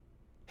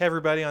Hey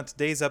everybody, on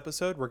today's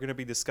episode, we're going to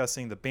be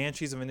discussing the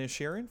Banshees of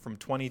Inisherin from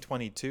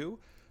 2022.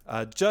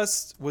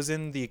 Just was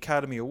in the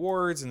Academy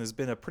Awards and has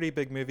been a pretty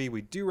big movie.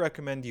 We do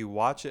recommend you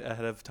watch it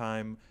ahead of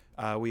time.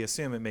 We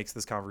assume it makes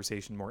this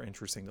conversation more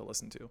interesting to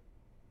listen to.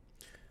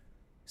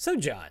 So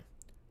John,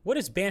 what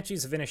is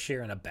Banshees of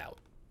Inisherin about?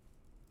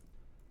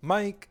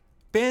 Mike,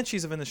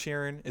 Banshees of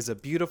Inisherin is a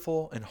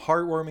beautiful and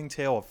heartwarming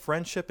tale of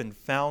friendship and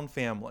found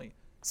family,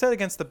 set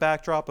against the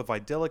backdrop of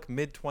idyllic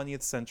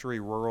mid-20th century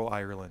rural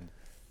Ireland.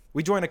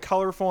 We join a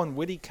colorful and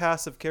witty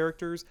cast of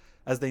characters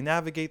as they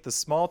navigate the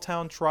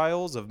small-town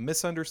trials of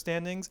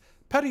misunderstandings,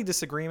 petty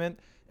disagreement,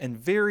 and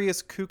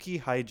various kooky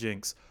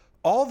hijinks,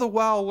 all the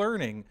while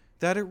learning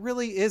that it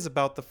really is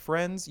about the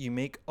friends you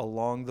make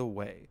along the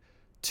way.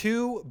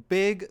 2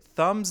 big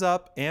thumbs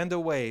up and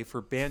away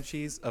for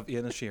Banshees of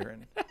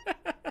Inisherin.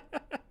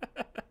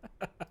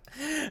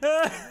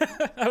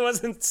 I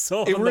wasn't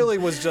sold. It really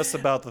was just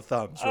about the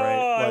thumbs,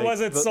 right? I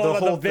wasn't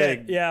sold on the bit.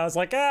 Thing. Yeah, I was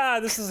like,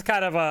 this is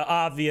kind of an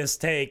obvious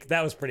take.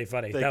 That was pretty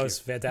funny. That was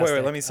fantastic.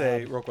 Wait, let me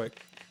say real quick.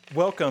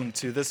 Welcome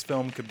to This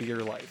Film Could Be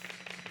Your Life.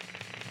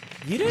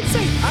 You didn't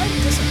say, I'm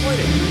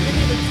disappointed. You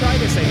didn't even try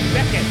to say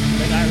Beckett.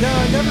 No,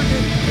 I never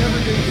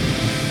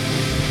did.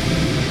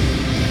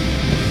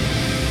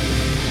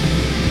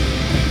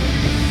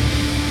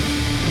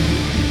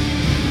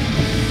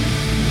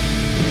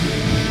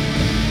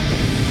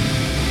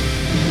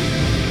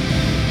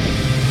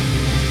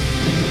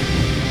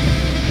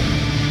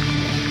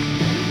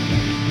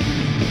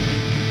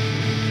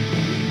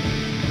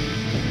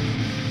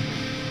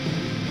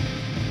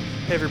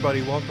 Hey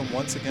everybody, welcome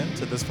once again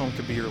to This Film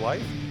Could Be Your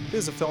Life. This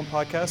is a film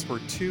podcast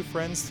where 2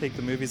 friends take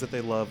the movies that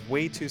they love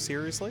way too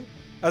seriously.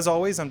 As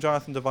always, I'm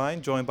Jonathan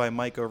Devine, joined by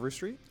Mike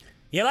Overstreet.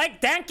 You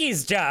like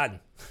donkeys, John?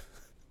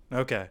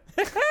 Okay.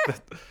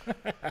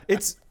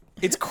 It's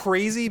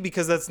crazy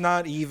because that's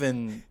not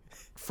even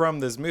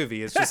from this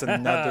movie. It's just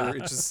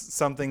it's just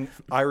something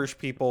Irish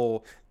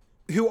people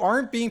who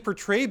aren't being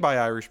portrayed by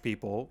Irish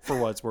people, for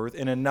what it's worth,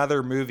 in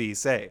another movie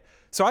say.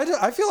 So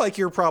I feel like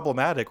you're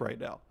problematic right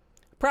now.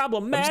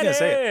 Problematic. I'm just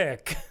gonna say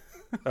it.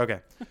 Okay.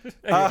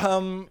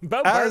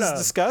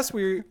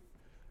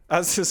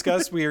 As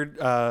discussed, we're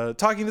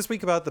talking this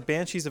week about the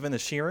Banshees of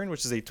Inisherin,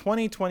 which is a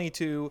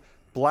 2022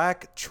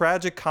 black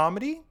tragic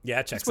comedy.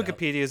 Yeah, check That's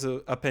Wikipedia's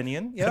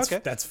opinion. Yeah,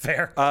 okay. That's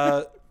fair.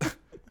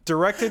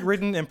 Directed,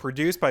 written, and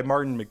produced by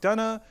Martin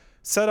McDonagh.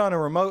 Set on a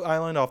remote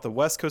island off the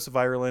west coast of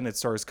Ireland, it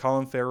stars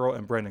Colin Farrell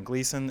and Brendan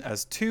Gleeson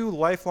as 2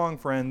 lifelong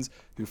friends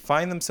who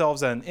find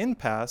themselves at an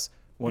impasse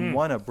when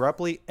one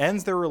abruptly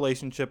ends their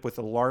relationship with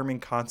alarming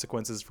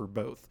consequences for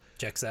both.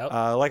 Checks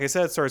out. Like I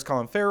said, it stars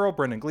Colin Farrell,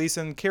 Brendan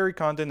Gleeson, Kerry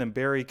Condon, and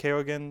Barry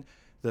Keoghan.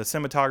 The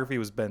cinematography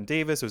was Ben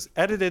Davis. It was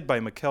edited by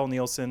Mikkel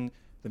Nielsen.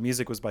 The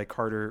music was by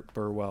Carter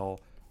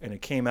Burwell. And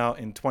it came out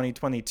in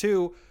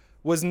 2022.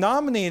 Was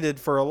nominated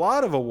for a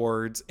lot of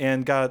awards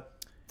and got,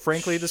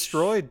 frankly,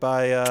 destroyed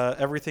by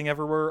Everything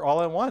Everywhere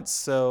All at Once.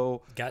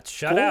 So got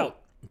shut out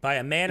by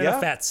a man in a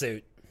fat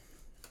suit.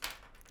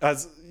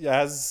 As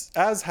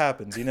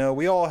happens, you know,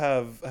 we all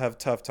have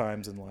tough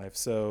times in life.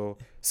 So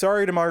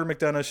sorry to Martin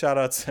McDonagh. Shout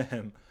out to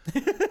him.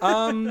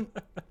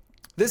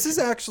 This is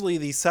actually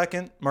the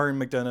second Martin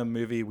McDonagh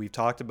movie we've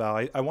talked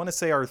about. I want to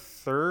say our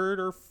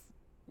third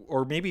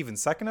or maybe even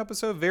second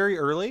episode, very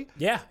early.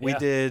 Yeah. We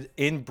did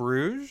In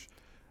Bruges,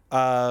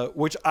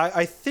 which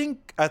I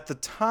think at the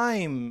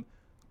time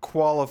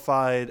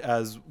qualified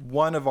as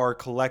one of our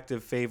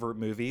collective favorite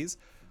movies.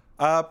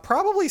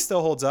 Probably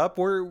still holds up.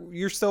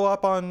 You're still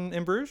up on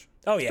In Bruges?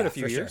 Oh, it's yeah, been a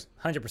few years.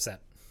 Sure. 100%.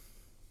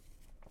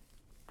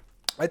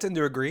 I tend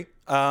to agree.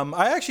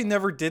 I actually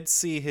never did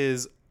see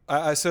his...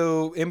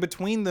 so in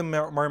between the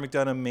Martin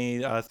McDonagh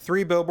made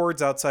 3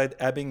 Billboards Outside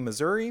Ebbing,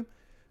 Missouri.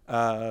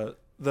 The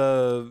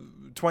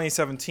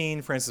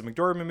 2017 Frances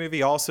McDormand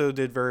movie also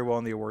did very well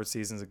in the award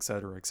seasons, et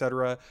cetera, et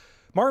cetera.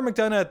 Martin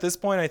McDonagh at this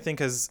point, I think,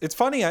 has... It's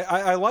funny.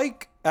 I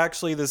like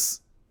actually this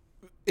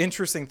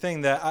interesting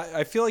thing that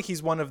I feel like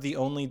he's one of the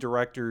only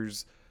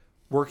directors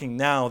working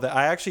now that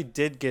I actually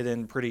did get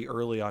in pretty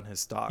early on his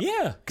stock.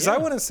 Yeah. Because I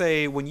want to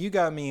say when you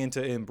got me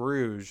into In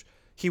Bruges,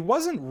 he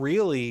wasn't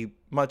really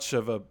much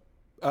of a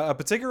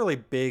particularly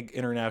big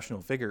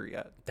international figure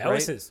yet. That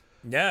was his...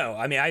 No,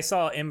 I mean, I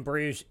saw In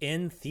Bruges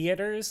in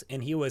theaters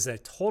and he was a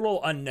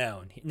total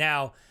unknown.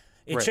 Now,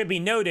 it should be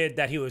noted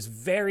that he was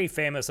very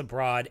famous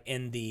abroad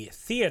in the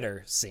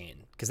theater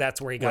scene because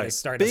that's where he got his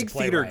start big as a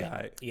playwright. theater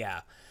guy.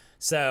 Yeah.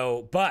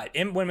 So, but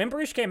when In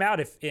Bruges came out,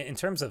 in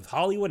terms of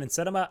Hollywood and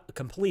cinema, a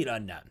complete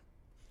unknown.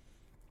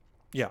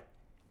 Yeah.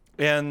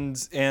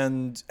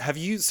 And have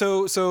you,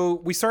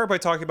 so we started by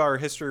talking about our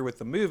history with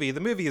the movie.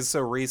 The movie is so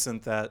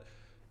recent that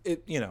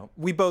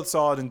we both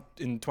saw it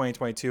in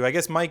 2022. I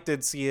guess Mike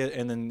did see it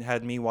and then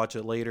had me watch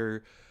it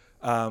later.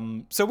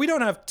 So we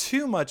don't have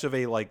too much of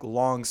a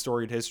long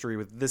storied history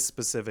with this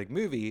specific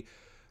movie.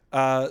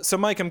 So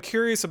Mike, I'm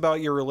curious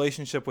about your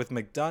relationship with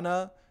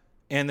McDonagh.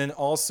 And then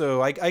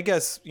also, I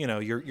guess,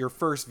 your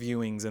first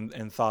viewings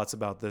and thoughts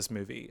about this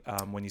movie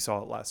when you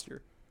saw it last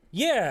year.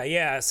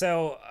 Yeah.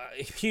 So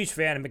huge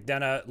fan of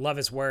McDonagh. Love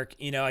his work.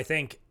 I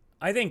think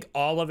I think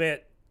all of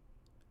it,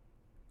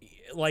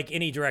 like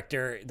any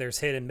director, there's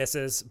hit and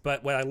misses.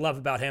 But what I love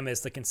about him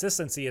is the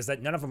consistency is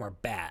that none of them are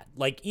bad.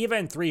 Like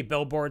even Three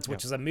Billboards,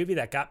 which is a movie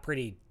that got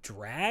pretty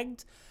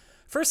dragged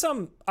for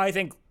some, I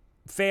think,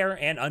 fair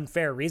and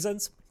unfair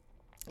reasons.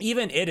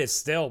 Even it is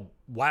still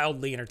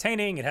wildly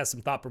entertaining. It has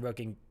some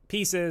thought-provoking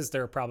pieces.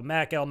 There are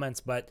problematic elements,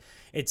 but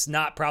it's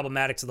not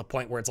problematic to the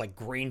point where it's like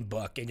Green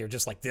Book and you're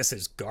just like, this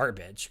is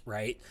garbage,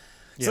 right?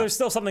 So there's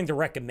still something to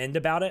recommend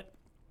about it.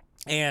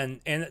 And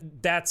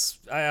that's,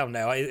 I don't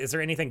know, is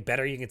there anything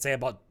better you can say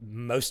about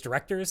most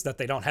directors, that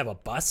they don't have a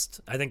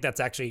bust? I think that's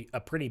actually a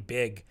pretty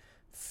big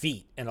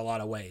feat in a lot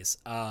of ways.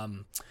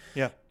 And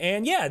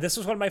this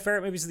was one of my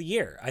favorite movies of the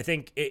year. I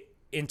think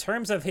in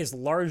terms of his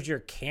larger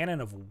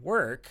canon of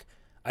work,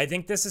 I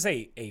think this is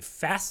a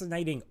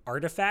fascinating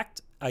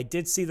artifact. I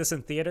did see this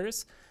in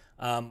theaters.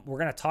 We're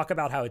going to talk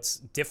about how it's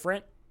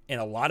different in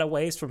a lot of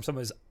ways from some of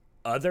his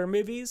other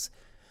movies.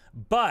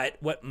 But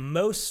what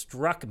most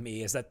struck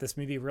me is that this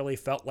movie really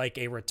felt like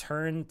a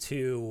return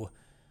to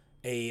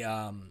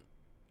a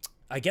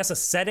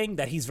setting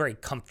that he's very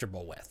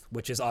comfortable with,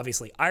 which is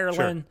obviously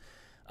Ireland.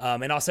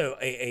 Sure. And also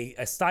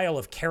a style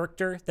of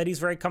character that he's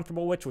very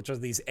comfortable with, which are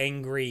these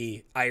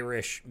angry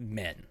Irish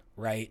men,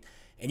 right?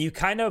 And you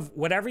kind of,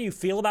 whatever you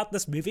feel about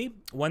this movie,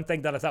 one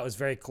thing that I thought was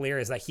very clear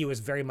is that he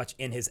was very much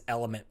in his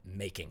element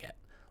making it.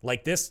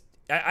 Like this,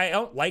 I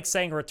don't like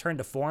saying a return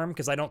to form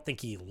because I don't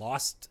think he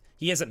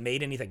hasn't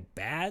made anything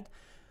bad.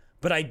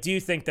 But I do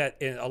think that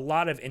in a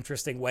lot of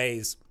interesting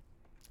ways,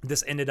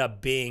 this ended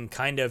up being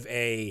kind of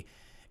a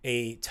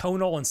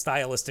tonal and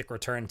stylistic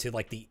return to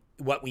like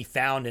what we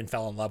found and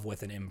fell in love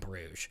with in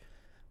Bruges.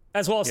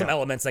 As well as some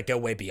elements that go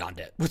way beyond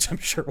it, which I'm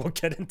sure we'll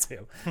get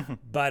into.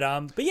 But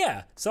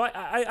yeah, so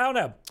I don't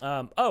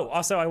know.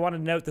 Also, I want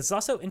to note this is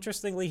also,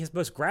 interestingly, his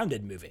most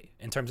grounded movie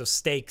in terms of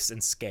stakes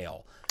and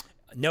scale.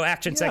 No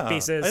action set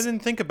pieces. I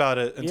didn't think about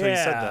it until you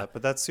said that,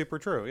 but that's super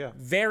true, yeah.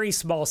 Very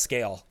small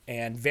scale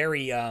and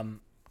very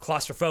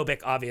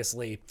claustrophobic,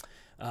 obviously,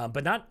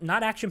 but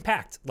not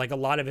action-packed like a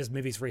lot of his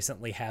movies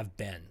recently have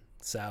been.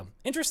 So,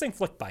 interesting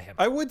flick by him.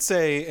 I would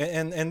say,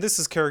 and this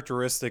is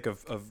characteristic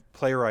of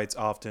playwrights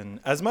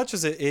often, as much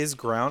as it is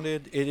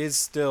grounded, it is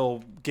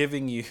still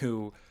giving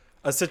you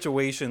a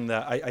situation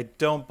that I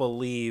don't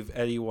believe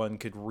anyone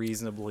could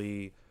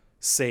reasonably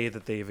say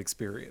that they've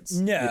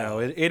experienced. No.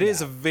 It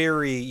is a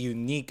very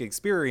unique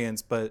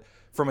experience, but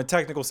from a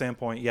technical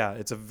standpoint,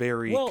 it's a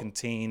very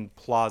contained,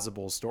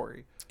 plausible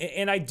story.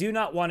 And I do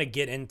not want to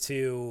get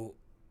into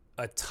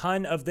a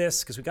ton of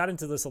this, because we got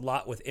into this a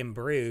lot with In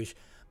Bruges.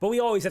 But we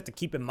always have to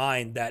keep in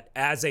mind that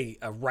as a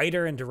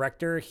writer and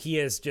director, he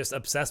is just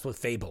obsessed with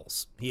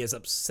fables. He is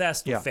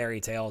obsessed with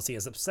fairy tales. He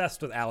is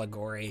obsessed with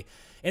allegory.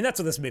 And that's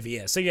what this movie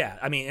is. So,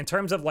 I mean, in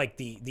terms of like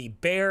the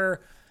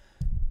bare,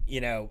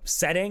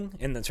 setting,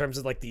 in the terms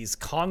of like these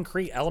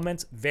concrete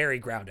elements, very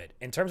grounded.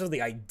 In terms of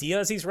the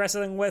ideas he's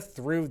wrestling with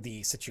through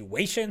the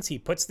situations he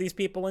puts these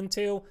people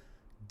into,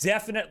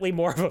 definitely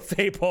more of a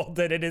fable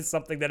than it is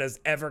something that is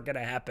ever going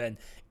to happen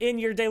in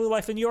your daily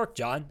life in New York,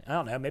 John. I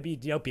don't know. Maybe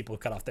people who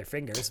cut off their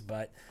fingers,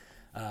 but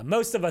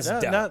most of us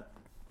don't.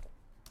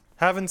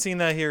 Haven't seen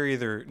that here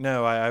either.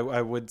 No,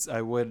 I would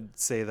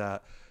say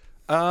that.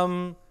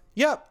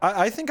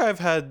 I think I've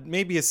had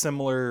maybe a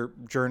similar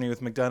journey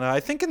with McDonagh. I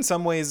think in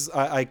some ways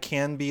I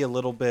can be a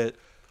little bit.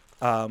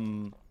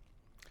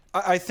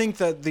 I think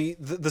that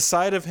the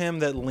side of him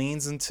that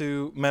leans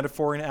into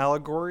metaphor and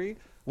allegory,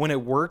 when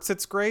it works,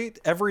 it's great.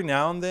 Every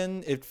now and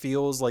then, it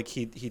feels like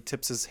he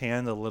tips his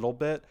hand a little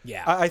bit.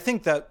 Yeah. I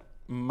think that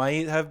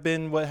might have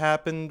been what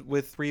happened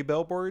with Three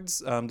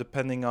Billboards,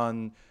 depending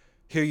on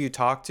who you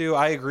talk to.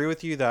 I agree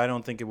with you that I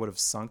don't think it would have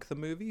sunk the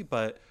movie,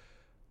 but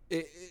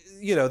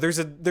there's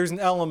an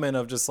element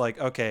of just like,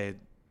 okay,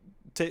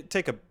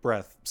 take a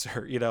breath,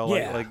 sir.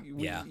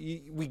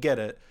 We get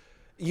it.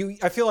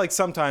 I feel like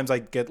sometimes I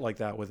get like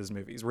that with his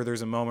movies, where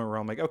there's a moment where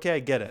I'm like, okay, I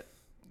get it.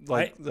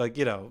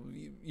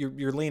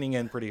 You're leaning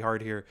in pretty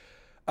hard here.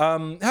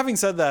 Having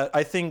said that,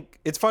 I think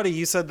it's funny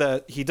you said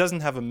that he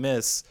doesn't have a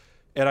miss,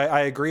 and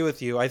I agree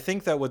with you. I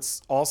think that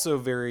what's also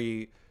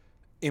very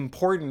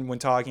important when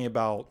talking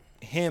about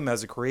him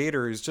as a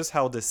creator is just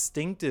how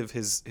distinctive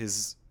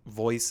his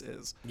voice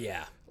is.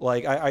 Yeah.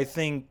 Like I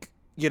think,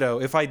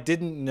 if I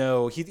didn't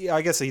know,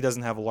 I guess he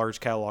doesn't have a large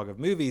catalog of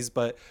movies,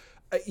 but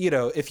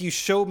if you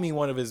showed me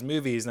one of his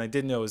movies and I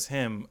didn't know it was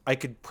him, I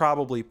could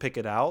probably pick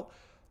it out.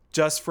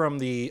 Just from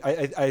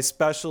I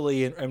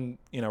especially, and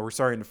we're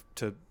starting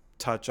to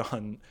touch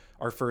on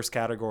our first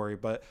category,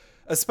 but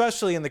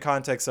especially in the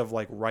context of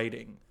like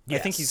writing.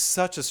 Yes. I think he's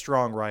such a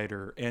strong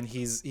writer, and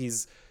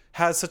he's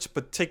has such a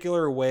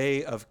particular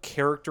way of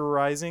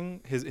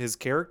characterizing his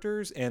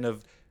characters and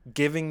of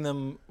giving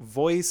them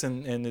voice,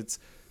 and it's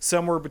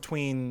somewhere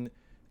between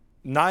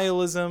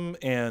nihilism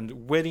and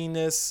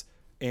wittiness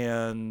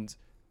and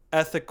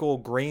ethical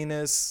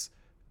grayness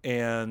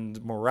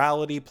and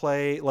morality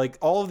play. Like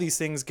all of these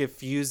things get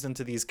fused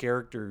into these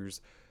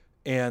characters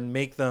and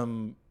make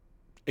them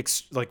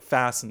like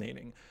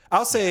fascinating.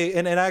 I'll say,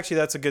 and actually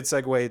that's a good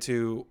segue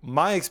to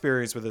my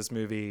experience with this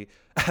movie.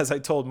 As I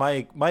told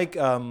Mike,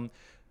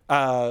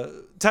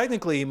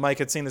 technically Mike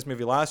had seen this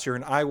movie last year,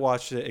 and I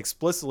watched it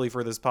explicitly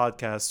for this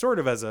podcast, sort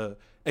of as a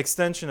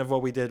extension of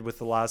what we did with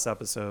the last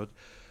episode.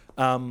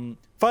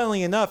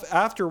 Funnily enough,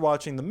 after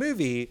watching the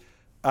movie,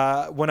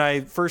 when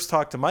I first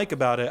talked to Mike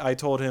about it, I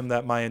told him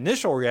that my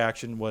initial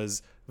reaction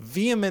was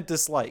vehement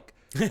dislike.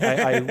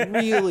 I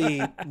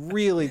really,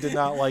 really did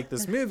not like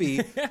this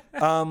movie.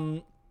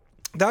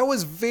 That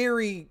was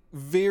very,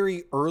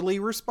 very early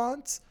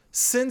response.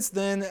 Since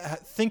then,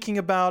 thinking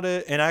about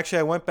it, and actually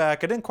I went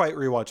back, I didn't quite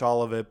rewatch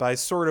all of it, but I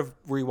sort of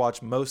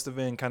rewatched most of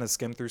it and kind of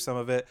skimmed through some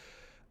of it.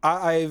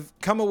 I've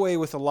come away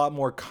with a lot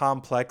more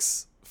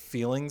complex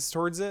feelings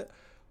towards it.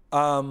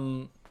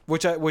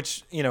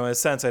 Which in a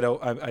sense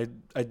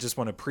I just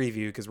want to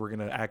preview because we're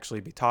going to actually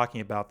be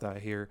talking about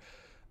that here.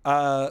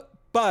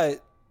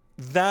 But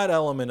that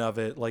element of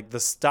it, like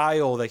the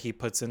style that he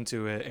puts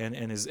into it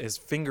and his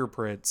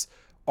fingerprints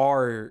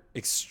are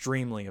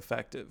extremely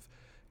effective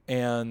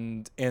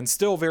and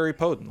still very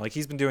potent. Like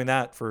he's been doing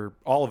that for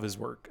all of his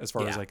work as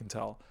far as I can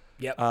tell.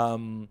 Yep.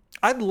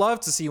 I'd love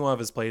to see one of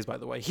his plays, by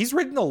the way. He's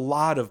written a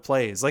lot of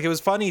plays. Like it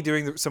was funny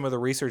doing some of the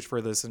research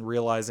for this and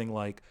realizing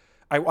like,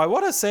 I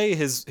want to say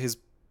his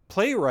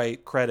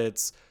playwright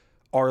credits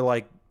are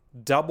like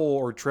double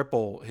or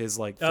triple his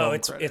like film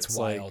credits. It's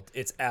wild. Like,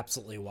 it's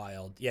absolutely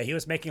wild. Yeah, he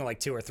was making like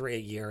 2 or 3 a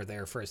year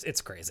there first. It's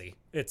crazy.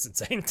 It's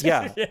insane.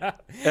 Yeah. Yeah.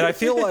 And I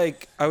feel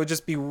like I would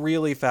just be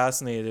really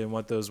fascinated in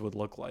what those would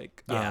look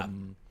like. Yeah.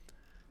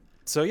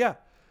 So yeah.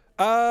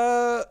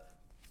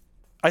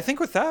 I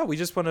think with that we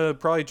just want to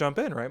probably jump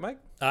in, right, Mike?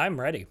 I'm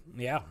ready.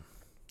 Yeah.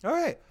 All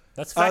right.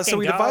 Let's fucking so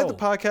we go. divide the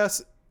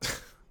podcast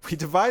we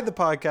divide the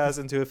podcast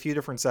into a few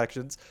different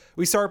sections.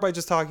 We start by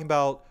just talking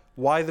about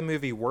why the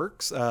movie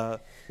works.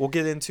 We'll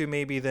get into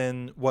maybe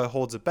then what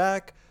holds it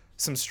back,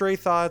 some stray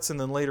thoughts, and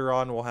then later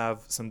on we'll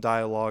have some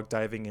dialogue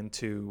diving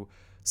into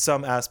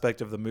some aspect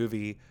of the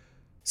movie.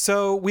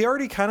 So we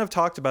already kind of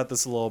talked about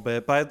this a little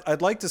bit, but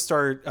I'd like to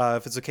start,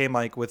 if it's okay,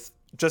 Mike, with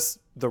just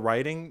the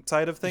writing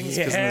side of things.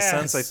 Because in a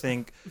sense, I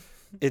think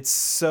it's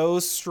so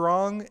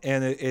strong,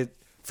 and it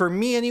for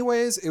me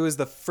anyways, it was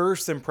the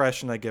first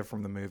impression I get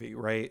from the movie,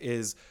 right?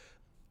 Is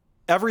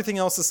everything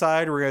else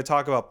aside, we're going to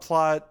talk about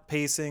plot,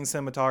 pacing,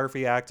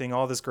 cinematography, acting,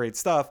 all this great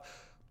stuff.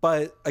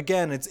 But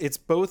again, it's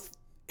both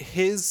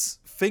his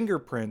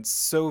fingerprints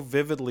so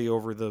vividly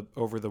over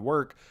the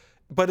work,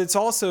 but it's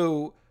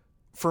also,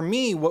 for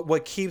me,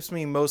 what keeps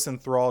me most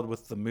enthralled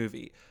with the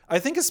movie. I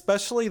think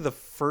especially the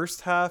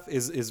first half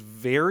is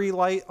very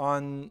light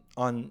on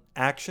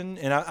action,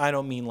 and I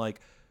don't mean like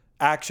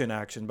action,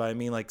 but I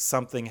mean like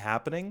something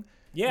happening.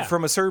 Yeah.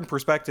 From a certain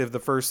perspective, the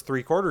first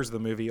 3/4 of the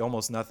movie,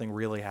 almost nothing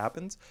really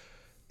happens.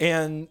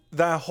 And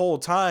that whole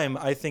time,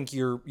 I think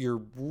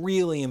you're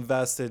really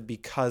invested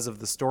because of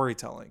the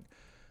storytelling,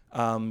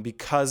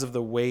 because of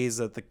the ways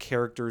that the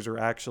characters are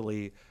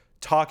actually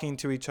talking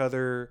to each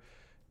other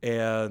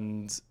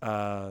and,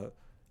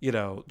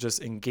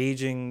 just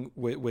engaging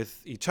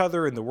with each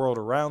other and the world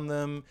around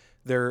them.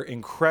 They're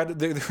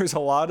incredible. There's a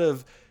lot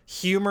of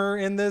humor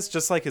in this,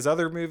 just like his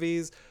other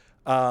movies.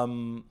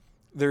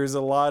 There's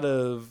a lot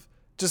of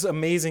just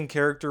amazing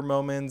character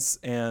moments,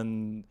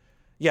 and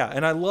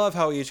I love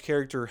how each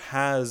character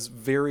has a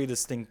very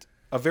distinct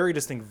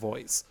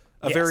voice,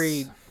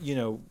 very,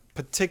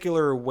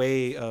 particular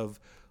way of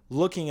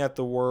looking at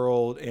the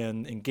world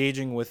and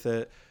engaging with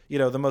it.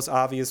 The most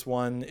obvious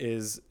one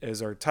is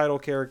our title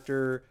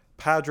character,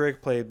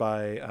 Patrick, played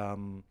by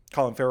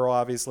Colin Farrell,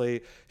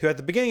 obviously, who at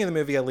the beginning of the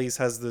movie at least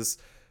has this,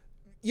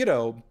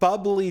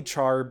 bubbly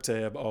charm to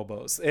him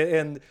almost,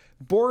 and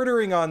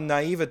bordering on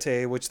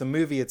naivete, which the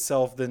movie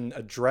itself then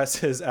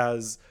addresses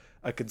as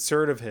a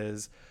concern of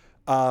his.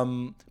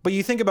 But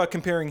you think about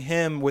comparing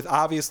him with,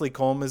 obviously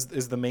Colm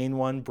is the main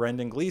one,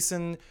 Brendan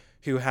Gleeson,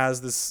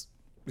 who's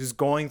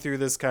going through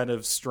this kind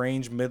of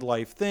strange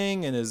midlife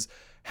thing and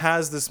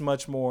has this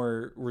much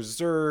more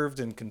reserved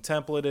and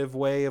contemplative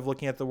way of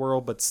looking at the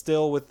world, but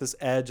still with this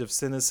edge of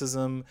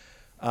cynicism.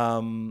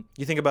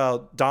 You think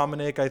about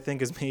Dominic, I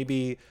think, is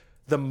maybe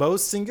the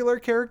most singular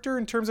character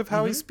in terms of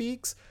how he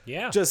speaks.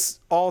 Yeah. Just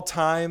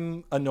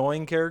all-time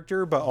annoying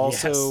character, but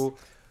also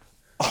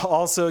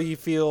you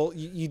feel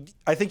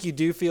I think you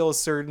do feel a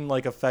certain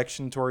like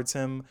affection towards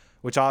him,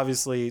 which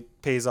obviously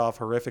pays off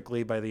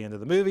horrifically by the end of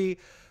the movie.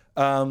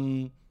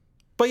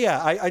 But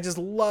yeah, I just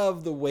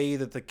love the way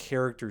that the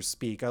characters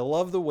speak. I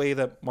love the way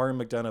that Martin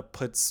McDonagh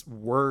puts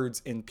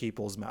words in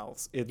people's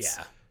mouths.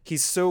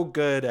 He's so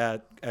good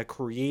at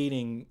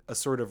creating a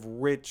sort of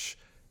rich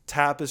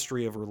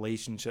tapestry of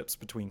relationships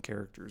between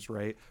characters,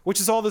 right?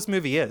 Which is all this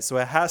movie is. So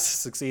it has to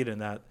succeed in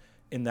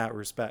that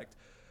respect.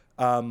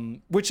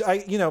 Which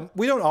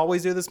we don't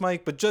always do this,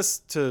 Mike, but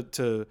just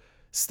to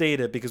state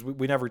it, because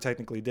we never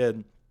technically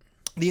did.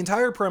 The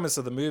entire premise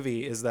of the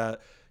movie is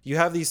that you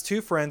have these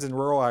two friends in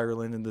rural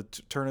Ireland in the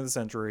turn of the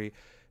century,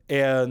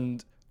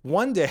 and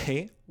one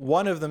day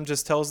one of them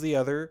just tells the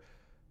other,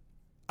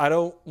 I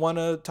don't want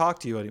to talk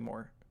to you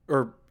anymore.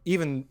 Or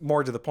even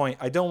more to the point,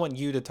 I don't want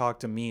you to talk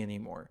to me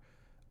anymore.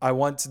 I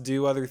want to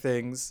do other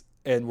things,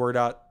 and we're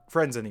not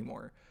friends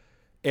anymore.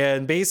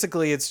 And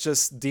basically, it's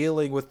just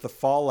dealing with the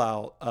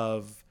fallout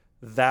of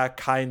that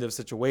kind of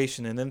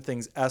situation, and then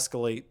things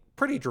escalate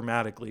pretty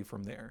dramatically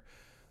from there.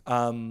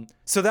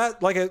 So that,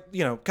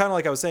 kind of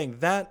like I was saying,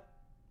 that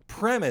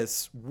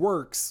premise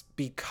works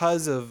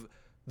because of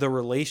the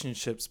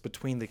relationships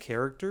between the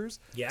characters.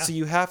 Yeah. So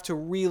you have to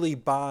really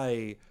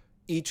buy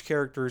each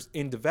character's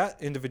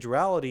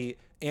individuality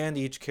and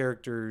each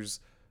character's,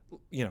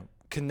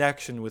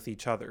 connection with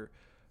each other.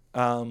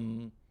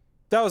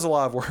 That was a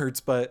lot of words,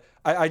 but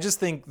I just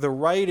think the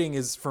writing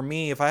is, for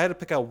me, if I had to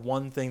pick out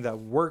one thing that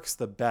works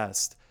the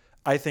best,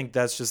 I think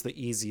that's just the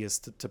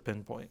easiest to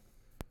pinpoint.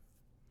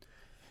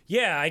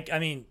 Yeah, I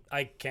mean,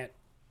 I can't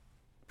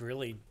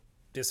really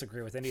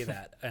disagree with any of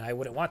that, and I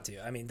wouldn't want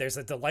to. I mean, there's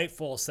a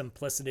delightful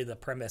simplicity to the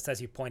premise,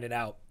 as you pointed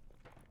out,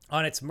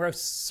 on its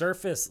most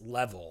surface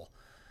level,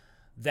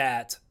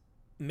 that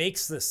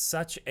makes this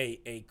such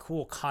a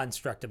cool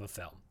construct of a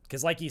film.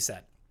 Because like you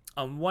said,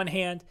 on one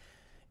hand,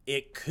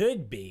 it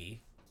could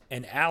be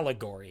an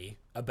allegory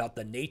about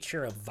the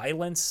nature of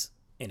violence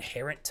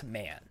inherent to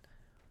man.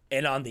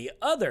 And on the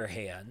other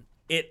hand,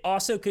 it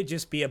also could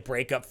just be a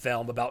breakup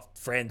film about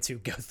friends who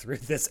go through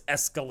this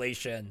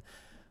escalation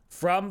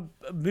from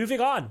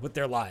moving on with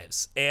their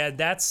lives. And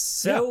that's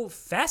so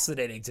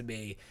fascinating to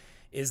me,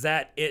 is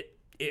that it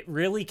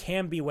really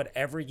can be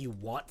whatever you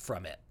want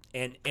from it.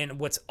 And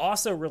what's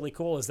also really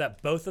cool is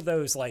that both of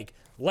those like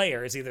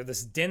layers, either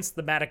this dense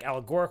thematic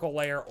allegorical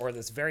layer or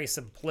this very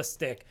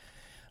simplistic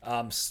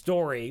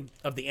story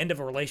of the end of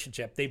a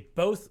relationship, they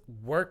both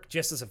work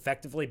just as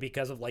effectively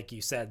because of, like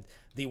you said,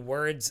 the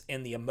words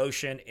and the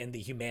emotion and the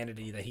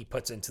humanity that he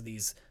puts into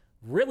these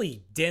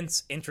really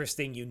dense,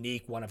 interesting,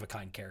 unique,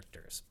 one-of-a-kind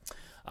characters.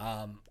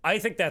 I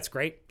think that's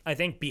great. I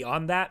think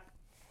beyond that,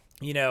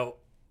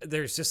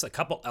 there's just a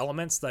couple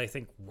elements that I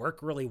think work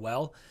really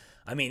well.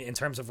 I mean, in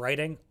terms of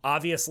writing,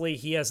 obviously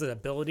he has an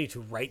ability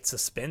to write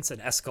suspense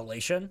and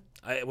escalation.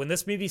 When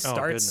this movie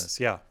starts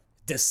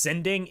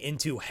descending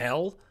into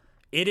hell,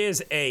 it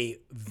is a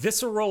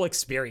visceral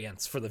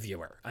experience for the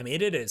viewer. I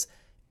mean, it is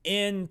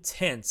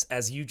intense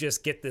as you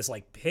just get this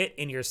like pit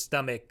in your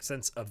stomach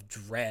sense of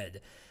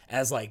dread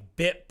as like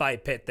bit by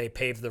bit they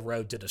pave the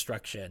road to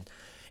destruction.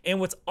 And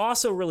what's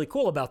also really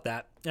cool about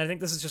that, and I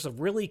think this is just a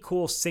really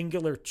cool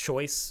singular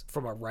choice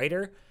from a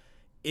writer,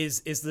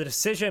 is the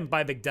decision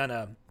by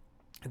McDonagh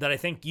that I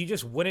think you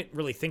just wouldn't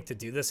really think to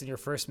do this in your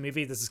first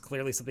movie. This is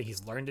clearly something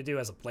he's learned to do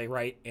as a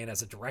playwright and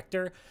as a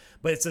director.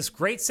 But it's this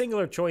great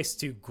singular choice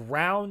to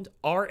ground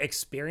our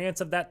experience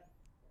of that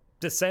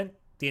descent,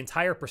 the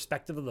entire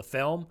perspective of the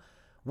film,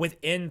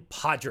 within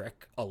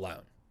Podrick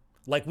alone.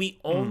 Like,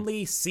 we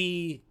only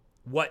see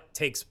what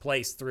takes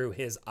place through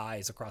his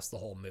eyes across the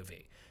whole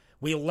movie.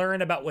 We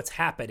learn about what's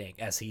happening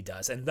as he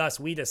does, and thus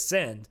we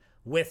descend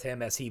with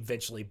him as he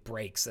eventually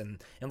breaks.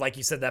 And like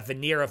you said, that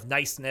veneer of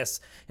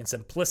niceness and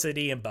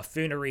simplicity and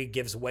buffoonery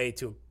gives way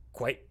to,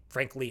 quite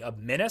frankly, a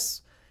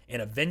menace and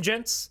a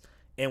vengeance.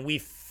 And we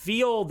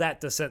feel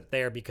that descent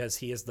there because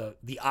he is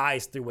the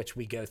eyes through which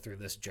we go through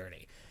this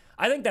journey.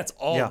 I think that's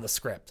all in the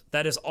script.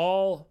 That is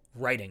all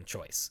writing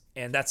choice.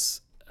 And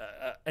that's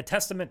a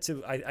testament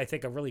to, I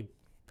think, a really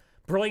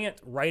brilliant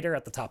writer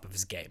at the top of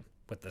his game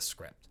with this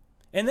script.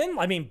 And then,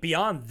 I mean,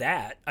 beyond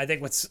that, I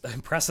think what's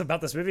impressive about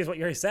this movie is what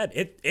you already said.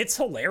 It's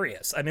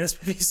hilarious. I mean, this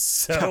movie is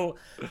so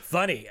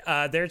funny.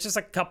 There's just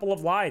a couple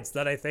of lines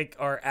that I think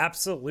are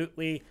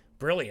absolutely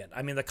brilliant.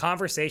 I mean, the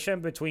conversation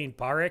between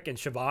Pádraic and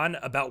Siobhan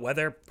about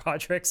whether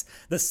Podrick's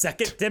the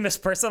second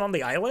dimmest person on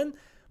the island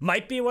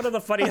might be one of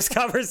the funniest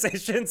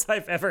conversations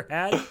I've ever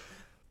had.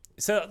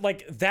 So,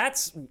 like,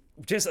 that's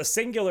just a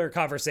singular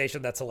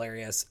conversation that's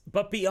hilarious.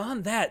 But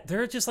beyond that,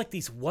 there are just, like,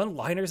 these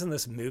one-liners in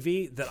this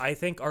movie that I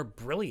think are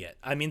brilliant.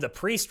 I mean, the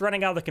priest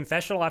running out of the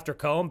confessional after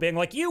Combe being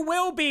like, "You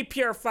will be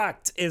pure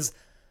fucked," is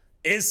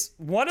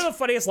one of the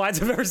funniest lines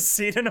I've ever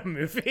seen in a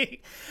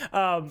movie.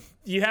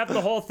 You have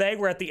the whole thing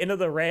where at the end of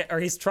the rant, or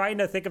he's trying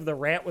to think of the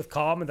rant with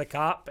Combe and the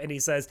cop, and he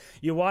says,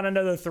 "You want to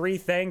know the 3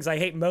 things I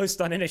hate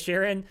most on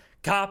Inisherin?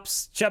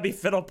 Cops, chubby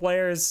fiddle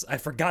players, I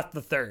forgot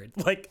the third."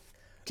 Like,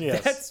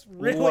 yes, that's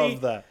really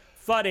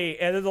funny.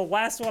 And then the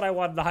last one I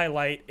wanted to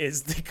highlight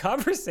is the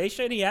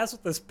conversation he has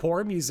with this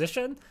poor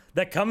musician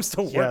that comes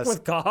to work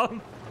with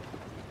Combe.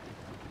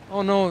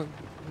 "Oh no,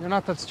 you're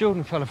not that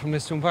student fella from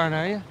Lisdoonvarna,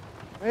 are you?"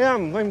 "I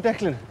am. I'm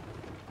Declan.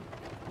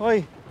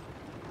 Why?"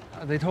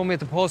 They told me at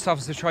the post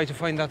office to try to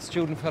find that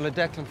student fella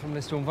Declan from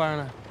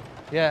Lisdoonvarna.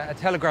 Yeah, a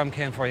telegram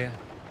came for you.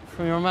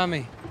 From your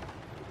mammy.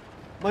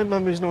 My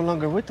mummy's no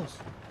longer with us.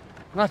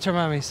 Not your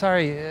mammy,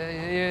 sorry.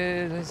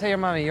 Say your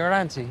mammy, your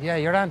auntie. Yeah,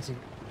 your auntie.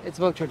 It's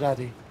about your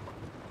daddy.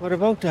 What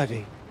about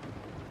Daddy?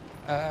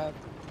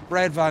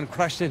 Bread van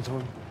crashed into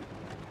him.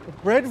 A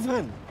bread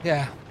van?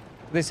 Yeah.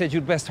 They said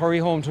you'd best hurry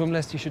home to him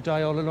lest he should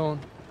die all alone.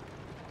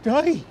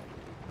 Die?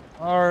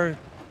 Or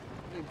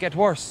get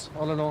worse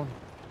all alone.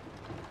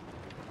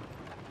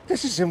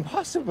 This is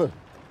impossible.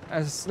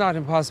 It's not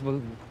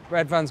impossible.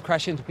 Bread vans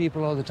crash into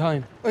people all the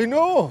time. I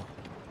know.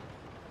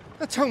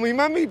 That's how my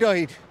mammy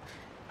died.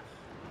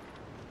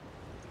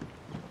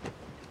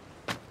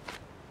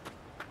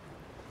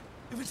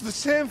 If it's the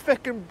same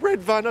fucking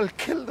bread van, I'll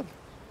kill them.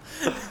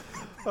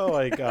 Oh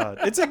my god,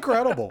 it's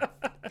incredible.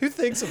 Who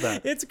thinks of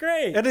that? It's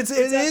great, and it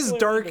is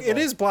dark. Wonderful. It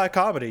is black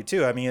comedy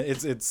too. I mean,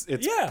 it's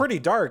pretty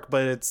dark,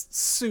 but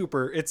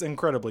it's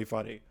incredibly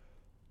funny.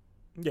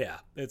 Yeah,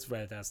 it's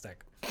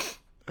fantastic.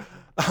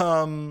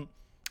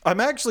 I'm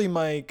actually,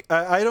 Mike,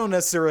 I don't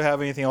necessarily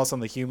have anything else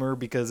on the humor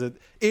because it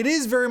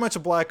is very much a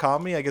black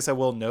comedy. I guess I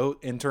will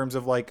note in terms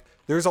of like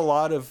there's a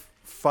lot of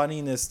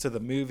funniness to the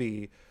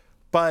movie,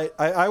 but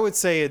I would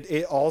say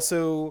it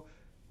also,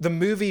 the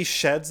movie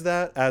sheds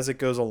that as it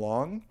goes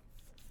along,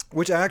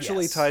 which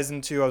actually ties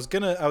into, I was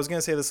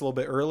gonna say this a little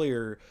bit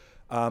earlier,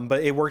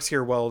 but it works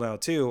here well now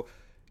too.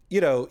 You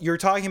know, you're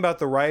talking about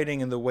the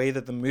writing and the way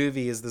that the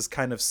movie is this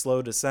kind of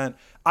slow descent.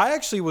 I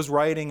actually was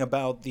writing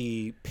about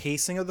the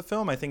pacing of the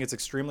film. I think it's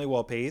extremely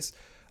well paced.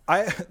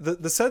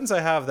 The sentence I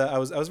have that I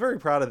was very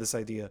proud of this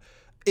idea.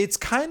 It's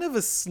kind of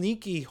a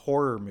sneaky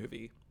horror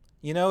movie.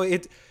 You know,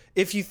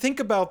 if you think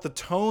about the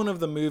tone of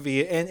the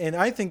movie, and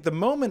I think the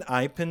moment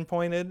I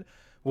pinpointed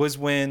was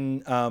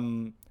when,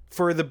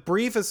 for the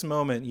briefest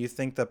moment, you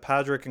think that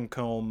Patrick and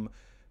Colm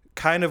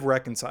kind of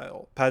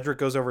reconcile. Patrick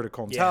goes over to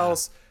Colm's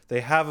house. They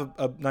have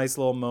a nice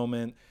little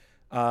moment.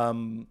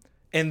 And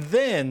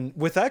then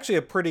with actually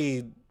a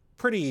pretty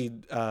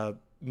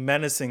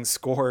menacing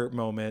score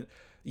moment,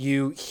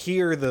 you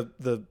hear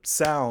the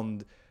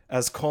sound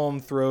as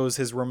Colm throws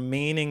his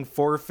remaining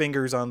 4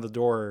 fingers on the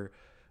door,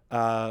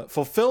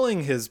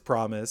 fulfilling his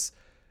promise.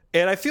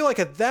 And I feel like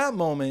at that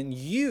moment,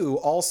 you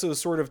also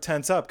sort of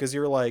tense up because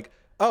you're like,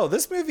 oh,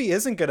 this movie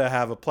isn't going to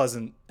have a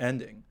pleasant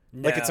ending.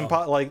 No, like it's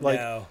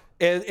no.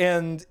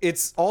 And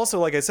it's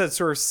also, like I said,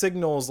 sort of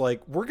signals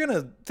like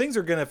things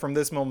are gonna from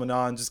this moment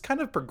on just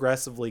kind of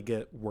progressively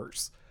get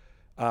worse.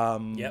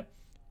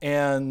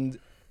 And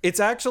it's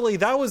actually,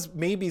 that was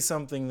maybe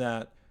something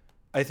that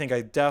I think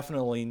I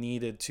definitely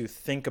needed to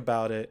think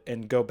about it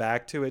and go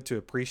back to it to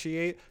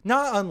appreciate.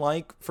 Not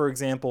unlike, for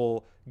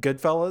example,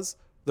 Goodfellas,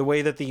 the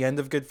way that the end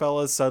of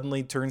Goodfellas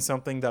suddenly turned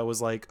something that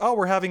was like, oh,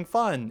 we're having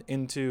fun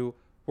into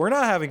we're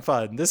not having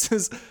fun. This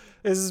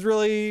is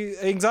really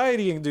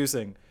anxiety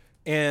inducing.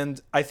 And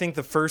I think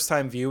the first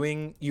time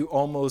viewing, you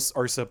almost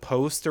are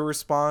supposed to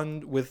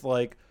respond with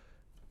like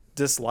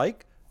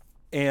dislike.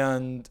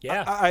 And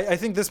I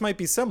think this might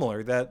be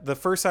similar, that the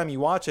first time you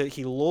watch it,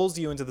 he lulls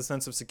you into the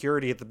sense of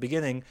security at the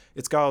beginning.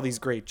 It's got all these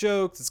great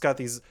jokes. It's got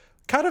these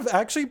kind of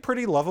actually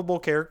pretty lovable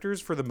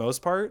characters for the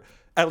most part,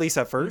 at least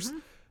at first.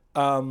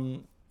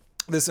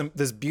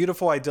 This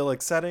beautiful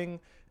idyllic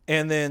setting.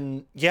 And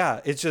then,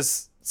 it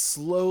just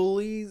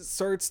slowly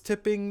starts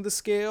tipping the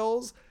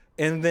scales.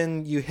 And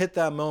then you hit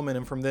that moment,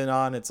 and from then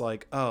on, it's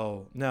like,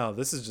 oh, no,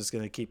 this is just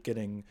going to keep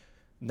getting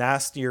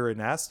nastier and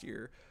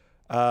nastier.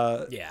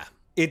 I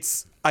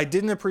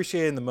didn't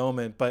appreciate it in the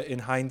moment, but in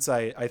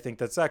hindsight, I think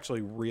that's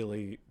actually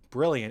really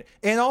brilliant.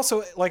 And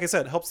also, like I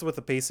said, it helps with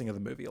the pacing of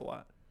the movie a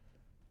lot.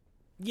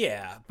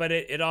 Yeah, but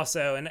it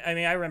also, and I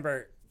mean, I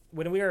remember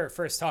when we were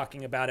first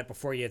talking about it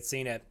before you had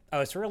seen it, I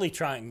was really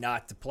trying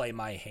not to play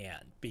my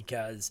hand,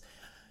 because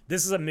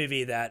this is a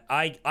movie that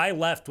I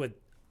left with,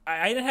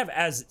 I didn't have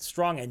as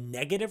strong a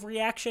negative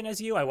reaction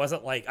as you. I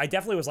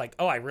definitely was like,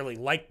 oh, I really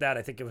liked that.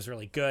 I think it was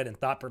really good and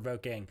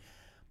thought-provoking.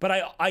 But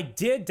I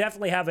did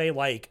definitely have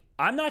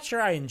I'm not sure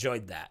I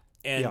enjoyed that.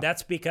 And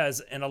that's because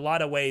in a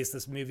lot of ways,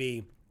 this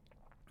movie,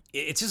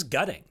 it's just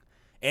gutting.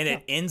 And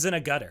it ends in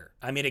a gutter.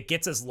 I mean, it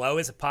gets as low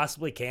as it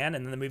possibly can,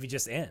 and then the movie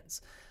just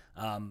ends.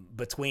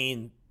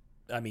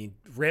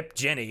 Rip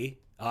Jenny,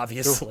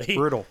 obviously.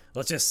 Brutal.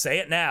 Let's just say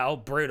it now,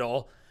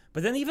 brutal.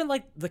 But then even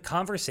the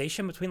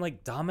conversation between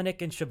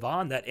Dominic and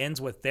Siobhan that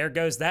ends with "there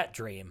goes that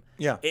dream."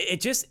 Yeah,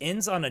 it just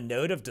ends on a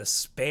note of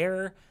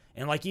despair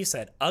and, like you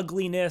said,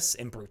 ugliness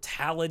and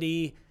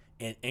brutality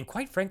and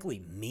quite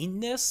frankly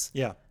meanness.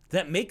 Yeah,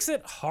 that makes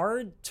it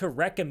hard to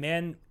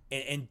recommend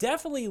and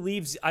definitely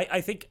leaves.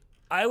 I think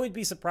I would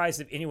be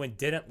surprised if anyone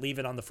didn't leave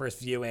it on the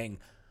first viewing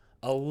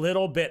a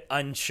little bit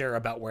unsure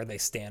about where they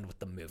stand with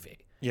the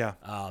movie. Yeah.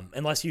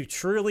 Unless you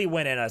truly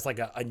went in as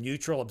a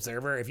neutral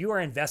observer. If you are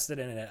invested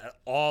in it at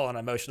all on an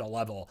emotional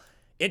level,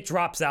 it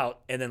drops out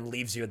and then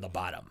leaves you at the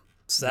bottom.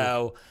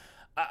 So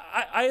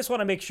I just want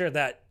to make sure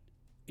that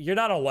you're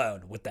not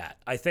alone with that.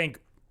 I think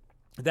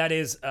that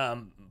is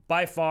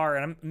by far,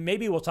 and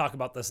maybe we'll talk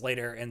about this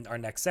later in our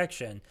next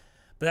section,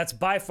 but that's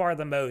by far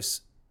the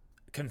most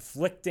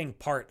conflicting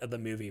part of the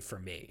movie for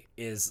me,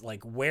 is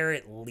where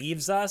it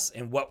leaves us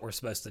and what we're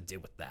supposed to do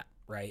with that.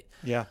 Right.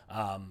 Yeah.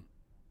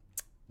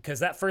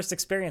 Because that first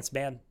experience,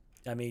 man,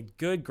 I mean,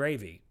 good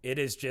gravy. It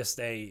is just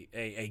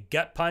a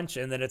gut punch,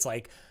 and then it's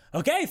like,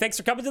 okay, thanks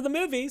for coming to the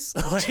movies.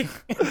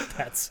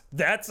 That's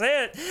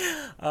it.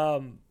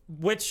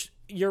 Which,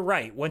 you're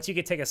right, once you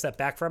can take a step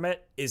back from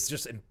it,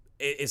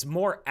 is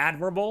more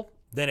admirable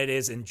than it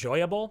is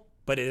enjoyable,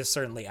 but it is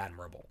certainly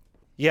admirable.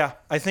 Yeah,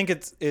 I think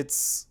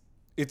it's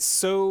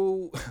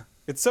so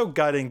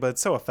gutting, but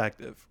it's so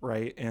effective,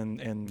 right?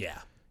 And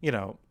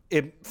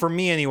for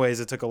me anyways,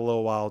 it took a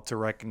little while to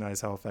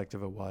recognize how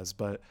effective it was.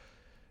 But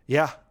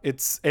yeah,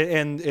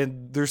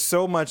 and there's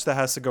so much that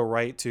has to go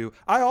right too.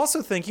 I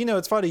also think,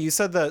 it's funny. You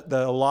said that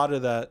a lot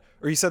of that,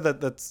 or you said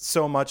that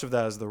so much of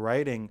that is the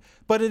writing,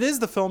 but it is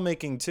the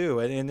filmmaking too.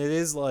 And it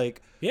is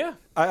like, yeah,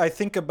 I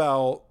think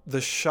about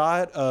the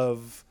shot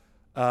of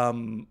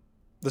Padraig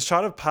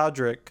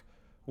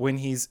when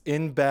he's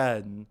in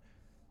bed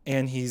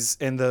and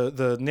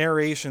the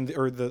narration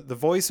or the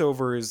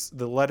voiceover is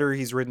the letter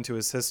he's written to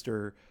his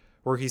sister,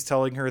 where he's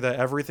telling her that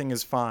everything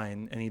is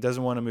fine and he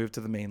doesn't want to move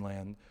to the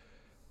mainland.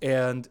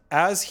 And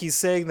as he's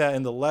saying that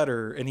in the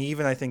letter, and he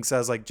even, I think,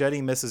 says, like,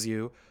 Jenny misses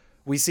you,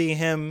 we see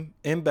him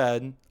in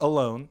bed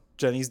alone.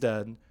 Jenny's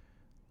dead,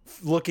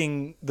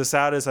 looking the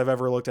saddest I've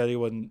ever looked at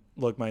anyone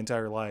look my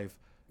entire life.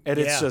 And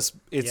it's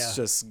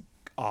just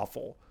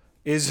awful.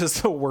 It's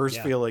just the worst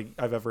feeling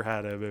I've ever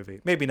had in a movie.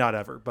 Maybe not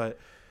ever, but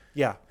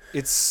yeah,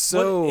 it's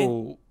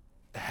so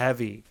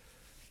heavy.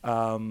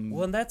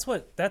 Well, and that's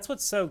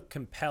what's so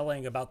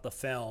compelling about the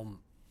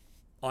film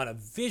on a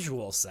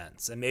visual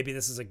sense. And maybe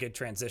this is a good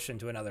transition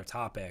to another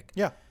topic.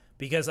 Yeah.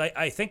 Because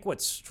I think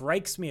what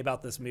strikes me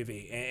about this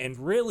movie, and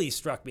really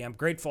struck me, I'm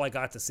grateful I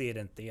got to see it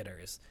in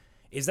theaters,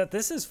 is that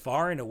this is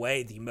far and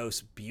away the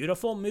most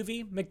beautiful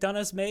movie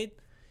McDonagh's made.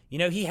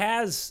 He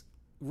has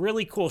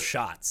really cool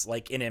shots,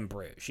 like in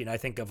Bruges. I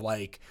think of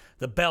like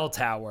the bell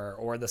tower,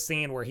 or the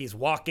scene where he's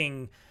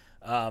walking,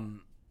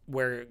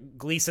 where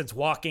Gleason's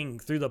walking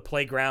through the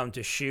playground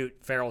to shoot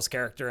Farrell's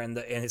character, and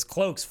his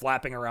cloak's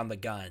flapping around the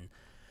gun.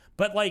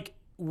 But like,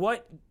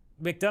 what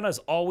McDonagh's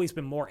always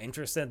been more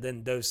interested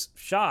than those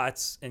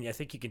shots, and I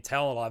think you can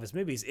tell in a lot of his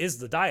movies, is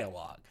the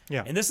dialogue.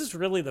 Yeah. And this is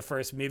really the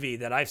first movie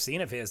that I've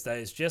seen of his that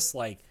is just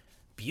like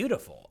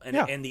beautiful.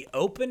 And the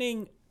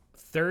opening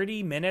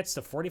 30 minutes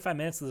to 45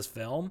 minutes of this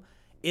film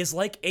is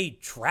like a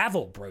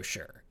travel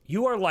brochure.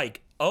 You are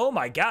like, oh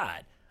my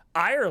God,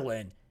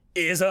 Ireland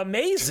is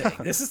amazing.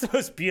 This is the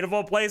most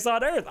beautiful place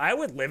on earth. I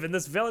would live in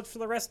this village for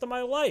the rest of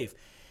my life.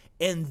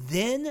 And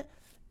then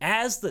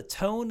as the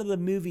tone of the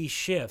movie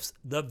shifts,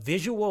 the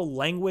visual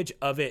language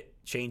of it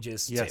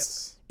changes too.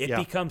 Yes. It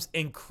becomes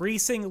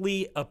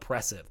increasingly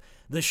oppressive.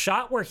 The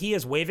shot where he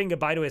is waving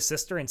goodbye to his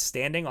sister and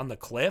standing on the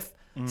cliff,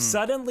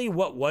 suddenly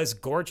what was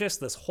gorgeous,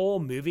 this whole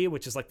movie,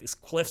 which is like these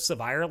cliffs of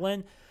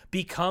Ireland,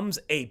 becomes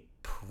a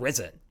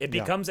prison. It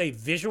becomes a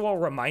visual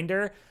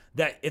reminder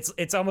that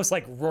it's almost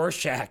like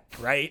Rorschach,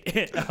 right?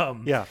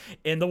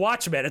 In The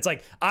Watchmen, it's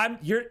like,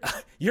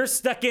 you're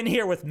stuck in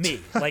here with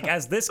me. Like,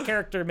 as this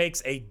character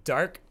makes a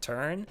dark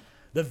turn,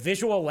 the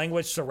visual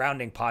language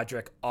surrounding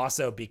Padraig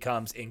also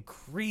becomes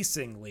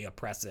increasingly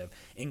oppressive,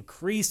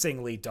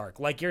 increasingly dark,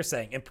 like you're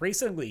saying,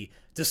 increasingly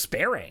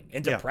despairing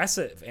and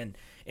depressive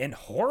and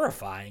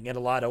horrifying in a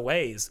lot of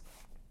ways.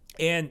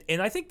 And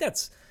I think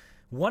that's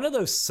one of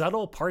those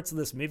subtle parts of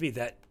this movie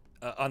that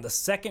on the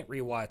second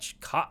rewatch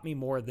caught me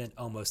more than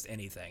almost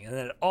anything. And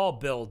then it all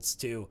builds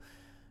to,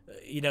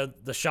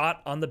 the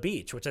shot on the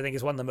beach, which I think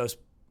is one of the most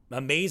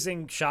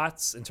amazing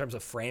shots in terms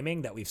of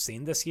framing that we've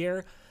seen this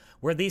year,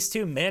 where these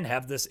two men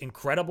have this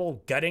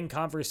incredible gutting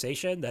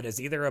conversation that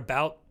is either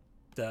about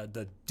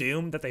the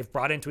doom that they've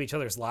brought into each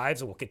other's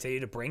lives and will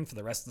continue to bring for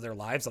the rest of their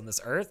lives on this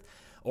earth,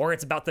 or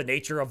it's about the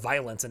nature of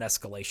violence and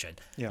escalation.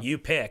 Yeah. You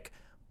pick.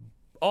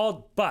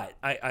 But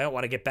I don't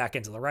want to get back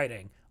into the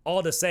writing.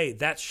 All to say,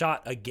 that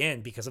shot, again,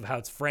 because of how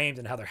it's framed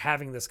and how they're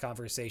having this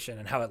conversation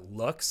and how it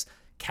looks,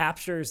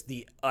 captures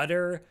the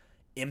utter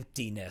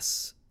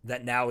emptiness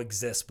that now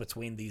exists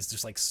between these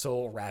just like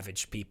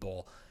soul-ravaged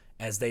people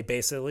as they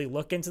basically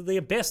look into the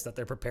abyss that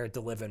they're prepared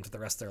to live in for the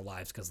rest of their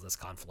lives because of this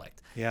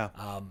conflict. Yeah.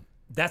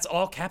 That's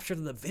all captured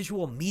in the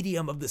visual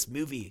medium of this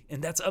movie,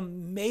 and that's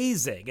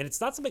amazing. And it's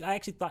not something I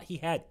actually thought he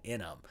had in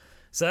him.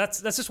 So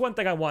that's just one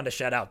thing I wanted to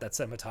shout out, that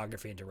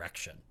cinematography and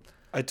direction.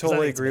 I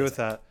totally agree with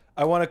that.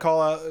 I want to call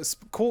out a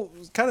cool,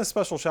 kind of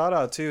special shout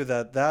out too,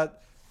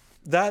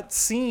 that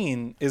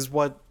scene is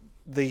what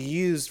they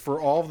used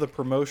for all of the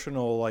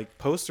promotional like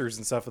posters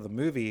and stuff of the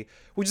movie,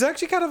 which is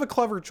actually kind of a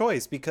clever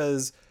choice,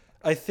 because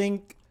I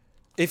think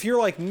if you're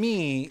like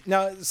me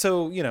now,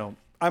 so,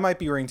 I might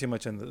be reading too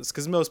much into this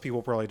because most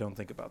people probably don't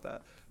think about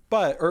that,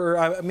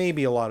 or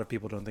maybe a lot of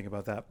people don't think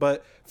about that.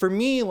 But for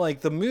me,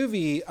 like the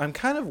movie, I'm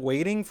kind of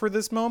waiting for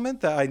this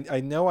moment that I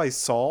know I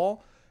saw.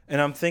 And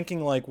I'm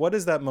thinking, like, what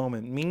does that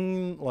moment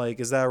mean? Like,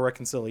 is that a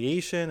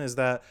reconciliation?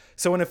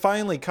 So when it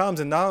finally comes,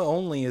 and not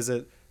only is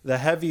it the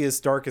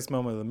heaviest, darkest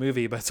moment of the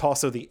movie, but it's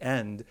also the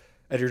end,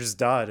 and you're just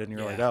done, and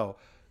you're like, oh,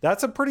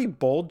 that's a pretty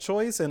bold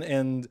choice,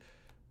 and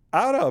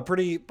I don't know,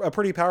 a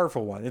pretty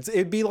powerful one.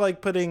 It'd be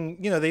like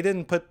putting, they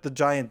didn't put the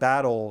giant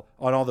battle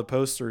on all the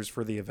posters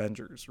for the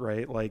Avengers,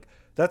 right? Like,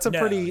 that's a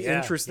pretty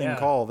interesting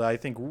call that I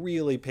think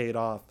really paid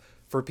off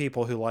for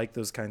people who like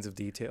those kinds of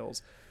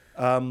details.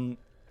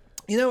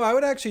 I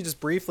would actually just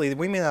briefly,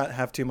 we may not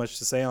have too much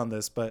to say on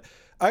this, but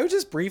I would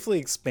just briefly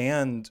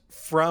expand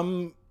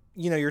from,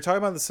 you're talking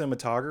about the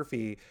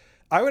cinematography.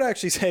 I would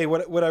actually say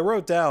what I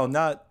wrote down,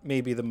 not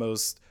maybe the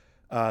most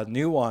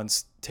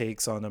nuanced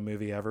takes on a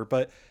movie ever,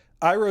 but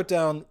I wrote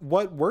down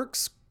what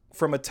works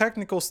from a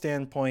technical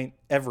standpoint,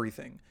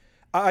 everything.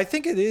 I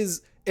think it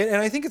is, and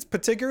I think it's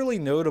particularly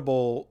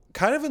notable,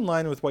 kind of in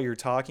line with what you're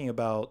talking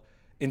about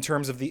in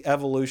terms of the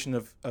evolution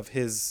of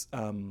his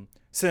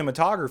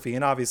cinematography.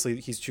 And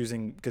obviously he's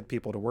choosing good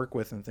people to work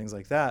with and things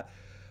like that.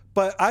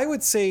 But I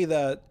would say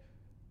that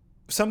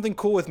something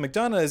cool with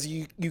McDonagh is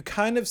you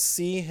kind of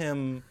see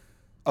him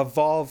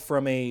evolve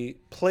from a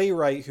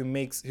playwright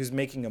who's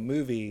making a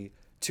movie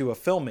to a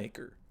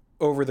filmmaker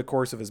over the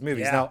course of his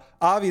movies. Yeah. Now,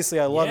 obviously,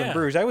 I love Yeah. In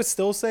Bruges. I would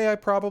still say I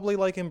probably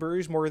like In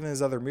Bruges more than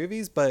his other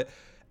movies, but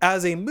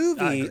as a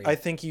movie, agree. I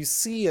think you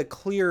see a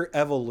clear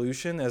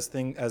evolution as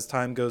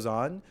time goes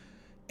on.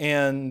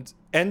 And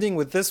ending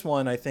with this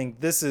one, I think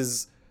this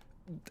is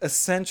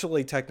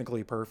essentially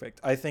technically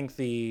perfect. I think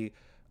actually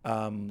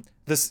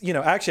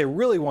I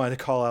really wanted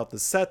to call out the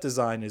set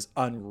design is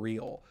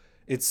unreal.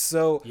 It's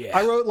so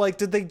I wrote, like,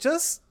 did they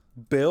just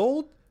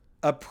build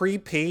a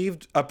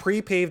pre-paved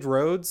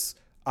roads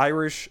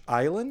Irish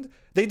island?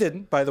 They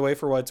didn't, by the way,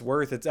 for what it's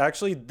worth. It's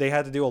actually, they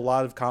had to do a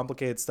lot of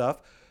complicated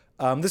stuff.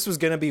 This was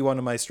going to be one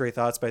of my stray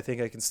thoughts, but I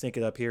think I can sneak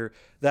it up here.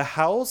 The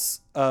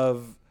house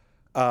of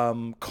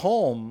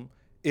Colm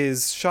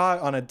is shot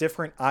on a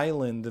different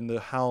island than the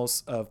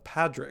house of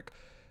Patrick.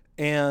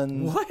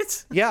 And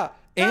What? Yeah.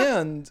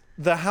 And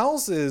the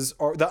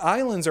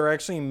islands are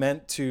actually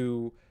meant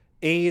to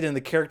aid in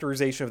the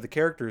characterization of the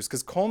characters,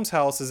 because Colm's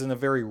house is in a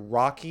very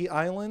rocky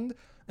island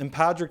and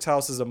Patrick's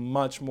house is a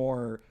much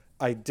more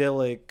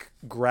idyllic,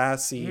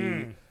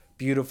 grassy,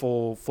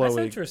 beautiful, flowy. That's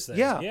interesting.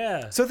 Yeah.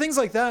 Yeah. So things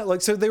like that.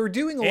 Like, so they were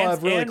doing a lot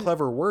of really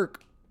clever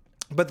work,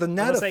 but the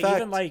net effect.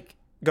 Even like,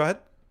 go ahead.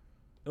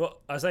 well,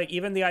 I was like,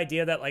 even the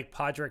idea that like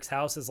Padraig's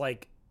house is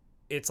like,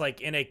 it's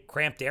like in a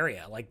cramped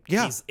area, like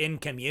he's in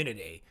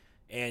community,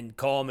 and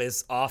Colm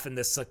is off in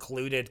this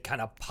secluded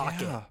kind of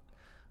pocket.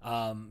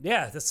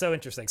 Yeah. That's so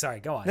interesting. Sorry,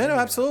 go on. No,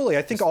 absolutely.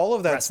 I think all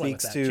of that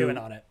speaks to chewing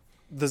on it.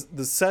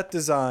 The set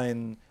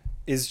design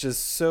is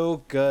just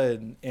so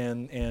good,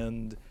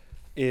 and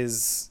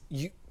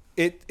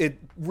it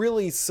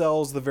really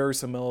sells the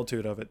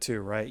verisimilitude of it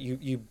too, right?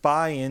 You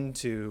buy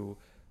into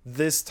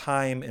this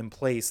time and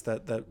place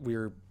that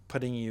we're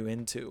putting you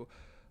into.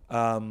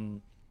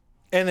 And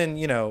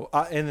then,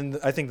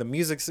 I think the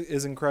music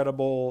is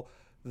incredible.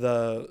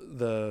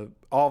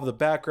 All of the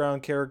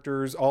background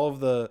characters, all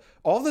of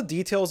the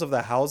details of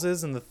the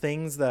houses and the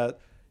things that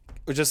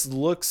just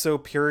look so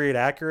period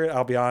accurate.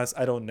 I'll be honest,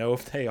 I don't know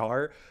if they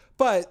are,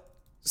 but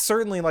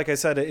certainly, like I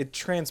said, it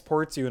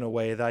transports you in a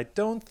way that I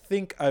don't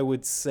think I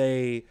would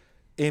say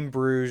In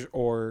Bruges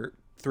or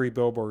Three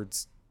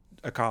Billboards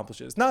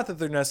accomplishes. Not that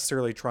they're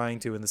necessarily trying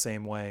to in the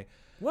same way.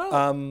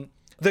 Well,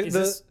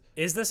 is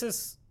this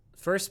his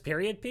first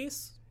period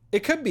piece?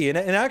 It could be, and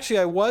actually,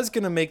 I was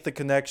gonna make the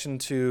connection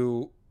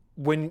to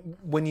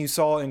when you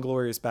saw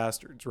Inglourious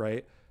Bastards,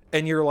 right?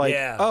 And you're like,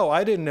 oh,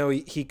 I didn't know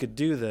he could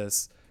do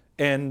this.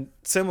 And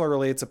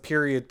similarly, it's a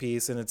period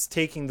piece, and it's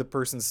taking the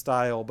person's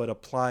style but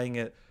applying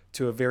it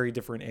to a very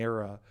different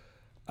era.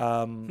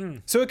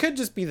 So it could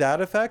just be that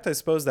effect. I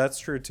suppose that's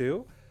true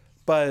too.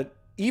 But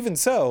even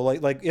so,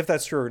 like if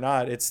that's true or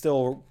not, it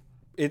still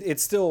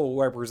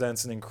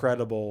represents an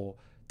incredible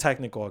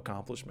technical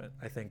accomplishment,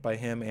 I think, by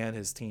him and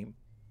his team.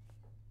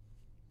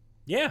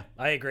 Yeah,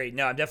 I agree.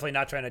 No, I'm definitely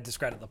not trying to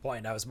discredit the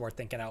point. I was more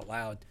thinking out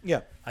loud.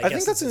 Yeah, I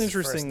think that's an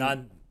interesting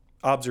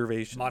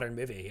observation. Modern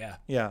movie,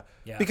 yeah.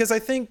 Because I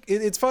think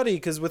it's funny,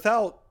 because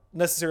without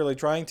necessarily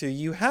trying to,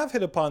 you have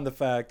hit upon the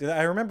fact, and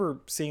I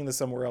remember seeing this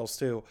somewhere else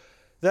too,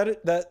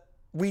 that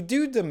we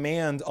do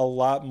demand a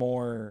lot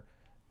more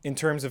in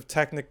terms of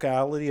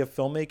technicality of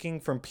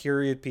filmmaking from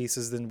period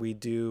pieces than we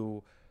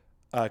do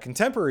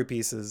contemporary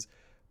pieces,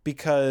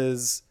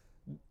 because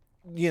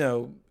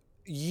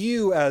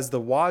you as the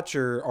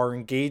watcher are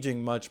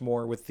engaging much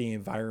more with the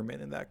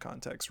environment in that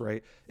context,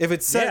 right? If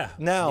it's set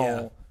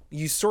now,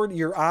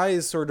 your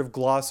eyes sort of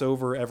gloss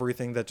over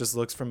everything that just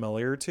looks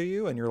familiar to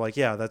you, and you're like,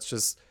 yeah, that's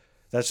just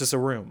a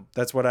room.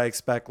 That's what I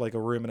expect, like, a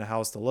room in a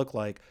house to look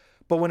like.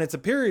 But when it's a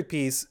period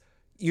piece,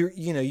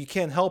 you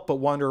can't help but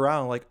wander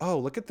around like, oh,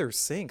 look at their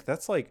sink.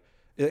 That's like,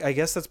 I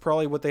guess that's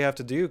probably what they have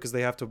to do, because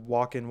they have to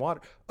walk in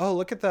water. Oh,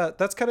 look at that.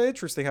 That's kind of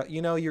interesting. How,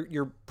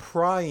 you're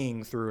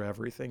prying through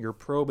everything. You're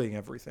probing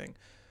everything.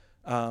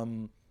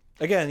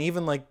 Again,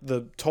 even like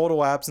the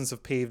total absence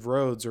of paved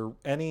roads or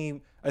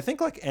any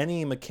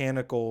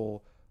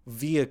mechanical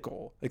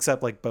vehicle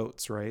except like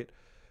boats, right?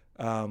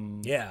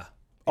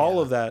 All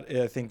of that,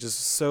 I think, just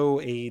so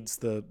aids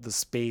the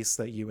space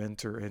that you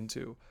enter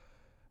into.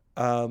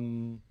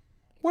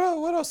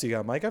 Well, what else you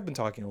got, Mike? I've been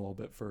talking a little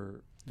bit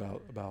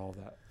about all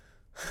that.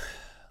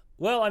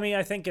 Well, I mean,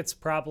 I think it's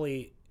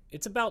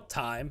about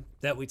time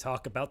that we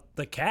talk about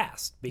the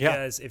cast,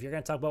 because if you're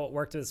going to talk about what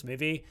worked in this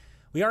movie,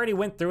 we already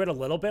went through it a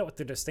little bit with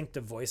the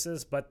distinctive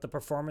voices, but the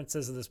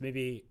performances of this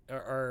movie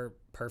are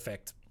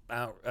perfect.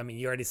 I mean,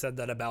 you already said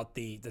that about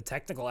the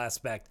technical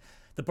aspect.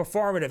 The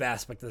performative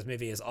aspect of this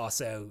movie is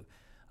also,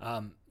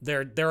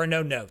 there are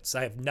no notes.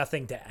 I have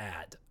nothing to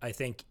add. I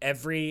think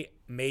every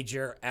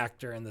major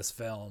actor in this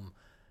film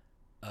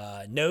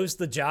knows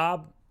the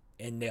job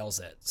and nails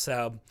it.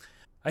 So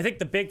I think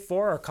the big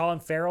four are Colin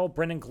Farrell,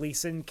 Brendan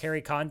Gleeson,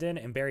 Kerry Condon,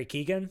 and Barry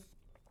Keoghan.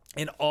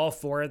 And all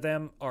four of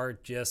them are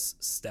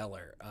just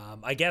stellar.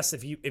 I guess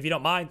if you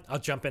don't mind, I'll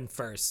jump in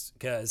first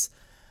because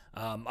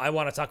I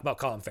want to talk about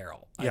Colin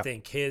Farrell. Yeah. I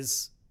think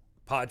his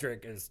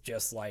Podrick is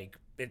just like,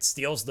 it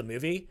steals the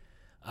movie.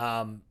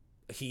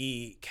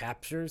 He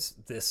captures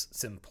this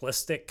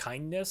simplistic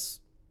kindness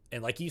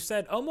and, like you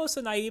said, almost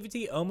a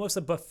naivety, almost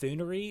a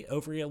buffoonery,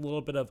 over a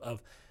little bit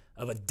of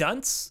a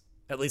dunce.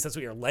 At least that's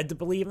what you're led to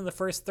believe in the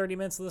first 30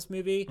 minutes of this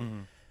movie. Mm-hmm.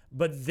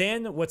 But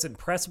then what's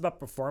impressive about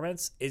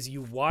performance is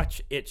you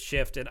watch it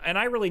shift. And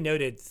I really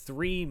noted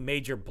three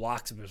major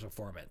blocks of his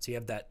performance. You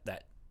have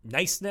that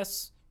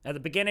niceness at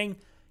the beginning.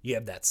 You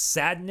have that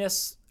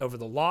sadness over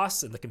the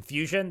loss and the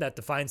confusion that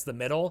defines the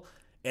middle.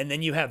 And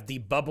then you have the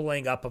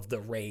bubbling up of the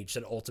rage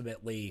that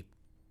ultimately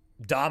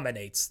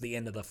dominates the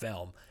end of the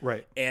film.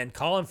 Right. And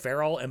Colin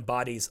Farrell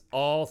embodies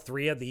all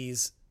three of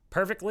these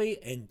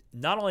perfectly. And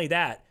not only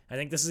that, I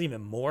think this is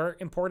even more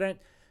important,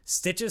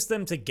 stitches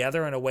them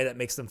together in a way that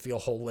makes them feel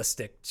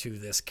holistic to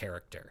this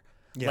character.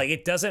 Yeah. Like,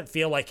 it doesn't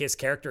feel like his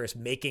character is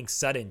making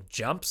sudden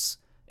jumps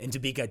into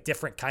being a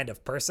different kind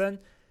of person.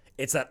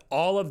 It's that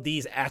all of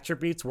these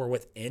attributes were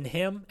within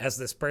him as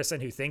this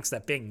person who thinks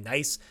that being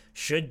nice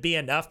should be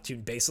enough to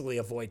basically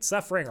avoid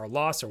suffering or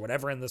loss or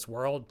whatever in this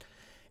world.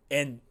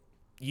 And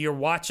you're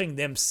watching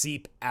them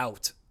seep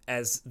out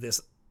as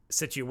this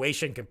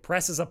situation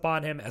compresses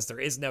upon him, as there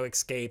is no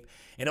escape,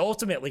 and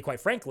ultimately, quite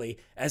frankly,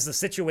 as the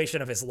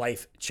situation of his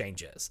life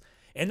changes.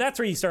 And that's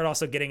where you start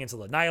also getting into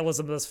the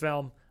nihilism of this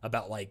film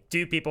about, like,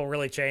 do people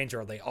really change,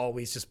 or are they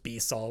always just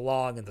beasts all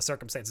along and the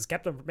circumstances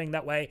kept them from being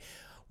that way?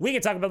 We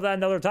can talk about that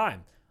another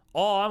time.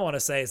 All I want to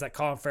say is that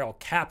Colin Farrell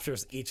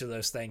captures each of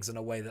those things in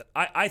a way that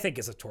I think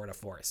is a tour de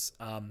force.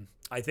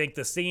 I think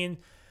the scene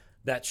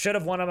that should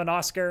have won him an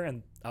Oscar,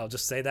 and I'll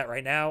just say that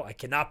right now, I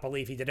cannot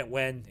believe he didn't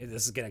win.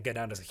 This is going to go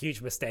down as a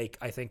huge mistake,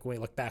 I think, when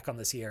we look back on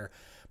this year.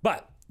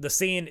 But the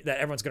scene that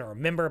everyone's going to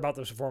remember about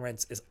this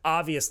performance is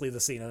obviously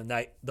the scene of the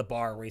night, the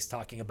bar, where he's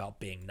talking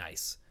about being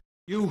nice.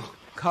 You,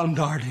 Colin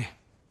Darley,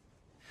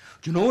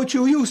 do you know what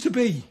you used to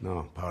be?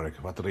 No, Pádraig,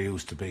 what did I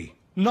used to be?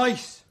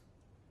 Nice.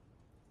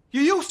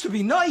 You used to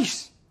be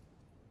nice.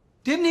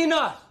 Didn't you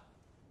not?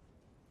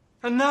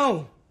 And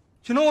now,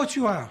 do you know what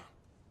you are?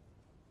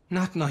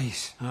 Not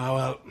nice. Ah,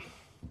 well,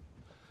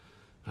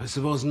 I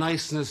suppose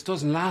niceness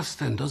doesn't last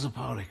then, does it,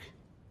 Pádraig?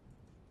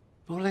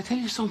 But will I tell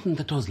you something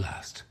that does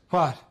last?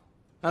 What?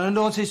 And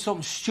don't say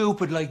something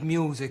stupid like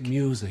music.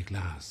 Music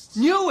lasts.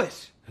 Knew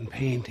it! And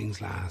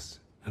paintings last.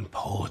 And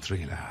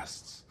poetry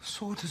lasts.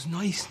 So does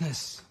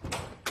niceness.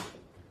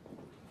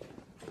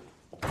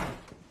 Do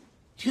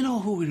you know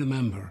who we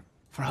remember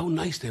for how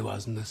nice they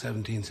was in the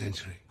 17th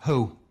century?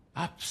 Who?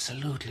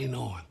 Absolutely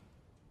no one.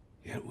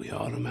 Yet we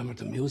all remember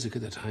the music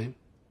of the time.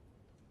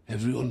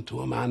 Everyone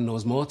to a man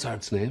knows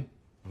Mozart's name.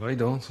 Well, I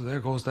don't, so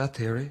there goes that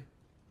theory.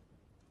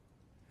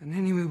 And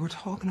anyway, we're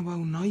talking about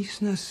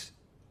niceness.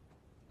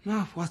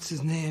 Not what's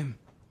his name.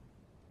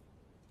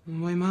 And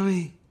my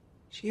mommy,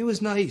 she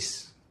was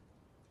nice.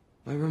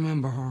 I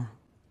remember her.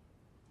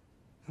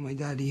 And my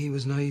daddy, he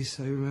was nice.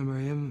 I remember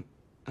him.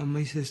 And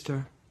my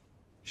sister,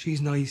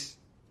 she's nice.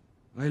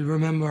 I'll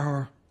remember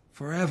her.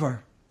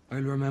 Forever, I'll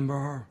remember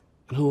her.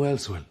 And who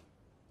else will?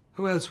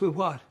 Who else will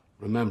what?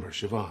 Remember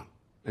Siobhan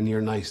and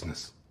your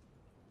niceness.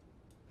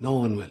 No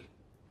one will.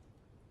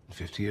 In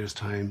 50 years'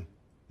 time,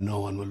 no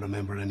one will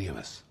remember any of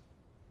us.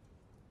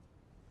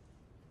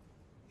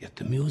 Yet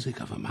the music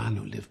of a man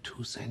who lived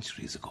 2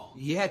 centuries ago.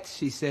 Yet,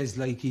 she says,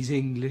 like he's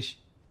English.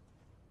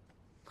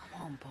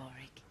 Come on,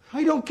 Pádraig.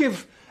 I don't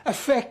give a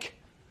feck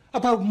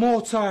about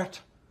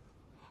Mozart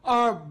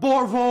or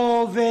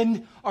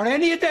Beethoven or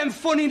any of them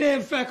funny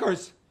name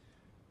feckers.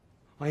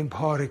 I'm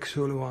Pádraig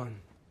Sullivan.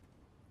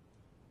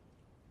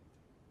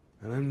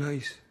 And I'm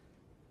nice.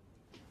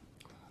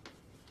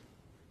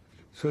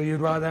 So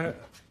you'd rather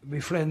be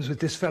friends with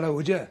this fella,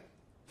 would you?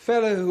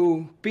 Fella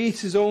who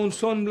beats his own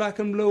son black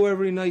and blue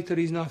every night that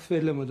he's not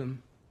fiddling with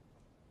him.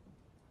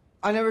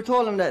 I never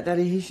told him that,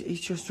 Daddy.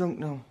 He's just drunk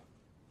now.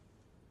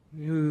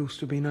 You used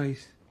to be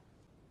nice.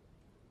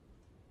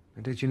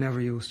 Or did you never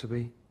used to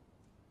be?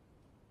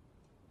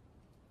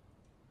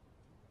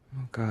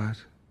 Oh, God.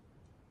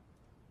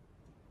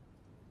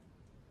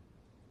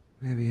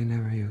 Maybe you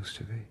never used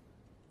to be.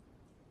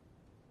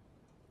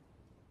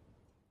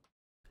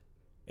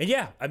 And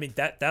yeah, I mean,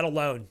 that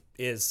alone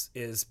is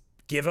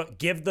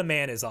give the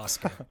man his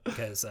Oscar,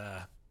 because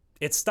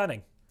it's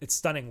stunning. It's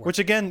stunning work. Which,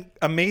 again,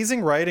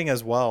 amazing writing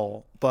as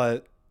well.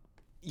 But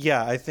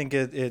yeah, I think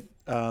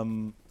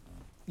I'm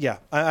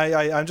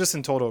just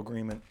in total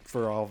agreement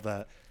for all of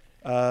that.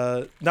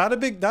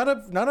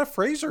 Not a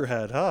Fraser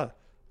head, huh?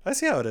 I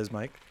see how it is,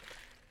 Mike.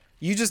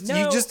 You just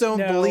don't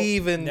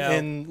believe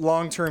in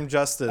long-term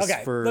justice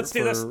for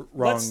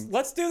wrong.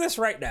 Let's do this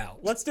right now.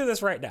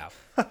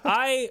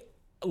 I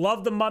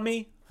love The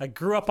Mummy. I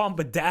grew up on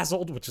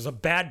Bedazzled, which is a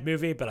bad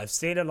movie, but I've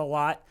seen it a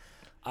lot.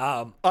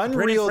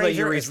 Unreal that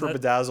you reached for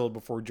Bedazzled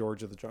before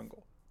George of the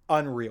Jungle.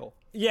 Unreal.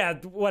 Yeah,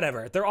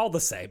 whatever. They're all the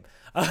same.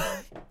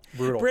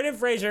 Brutal. Brendan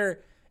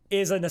Fraser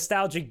is a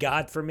nostalgic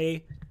god for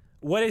me.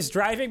 What is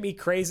driving me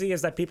crazy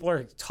is that people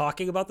are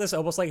talking about this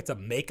almost like it's a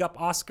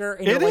makeup Oscar.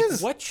 And It you're is.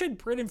 like, what should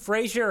Brendan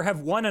Fraser have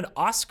won an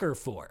Oscar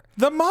for?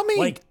 The Mummy.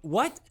 Like,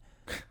 what?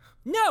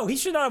 No, he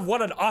should not have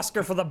won an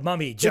Oscar for The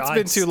Mummy, John. It's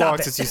been too long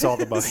since you saw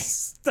The Mummy.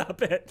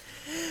 Stop it.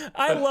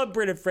 I love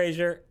Brendan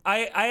Fraser.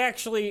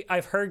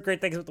 I've heard great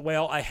things about The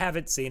Whale. I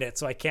haven't seen it,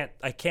 so I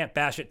can't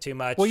bash it too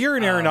much. Well, you're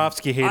an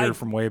Aronofsky hater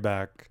from way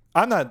back.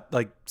 I'm not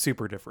like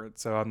super different,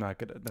 so I'm not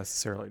going to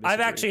necessarily disagree.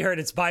 I've actually heard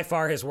it's by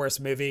far his worst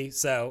movie.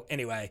 So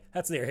anyway,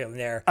 that's neither here nor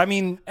there. I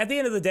mean, at the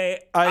end of the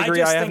day, I agree.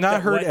 just I have think not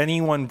that heard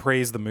anyone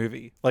praise the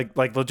movie, like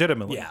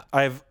legitimately. Yeah.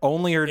 I've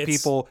only heard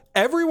people.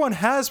 Everyone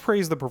has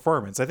praised the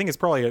performance. I think it's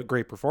probably a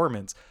great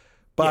performance,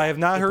 but I have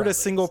not heard a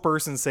single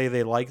person say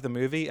they like the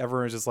movie.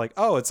 Everyone's just like,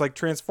 "Oh, it's like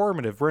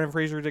transformative. Brendan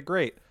Fraser did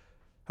great.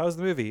 How's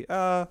the movie?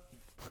 You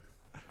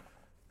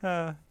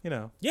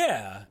know."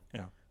 Yeah.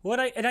 Yeah.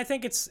 I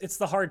think it's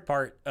the hard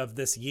part of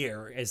this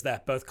year is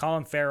that both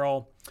Colin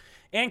Farrell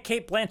and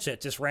Cate Blanchett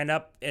just ran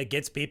up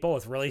against people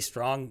with really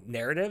strong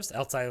narratives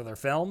outside of their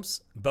films.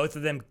 Both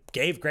of them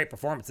gave great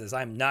performances.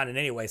 I'm not in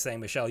any way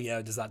saying Michelle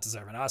Yeoh does not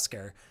deserve an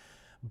Oscar.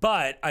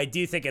 But I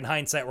do think in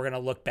hindsight, we're going to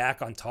look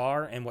back on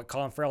Tar and what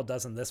Colin Farrell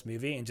does in this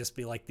movie and just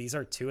be like, these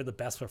are two of the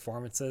best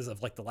performances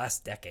of like the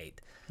last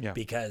decade. Yeah.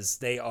 Because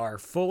they are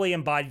fully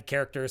embodied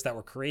characters that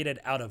were created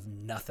out of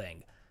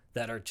nothing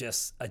that are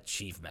just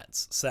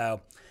achievements. So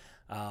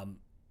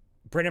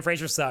Brendan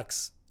Fraser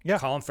sucks. Yeah.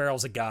 Colin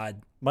Farrell's a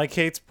god. Mike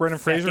hates Brendan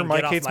Fraser. Fucking Mike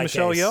get off hates my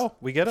Michelle case. Yeoh.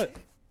 We get it.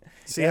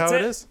 See That's how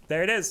it is.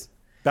 There it is.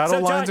 Battle So,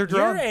 lines John, are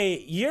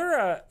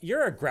drawn.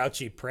 You're a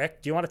grouchy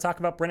prick. Do you want to talk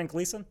about Brendan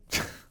Gleeson?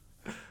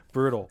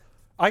 Brutal.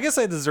 I guess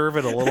I deserve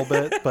it a little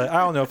bit, but I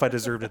don't know if I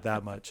deserved it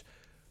that much.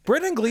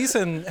 Brendan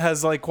Gleeson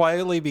has like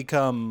quietly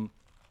become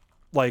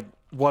like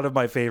one of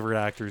my favorite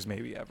actors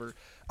maybe ever.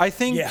 I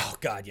think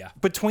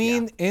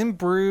between In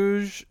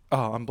Bruges,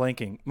 I'm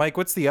blanking. Mike,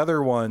 what's the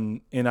other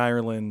one in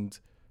Ireland?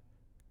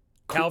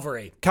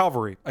 Calvary.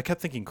 I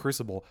kept thinking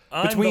Crucible.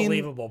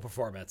 Unbelievable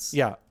performance.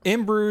 Yeah.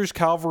 In Bruges,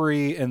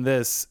 Calvary, and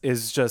this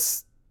is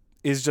just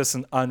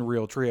an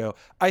unreal trio.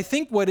 I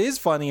think what is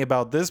funny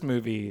about this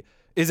movie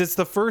is it's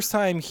the first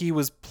time he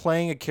was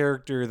playing a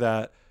character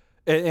that,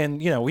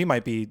 and you know, we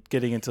might be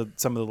getting into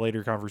some of the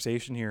later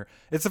conversation here.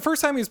 It's the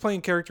first time he was playing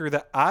a character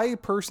that I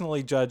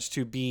personally judge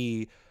to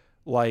be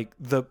like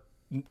the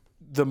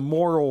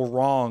moral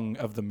wrong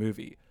of the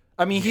movie.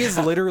 I mean, he is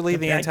literally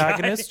the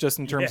antagonist just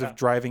in terms of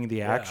driving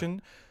the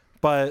action.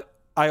 But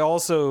I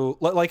also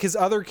like his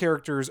other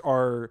characters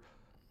are,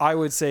 I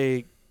would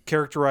say,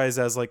 characterized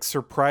as like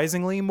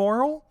surprisingly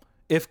moral,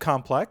 if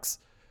complex.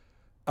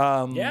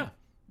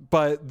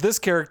 But this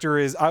character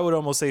is, I would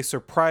almost say,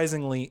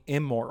 surprisingly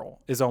immoral.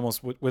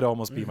 Would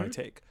almost be my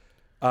take.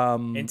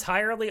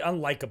 Entirely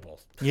unlikable.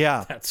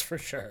 Yeah, that's for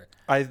sure.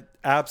 I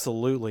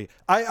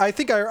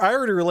think I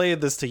already related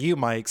this to you,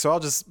 Mike. So I'll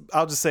just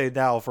say it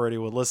now for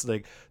anyone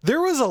listening.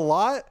 There was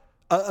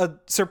a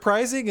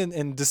surprising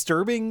and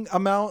disturbing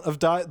amount of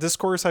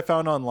discourse I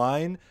found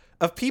online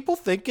of people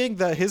thinking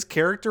that his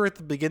character at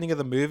the beginning of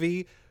the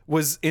movie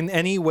was in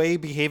any way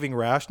behaving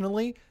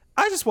rationally.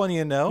 I just want you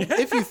to know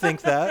if you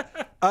think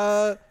that,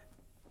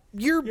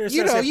 you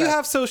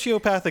have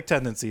sociopathic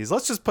tendencies.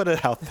 Let's just put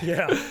it out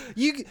there. Yeah.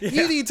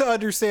 You need to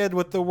understand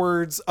what the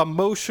words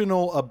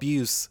emotional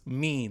abuse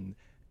mean,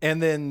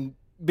 and then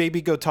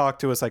maybe go talk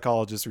to a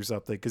psychologist or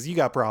something, because you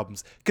got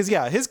problems. Because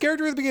his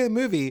character at the beginning of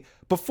the movie,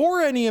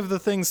 before any of the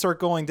things start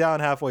going down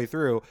halfway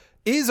through,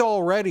 is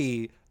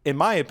already, in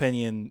my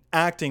opinion,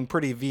 acting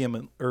pretty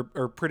vehement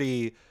or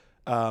pretty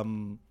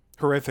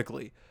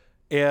horrifically.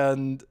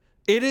 And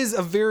it is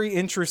a very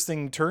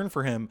interesting turn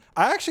for him.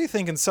 I actually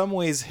think in some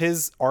ways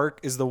his arc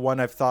is the one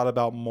I've thought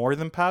about more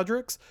than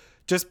Patrick's,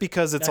 just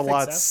because it's a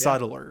lot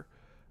subtler.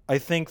 I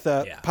think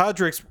that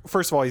Patrick's,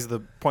 first of all, he's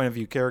the point of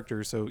view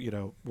character, so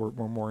we're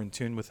more in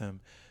tune with him.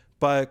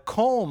 But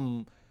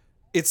Colm,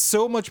 it's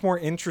so much more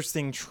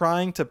interesting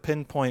trying to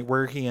pinpoint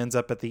where he ends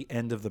up at the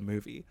end of the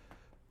movie,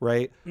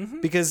 right? Mm-hmm.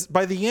 Because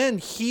by the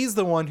end, he's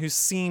the one who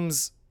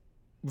seems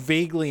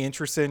vaguely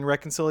interested in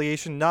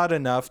reconciliation, not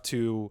enough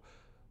to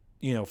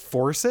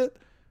force it,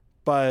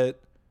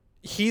 but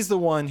he's the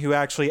one who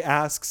actually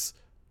asks,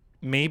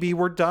 maybe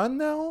we're done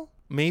now?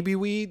 Maybe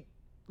we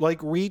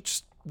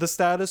reached the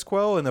status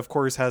quo? And of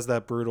course has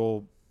that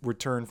brutal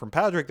return from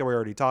Patrick that we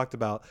already talked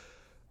about.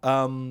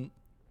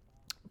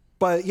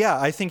 But yeah,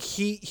 I think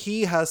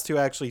he has to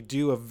actually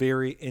do a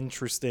very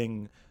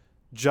interesting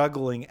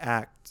juggling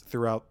act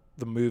throughout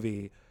the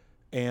movie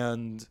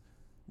and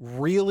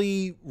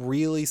really,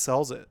 really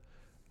sells it.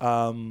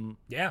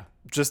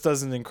 Just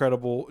does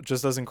incredible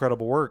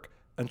work.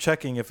 I'm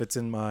checking if it's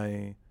in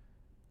my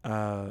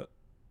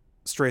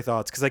stray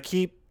thoughts, because I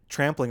keep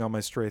trampling on my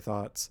stray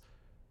thoughts.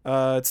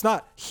 It's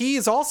not. He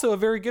is also a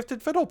very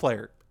gifted fiddle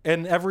player,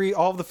 and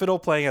all of the fiddle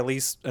playing, at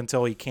least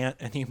until he can't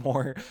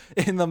anymore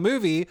in the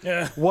movie,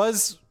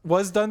 was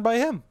done by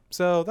him.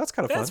 So that's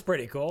kind of fun. That's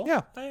pretty cool.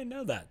 Yeah, I didn't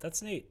know that.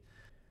 That's neat.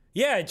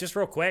 Yeah, just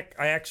real quick,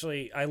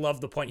 I love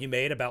the point you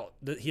made about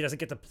he doesn't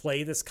get to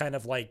play this kind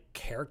of like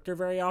character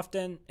very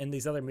often in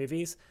these other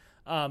movies.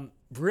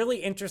 Really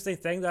interesting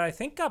thing that I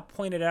think got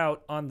pointed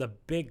out on the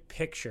Big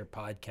Picture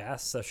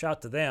podcast, so shout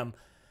out to them.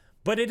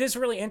 But it is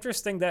really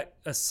interesting that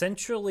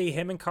essentially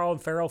him and Colin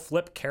Farrell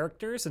flip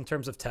characters in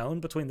terms of tone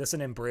between this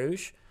and In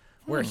Bruges,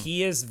 where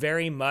he is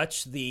very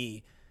much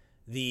the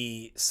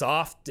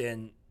soft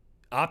and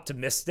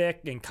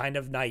optimistic and kind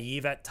of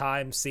naive at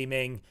times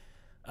seeming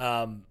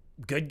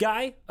good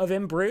guy of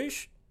In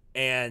Bruges,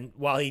 and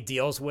while he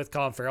deals with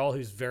Colin Farrell,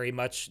 who's very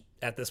much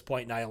at this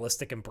point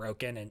nihilistic and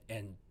broken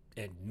and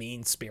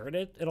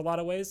mean-spirited in a lot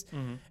of ways.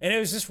 And it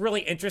was just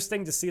really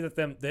interesting to see that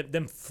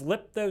them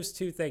flip those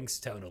two things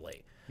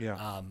tonally.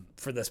 Yeah.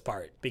 For this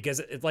part,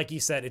 because like you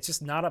said, it's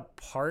just not a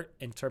part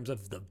in terms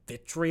of the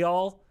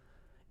vitriol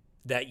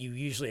that you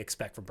usually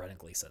expect from Brendan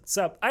Gleeson.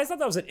 So I thought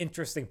that was an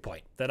interesting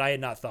point that I had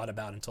not thought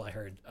about until I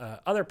heard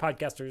other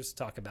podcasters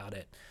talk about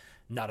it.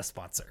 Not a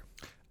sponsor.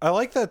 I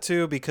like that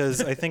too, because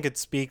I think it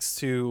speaks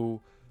to,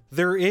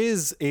 there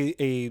is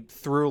a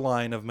through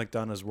line of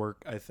McDonagh's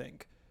work, I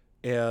think.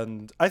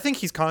 And I think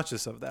he's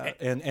conscious of that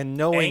and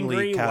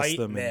knowingly cast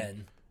them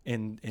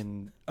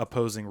in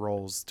opposing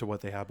roles to what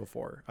they had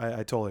before.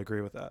 I totally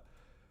agree with that.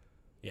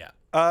 Yeah.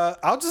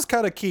 I'll just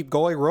kind of keep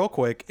going real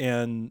quick,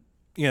 and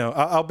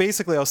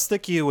I'll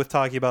stick you with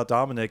talking about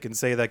Dominic and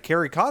say that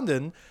Carrie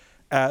Condon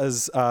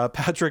as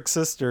Patrick's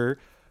sister,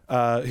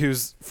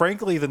 who's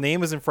frankly the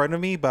name is in front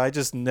of me, but I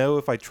just know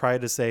if I try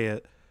to say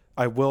it,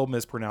 I will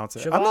mispronounce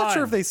it. Siobhan. I'm not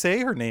sure if they say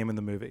her name in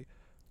the movie.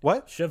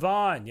 What?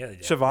 Siobhan. Yeah, they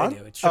do. Siobhan? They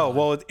do. It's Siobhan. Oh,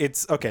 well,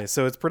 it's okay.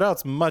 So it's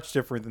pronounced much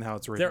different than how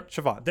it's written.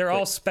 Siobhan. They're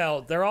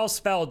all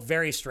spelled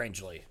very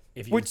strangely.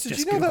 If you Which, did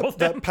you know Google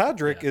that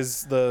Patrick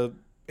is the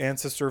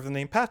ancestor of the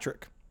name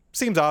Patrick?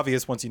 Seems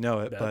obvious once you know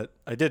it, but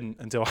I didn't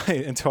until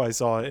I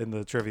saw it in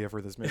the trivia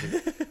for this movie.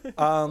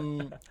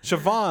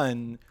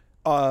 Siobhan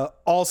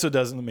also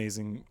does an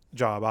amazing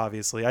job,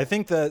 obviously. I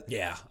think that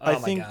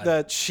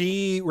that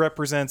she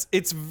represents,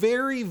 it's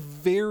very,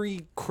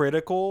 very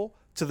critical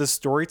to the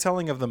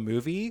storytelling of the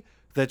movie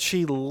that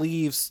she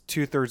leaves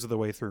 2/3 of the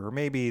way through, or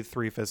maybe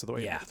 3/5 of the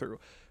way through,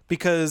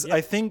 because I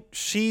think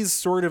she's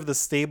sort of the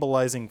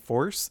stabilizing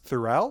force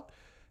throughout.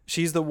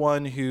 She's the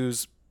one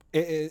who's,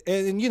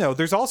 and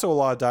there's also a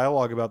lot of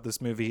dialogue about this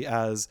movie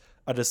as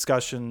a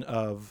discussion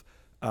of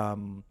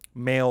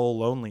male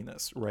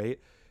loneliness, right?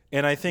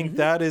 And I think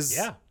that is,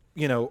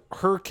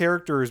 her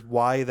character is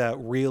why that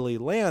really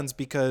lands,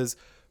 because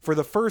for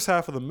the first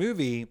half of the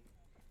movie,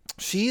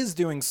 she is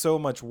doing so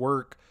much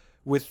work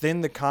within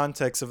the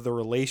context of the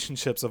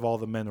relationships of all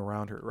the men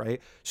around her,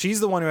 right? She's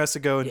the one who has to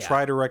go and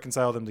try to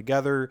reconcile them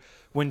together.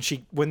 When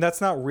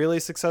that's not really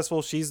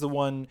successful, she's the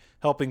one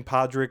helping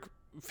Patrick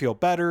feel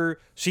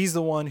better. She's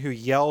the one who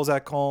yells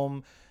at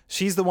Colm.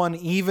 She's the one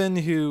even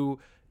who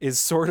is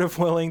sort of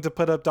willing to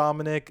put up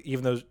Dominic,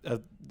 even though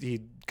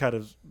he kind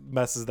of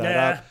messes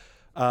that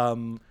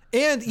up.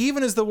 And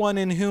even is the one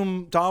in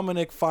whom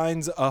Dominic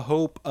finds a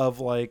hope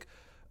of like,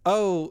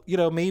 oh,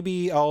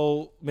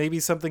 maybe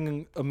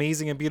something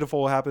amazing and beautiful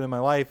will happen in my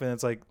life. And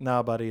it's like,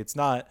 nah, buddy, it's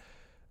not.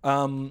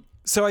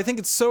 So I think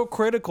it's so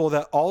critical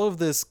that all of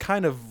this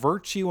kind of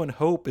virtue and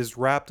hope is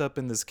wrapped up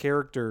in this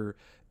character.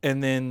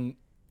 And then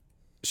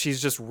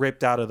she's just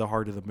ripped out of the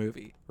heart of the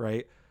movie.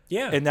 Right.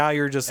 Yeah. And now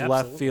you're just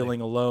left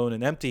feeling alone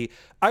and empty.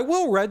 I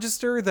will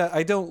register that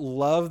I don't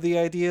love the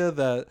idea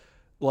that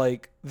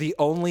like the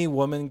only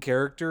woman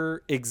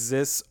character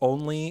exists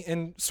only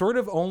in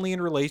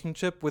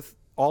relationship with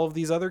all of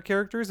these other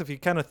characters. If you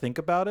kind of think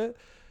about it,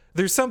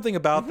 there's something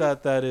about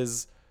that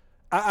is,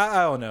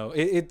 I don't know.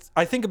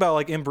 I think about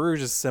like In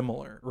Bruges is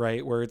similar,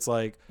 right? Where it's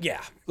like,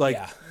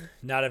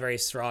 not a very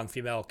strong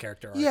female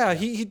character arc. Yeah,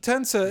 he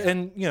tends to,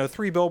 and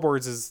Three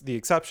Billboards is the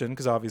exception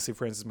because obviously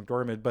Frances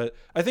McDormand. But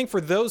I think for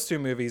those two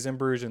movies, In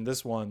Bruges and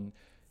this one,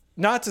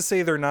 not to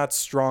say they're not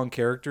strong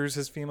characters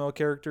as female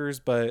characters,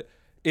 but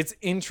it's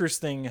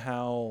interesting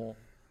how,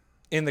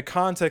 in the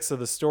context of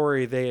the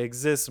story, they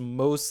exist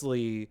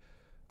mostly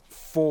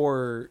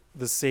for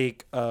the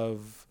sake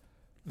of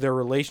their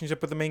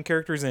relationship with the main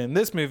characters. And in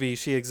this movie,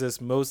 she exists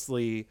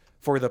mostly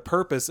for the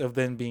purpose of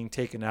then being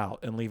taken out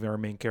and leaving our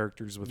main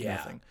characters with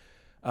nothing.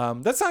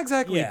 That's not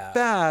exactly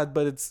bad,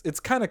 but it's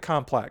kind of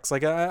complex.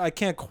 Like I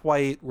can't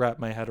quite wrap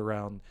my head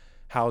around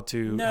how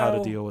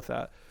to deal with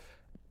that.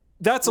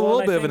 That's a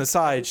little bit of an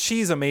aside.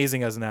 She's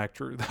amazing as an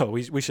actor, though.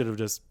 We should have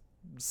just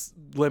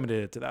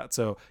limited it to that.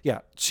 So yeah,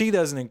 she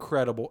does an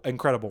incredible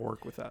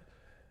work with that.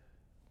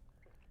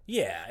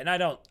 Yeah, and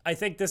I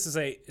think this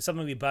is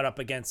something we butt up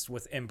against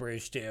with In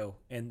Bruges too,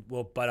 and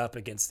we'll butt up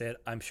against it,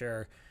 I'm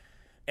sure,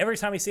 every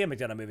time we see a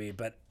McDonagh movie,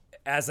 but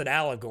as an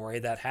allegory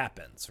that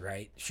happens,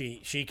 right?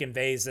 She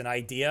conveys an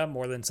idea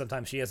more than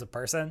sometimes she is a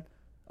person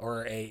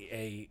or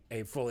a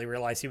fully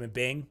realized human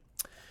being.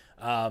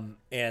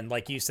 And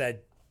like you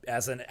said,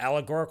 as an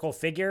allegorical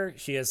figure,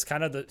 she is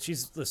kind of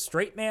she's the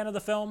straight man of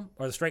the film,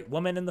 or the straight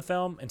woman in the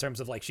film, in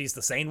terms of like she's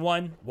the sane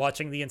one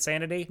watching the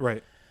insanity.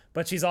 Right.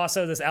 But she's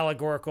also this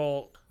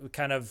allegorical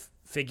kind of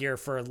figure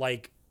for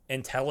like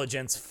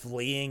intelligence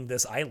fleeing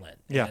this island.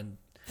 Yeah.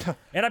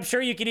 And I'm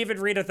sure you could even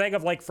read a thing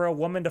of like, for a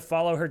woman to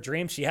follow her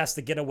dreams, she has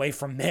to get away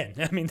from men.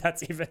 I mean,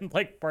 that's even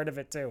like part of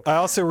it too. I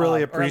also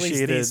really Or at least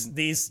appreciated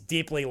these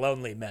deeply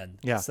lonely men.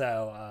 Yeah.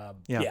 So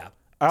yeah. So,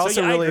 I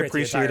also yeah, really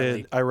agree with you entirely.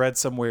 appreciated. I read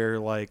somewhere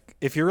like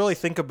if you really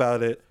think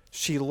about it,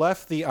 she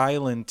left the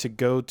island to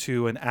go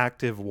to an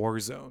active war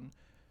zone.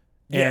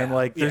 And Yeah,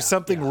 like there's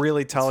something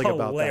really telling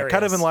about that.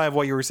 Kind of in hilarious. line of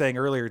what you were saying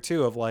earlier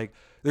too, of like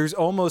there's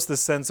almost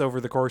this sense over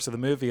the course of the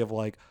movie of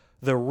like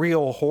the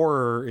real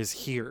horror is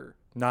here,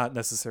 not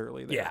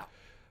necessarily there.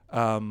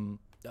 Yeah.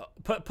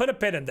 Put a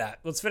pin in that.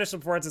 Let's finish the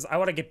performances. I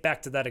want to get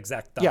back to that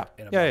exact thought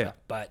in a moment.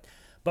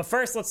 But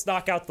first, let's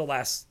knock out the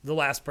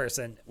last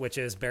person, which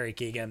is Barry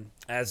Keoghan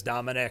as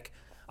Dominic.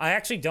 I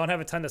actually don't have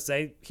a ton to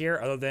say here,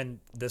 other than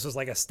this was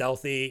like a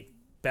stealthy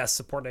best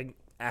supporting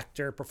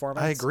actor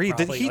performance. I agree. Did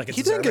Probably, he? like, a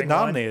He didn't get deserving one.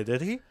 nominated,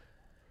 did he?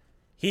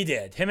 He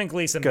did. Him and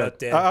Gleason Good. both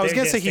did. I was They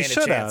gonna say didn't he stand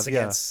a should chance have, yeah.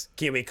 against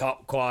Kiwi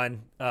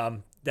Kwan.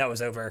 That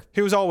was over.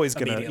 He was always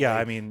gonna. Immediately. Yeah,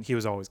 I mean, he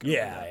was always gonna.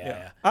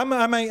 Yeah. I'm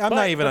not even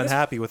but this-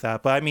 unhappy with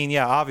that, but I mean,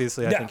 yeah,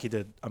 obviously, I No. think he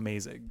did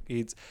amazing.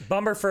 He's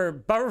Bummer for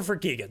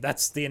Keoghan.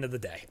 That's the end of the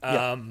day.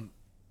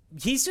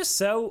 He's just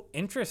so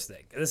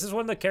interesting. This is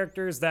one of the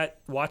characters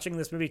that watching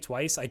this movie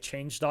twice, I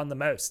changed on the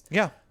most.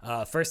 Yeah.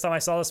 First time I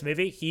saw this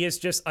movie, he is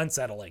just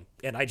unsettling,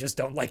 and I just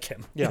don't like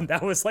him. Yeah. And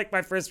that was like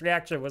my first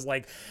reaction was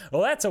like,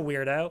 well, that's a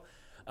weirdo.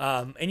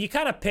 And you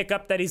kind of pick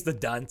up that he's the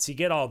dunce. You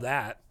get all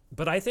that.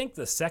 But I think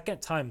the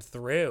second time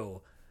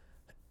through,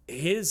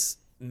 his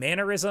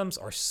mannerisms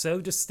are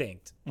so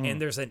distinct, and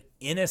there's an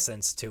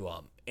innocence to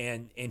him,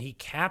 and he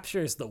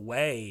captures the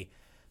way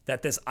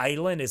that this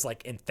island is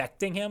like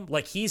infecting him.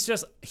 Like he's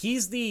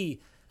the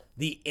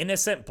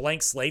innocent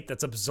blank slate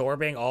that's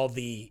absorbing all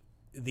the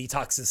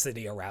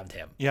toxicity around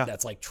him. Yeah.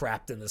 That's like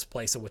trapped in this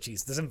place in which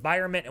this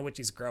environment in which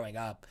he's growing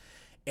up.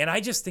 And I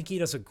just think he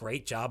does a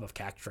great job of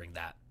capturing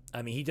that.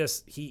 I mean,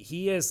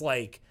 he is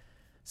like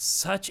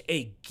such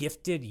a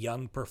gifted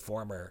young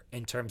performer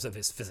in terms of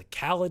his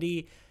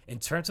physicality, in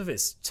terms of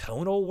his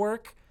tonal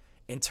work,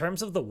 in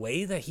terms of the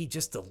way that he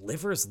just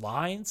delivers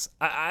lines.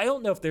 I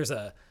don't know if there's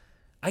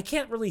I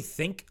can't really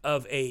think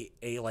of a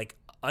like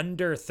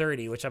under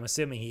 30, which I'm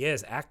assuming he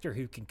is, actor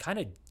who can kind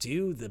of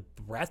do the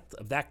breadth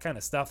of that kind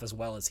of stuff as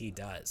well as he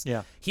does.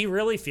 Yeah. He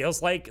really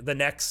feels like the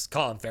next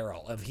Colin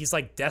Farrell. He's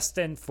like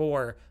destined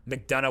for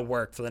McDonagh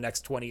work for the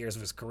next 20 years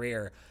of his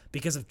career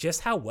because of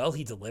just how well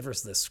he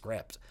delivers this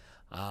script.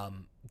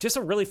 Just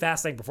a really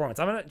fascinating performance.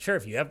 I'm not sure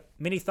if you have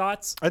many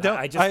thoughts. I don't.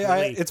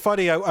 It's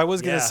funny. I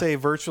was gonna say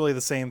virtually the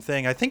same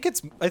thing. I think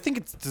it's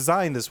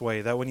designed this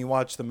way that when you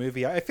watch the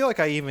movie, I feel like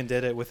I even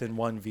did it within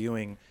one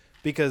viewing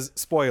because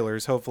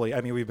spoilers. Hopefully,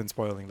 I mean we've been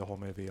spoiling the whole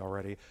movie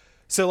already.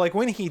 So like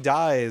when he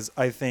dies,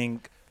 I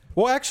think.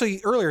 Well,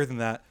 actually earlier than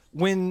that,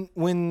 when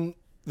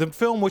the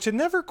film, which it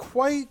never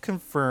quite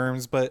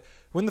confirms, but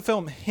when the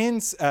film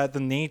hints at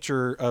the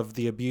nature of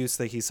the abuse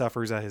that he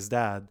suffers at his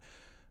dad.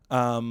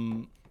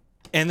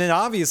 And then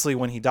obviously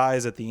when he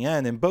dies at the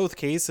end, in both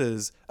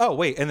cases,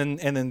 and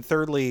then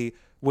thirdly,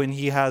 when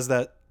he has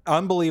that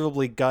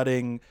unbelievably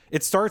gutting,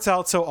 it starts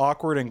out so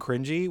awkward and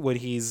cringy when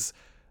he's,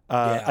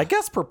 I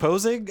guess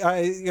proposing,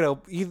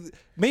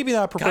 maybe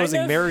not proposing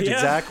Kind of, marriage yeah.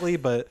 exactly,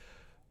 but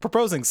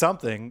proposing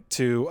something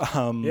to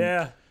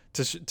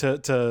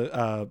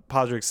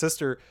Podrick's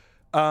sister.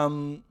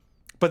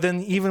 But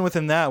then even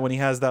within that, when he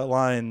has that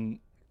line,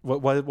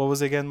 what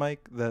was it again,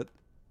 Mike? That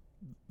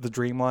the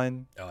dream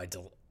line?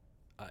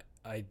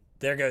 I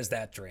there goes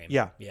that dream.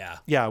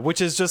 Yeah.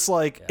 Which is just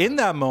like in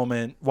that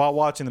moment while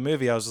watching the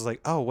movie, I was just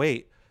like, oh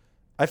wait,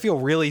 I feel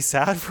really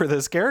sad for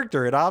this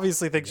character. And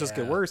obviously things just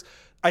get worse.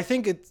 I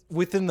think it's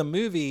within the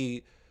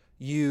movie,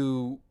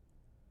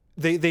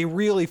 they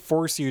really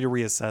force you to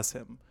reassess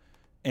him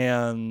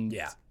and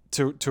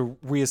to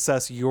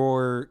reassess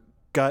your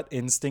gut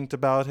instinct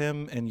about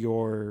him and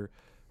your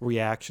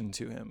reaction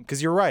to him.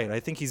 Because you're right. I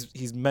think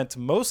he's meant to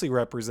mostly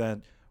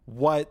represent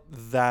what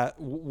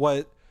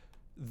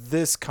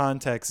this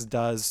context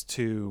does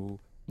to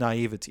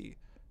naivety,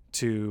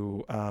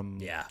 to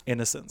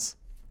innocence,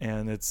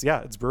 and it's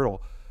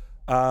brutal.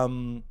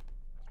 He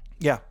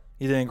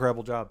did an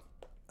incredible job.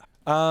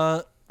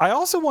 I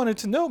also wanted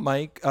to know,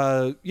 Mike,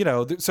 all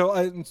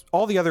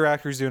the other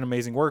actors do an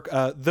amazing work.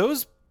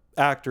 Those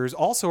actors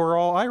also are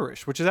all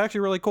Irish, which is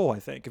actually really cool. I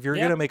think if you're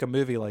gonna make a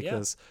movie like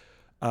this,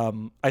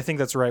 I think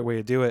that's the right way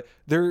to do it.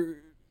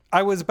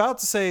 I was about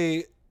to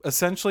say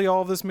essentially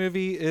all of this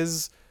movie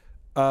is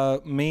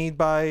made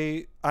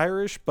by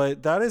Irish,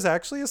 but that is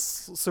actually a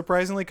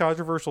surprisingly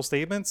controversial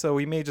statement, so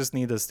we may just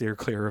need to steer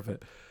clear of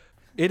it.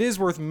 It is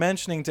worth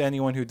mentioning to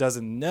anyone who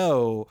doesn't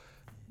know,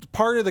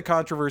 part of the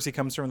controversy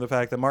comes from the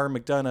fact that Martin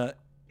McDonagh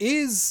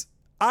is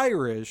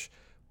Irish,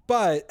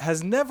 but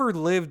has never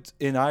lived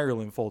in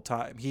Ireland full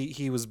time.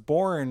 He was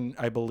born,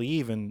 I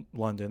believe, in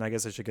London. I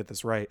guess I should get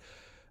this right.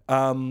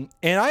 And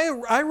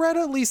I read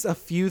at least a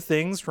few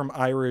things from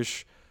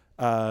Irish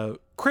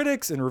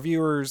critics and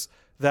reviewers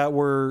that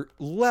were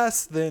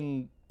less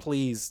than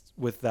pleased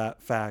with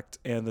that fact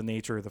and the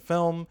nature of the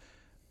film.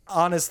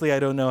 Honestly, I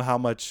don't know how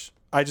much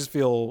I just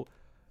feel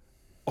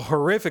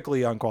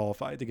horrifically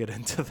unqualified to get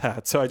into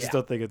that. So I just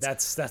don't think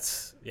it's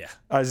that's yeah.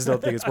 I just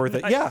don't think it's worth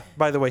it. Yeah.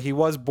 By the way, he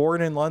was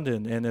born in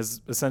London and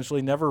has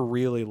essentially never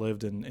really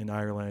lived in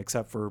Ireland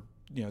except for,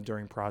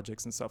 during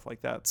projects and stuff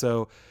like that.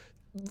 So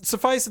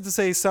suffice it to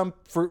say,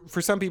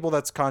 for some people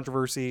that's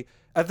controversy.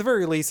 At the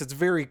very least, it's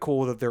very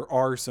cool that there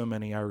are so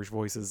many Irish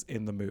voices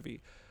in the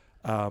movie.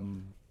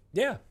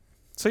 Yeah.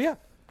 So yeah.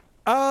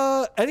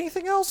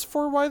 Anything else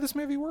for why this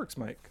movie works,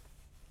 Mike?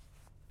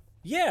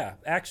 Yeah,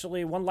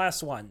 actually, one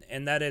last one,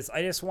 and that is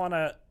I want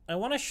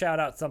to shout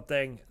out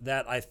something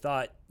that I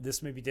thought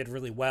this movie did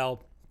really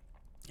well,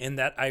 and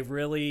that I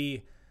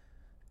really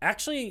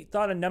actually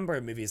thought a number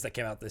of movies that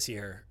came out this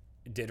year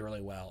did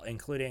really well,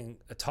 including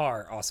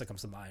Tar also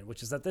comes to mind,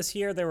 which is that this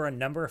year there were a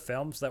number of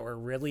films that were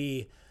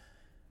really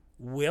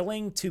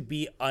willing to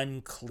be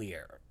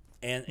unclear.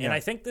 And I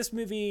think this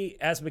movie,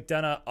 as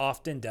McDonagh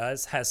often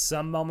does, has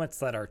some moments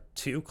that are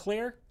too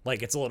clear,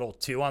 like it's a little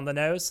too on the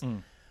nose.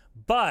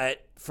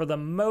 But for the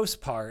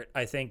most part,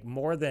 I think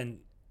more than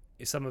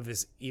some of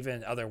his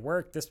even other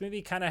work, this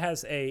movie kind of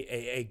has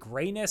a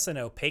grayness and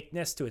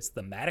opaqueness to its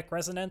thematic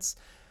resonance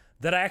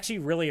that I actually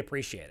really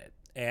appreciated.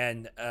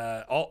 And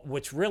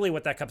which really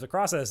what that comes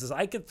across as is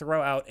I could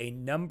throw out a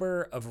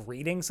number of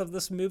readings of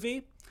this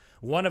movie,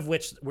 one of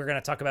which we're going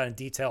to talk about in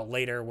detail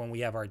later when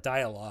we have our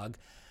dialogue.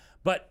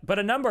 But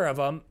a number of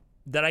them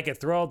that I could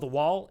throw at the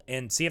wall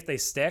and see if they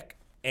stick.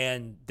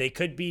 And they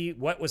could be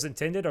what was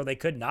intended or they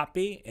could not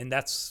be. And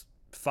that's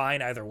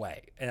fine either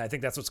way. And I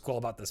think that's what's cool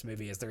about this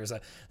movie is there's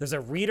a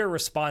reader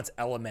response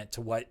element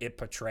to what it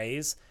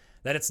portrays,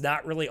 that it's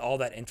not really all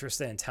that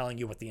interested in telling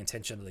you what the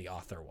intention of the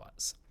author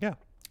was. Yeah.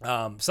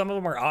 Some of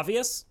them are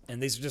obvious,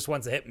 and these are just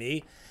ones that hit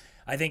me.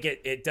 I think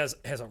it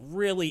has a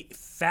really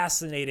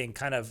fascinating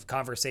kind of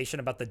conversation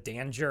about the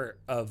danger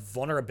of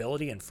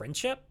vulnerability and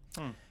friendship.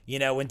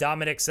 When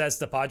Dominic says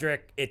to Podrick,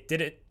 it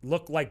didn't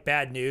look like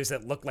bad news.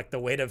 It looked like the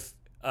weight of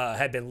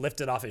had been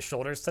lifted off his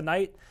shoulders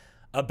tonight,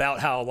 about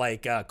how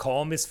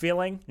Colm is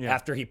feeling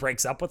after he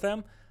breaks up with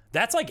him.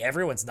 That's like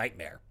everyone's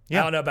nightmare. I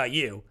don't know about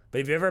you,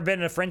 but if you've ever been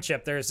in a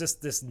friendship, there's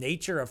just this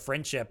nature of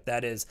friendship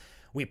that is,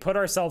 we put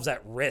ourselves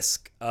at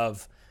risk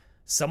of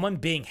someone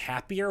being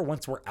happier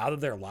once we're out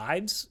of their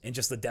lives and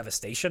just the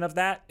devastation of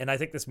that. And I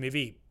think this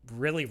movie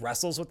really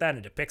wrestles with that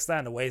and depicts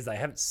that in ways that I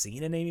haven't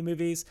seen in any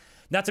movies.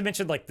 Not to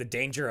mention the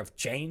danger of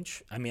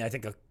change. I mean, I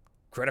think a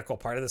critical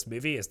part of this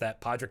movie is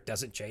that Podrick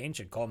doesn't change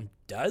and Colm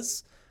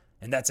does.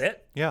 And that's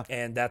it. Yeah.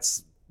 And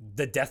that's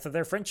the death of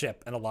their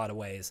friendship in a lot of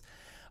ways.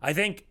 I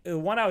think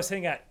one I was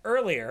hitting at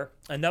earlier,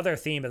 another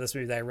theme of this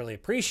movie that I really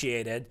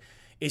appreciated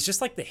is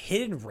just the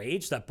hidden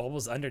rage that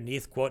bubbles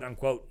underneath quote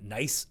unquote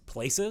nice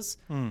places.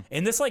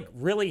 And this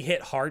really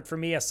hit hard for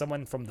me as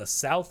someone from the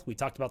South. We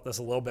talked about this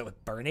a little bit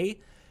with Bernie,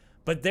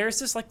 but there's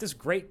this this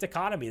great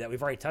dichotomy that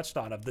we've already touched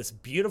on of this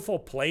beautiful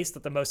place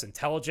that the most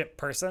intelligent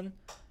person,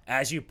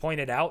 as you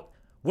pointed out,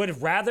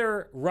 would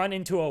rather run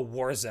into a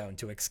war zone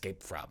to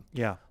escape from.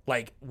 Yeah.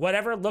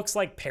 Whatever looks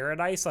like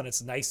paradise on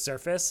its nice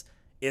surface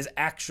is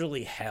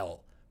actually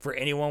hell for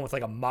anyone with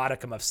a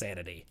modicum of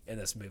sanity in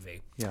this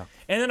movie. Yeah.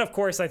 And then, of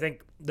course, I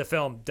think the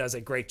film does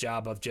a great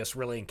job of just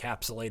really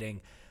encapsulating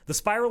the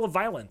spiral of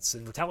violence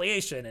and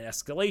retaliation and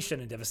escalation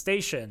and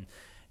devastation.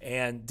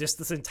 And just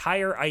this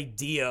entire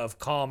idea of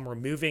Colm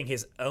removing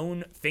his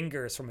own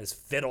fingers from his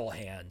fiddle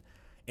hand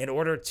in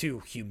order to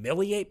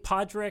humiliate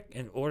Podrick,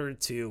 in order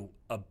to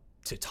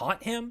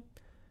taunt him,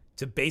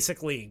 to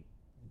basically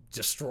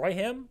destroy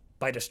him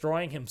by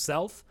destroying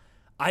himself.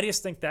 I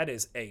just think that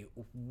is a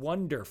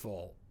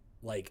wonderful,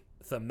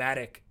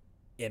 thematic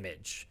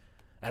image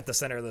at the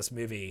center of this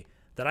movie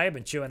that I have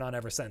been chewing on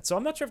ever since. So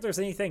I'm not sure if there's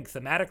anything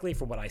thematically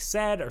from what I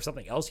said or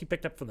something else you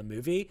picked up from the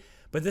movie,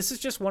 but this is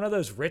just one of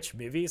those rich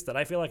movies that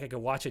I feel like I could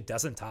watch a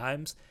dozen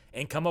times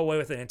and come away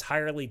with an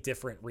entirely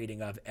different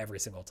reading of every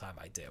single time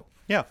I do.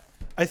 Yeah.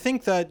 I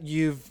think that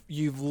you've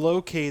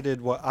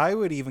located what I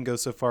would even go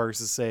so far as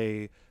to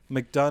say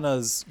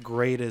McDonagh's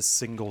greatest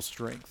single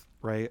strength,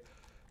 right?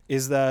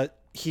 Is that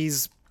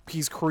he's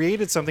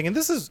created something, and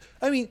this is,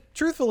 I mean,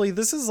 truthfully,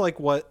 this is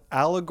what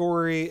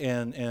allegory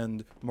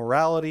and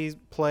morality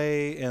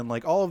play and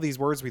all of these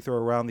words we throw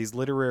around, these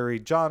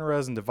literary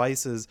genres and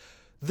devices,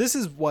 this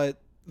is what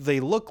they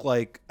look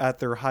like at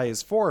their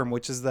highest form,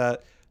 which is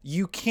that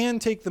you can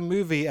take the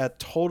movie at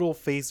total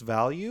face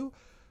value,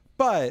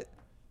 but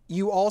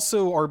you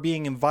also are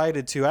being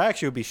invited to, I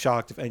actually would be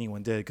shocked if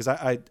anyone did, because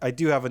I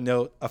do have a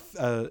note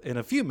in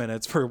a few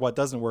minutes for what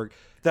doesn't work,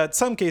 that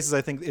some cases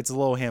I think it's a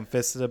little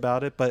ham-fisted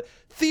about it, but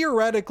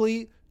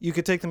theoretically you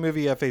could take the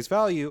movie at face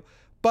value,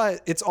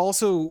 but it's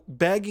also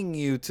begging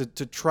you to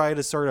try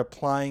to start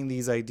applying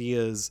these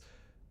ideas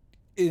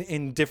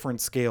in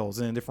different scales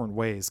and in different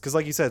ways. Because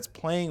like you said, it's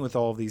playing with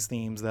all of these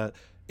themes that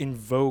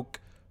invoke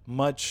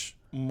much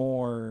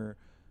more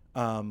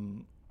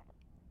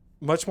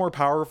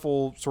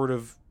powerful sort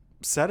of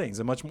settings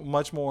and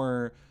much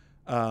more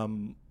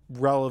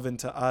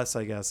relevant to us,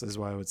 I guess is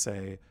what I would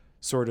say,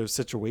 sort of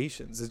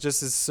situations. It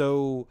just is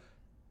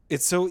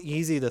it's so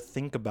easy to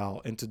think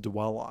about and to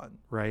dwell on,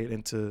 right?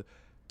 And to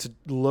to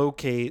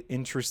locate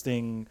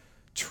interesting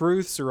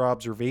truths or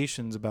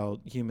observations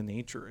about human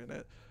nature in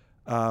it.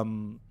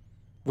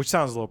 Which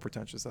sounds a little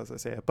pretentious as I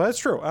say it, but it's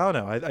true. I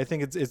don't know. I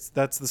think it's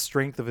that's the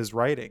strength of his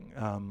writing.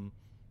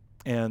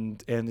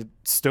 And it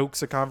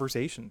stokes a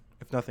conversation,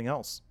 if nothing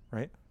else,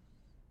 right?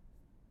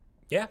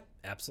 Yeah,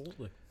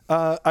 absolutely.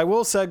 I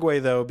will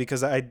segue though,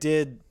 because I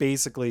did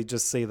basically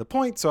just say the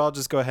point, so I'll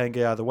just go ahead and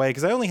get out of the way,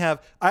 because I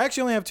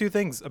actually only have two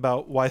things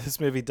about why this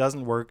movie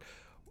doesn't work,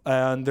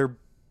 and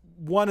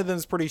one of them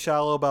is pretty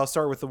shallow, but I'll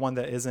start with the one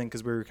that isn't,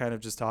 because we were kind of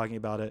just talking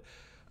about it.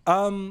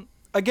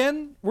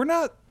 Again, we're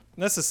not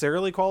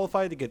necessarily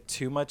qualified to get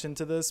too much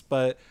into this,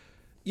 but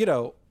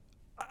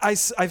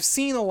I've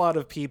seen a lot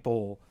of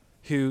people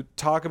who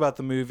talk about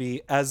the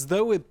movie as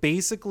though it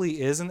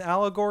basically is an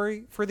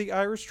allegory for the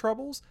Irish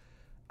Troubles.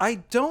 I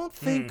don't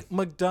think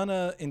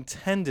McDonagh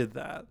intended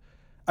that.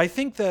 I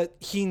think that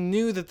he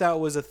knew that that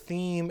was a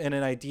theme and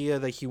an idea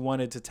that he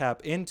wanted to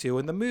tap into,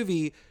 and the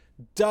movie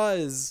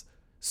does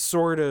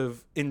sort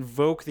of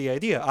invoke the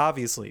idea.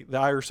 Obviously, the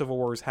Irish Civil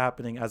War is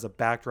happening as a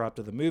backdrop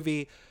to the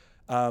movie.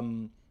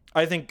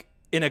 I think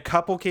in a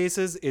couple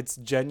cases, it's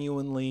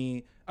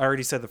genuinely, I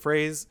already said the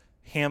phrase,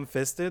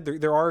 ham-fisted.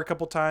 There are a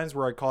couple times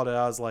where I called it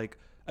out as like,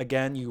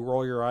 again, you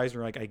roll your eyes and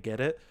you're like, I get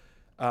it.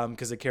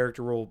 Because the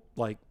character will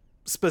like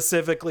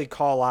specifically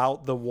call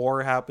out the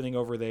war happening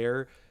over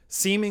there,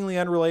 seemingly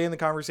unrelated in the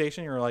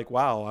conversation. You're like,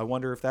 wow, I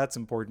wonder if that's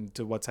important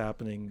to what's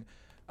happening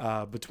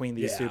between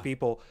these two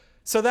people.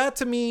 So that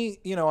to me,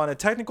 on a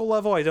technical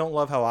level, I don't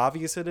love how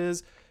obvious it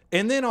is.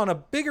 And then on a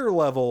bigger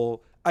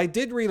level, I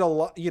did read a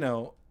lot,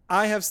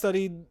 I have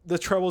studied the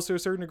Troubles to a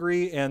certain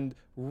degree, and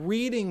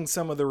reading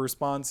some of the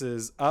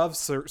responses of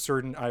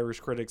certain Irish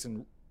critics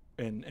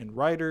and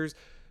writers,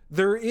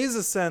 there is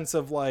a sense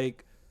of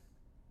like,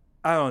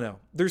 I don't know,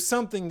 there's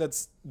something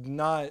that's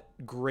not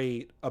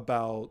great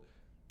about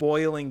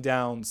boiling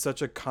down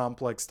such a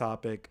complex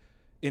topic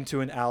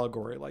into an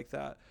allegory like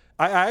that.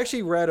 I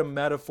actually read a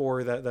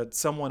metaphor that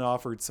someone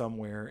offered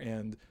somewhere,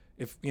 and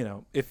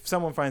if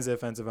someone finds it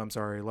offensive, I'm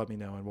sorry, let me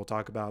know and we'll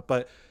talk about it.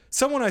 But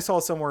someone I saw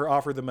somewhere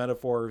offered the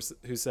metaphors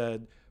who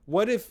said,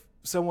 what if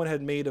someone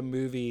had made a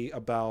movie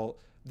about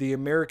the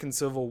American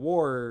Civil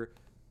War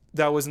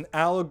that was an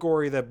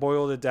allegory that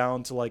boiled it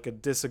down to like a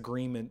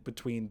disagreement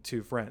between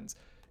two friends?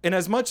 And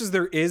as much as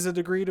there is a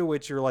degree to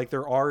which you're like,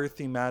 there are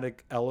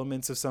thematic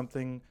elements of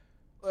something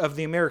of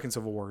the American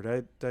Civil War.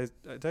 Did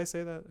I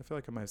say that? I feel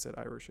like I might have said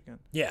Irish again.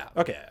 Yeah.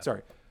 Okay. Yeah.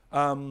 Sorry.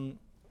 I'm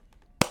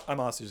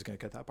honestly just going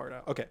to cut that part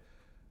out. Okay.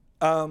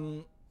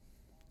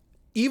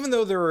 Even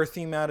though there are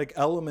thematic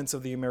elements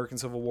of the American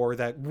Civil War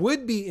that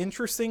would be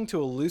interesting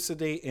to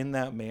elucidate in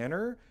that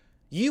manner,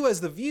 you as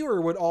the viewer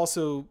would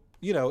also,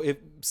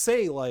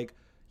 say like,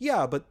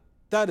 yeah, but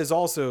that is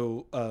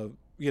also,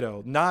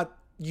 not,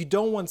 you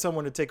don't want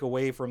someone to take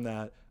away from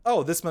that.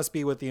 Oh, this must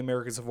be what the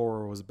American Civil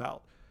War was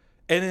about.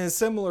 And in a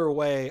similar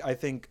way, I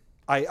think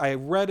I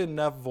read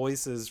enough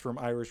voices from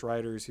Irish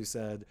writers who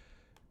said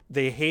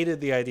they hated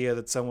the idea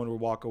that someone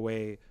would walk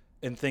away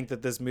and think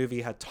that this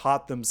movie had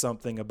taught them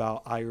something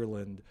about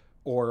Ireland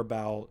or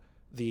about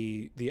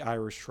the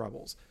Irish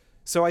Troubles.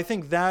 So I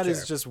think that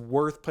is just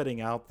worth putting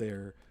out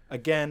there.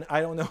 Again,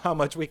 I don't know how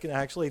much we can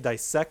actually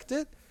dissect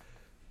it,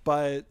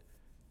 but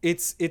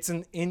it's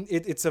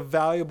a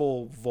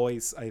valuable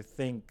voice, I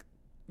think,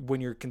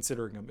 when you're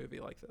considering a movie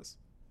like this.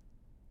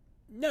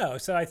 No,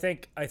 so I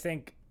think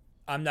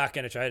I'm not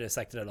going to try to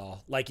dissect it at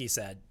all. Like you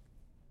said,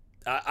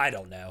 I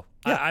don't know.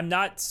 Yeah. I'm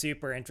not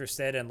super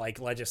interested in like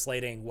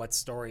legislating what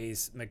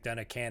stories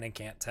McDonagh can and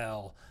can't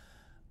tell.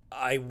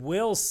 I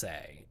will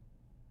say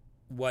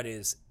what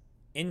is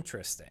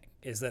interesting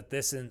is that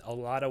this in a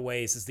lot of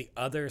ways is the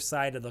other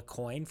side of the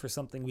coin for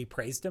something we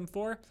praised him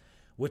for,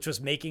 which was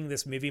making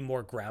this movie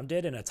more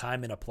grounded in a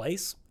time and a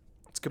place.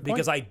 That's a good point.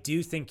 Because I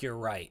do think you're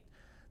right.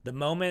 The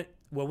moment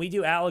when we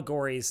do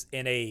allegories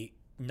in a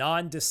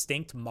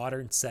non-distinct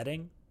modern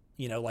setting,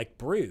 like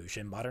Bruges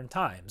in modern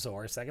times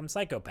or Second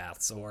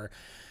Psychopaths, or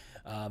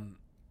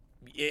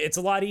it's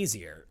a lot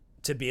easier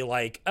to be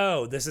like,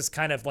 oh, this is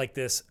kind of like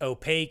this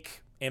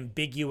opaque,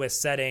 ambiguous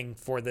setting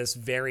for this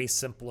very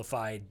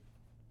simplified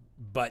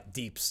but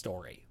deep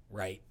story,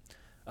 right?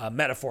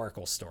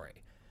 Metaphorical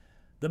story.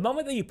 The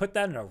moment that you put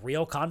that in a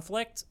real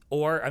conflict,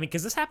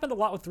 because this happened a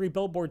lot with Three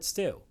Billboards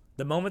too.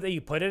 The moment that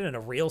you put it in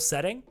a real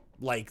setting,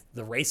 like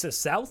the racist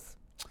South,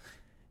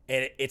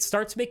 it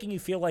starts making you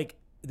feel like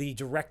the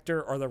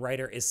director or the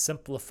writer is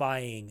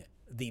simplifying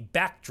the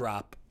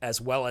backdrop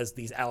as well as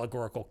these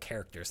allegorical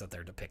characters that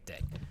they're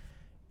depicting.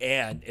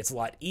 And it's a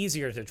lot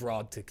easier to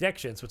draw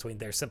connections between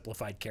their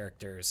simplified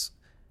characters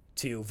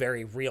to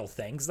very real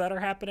things that are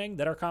happening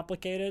that are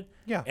complicated.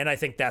 Yeah. And I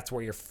think that's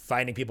where you're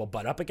finding people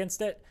butt up against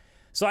it.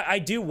 So I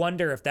do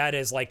wonder if that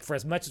is like, for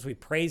as much as we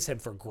praise him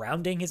for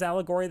grounding his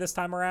allegory this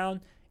time around,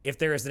 if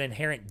there is an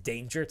inherent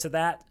danger to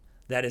that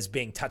is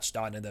being touched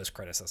on in those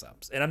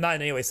criticisms. And I'm not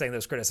in any way saying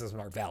those criticisms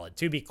aren't valid.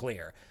 To be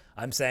clear,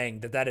 I'm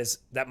saying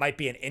that might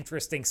be an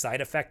interesting side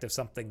effect of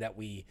something that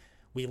we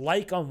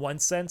like on one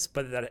sense,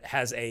 but that it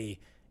has a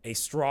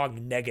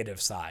strong negative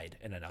side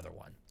in another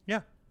one. Yeah.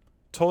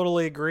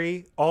 totally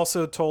agree.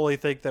 Also, totally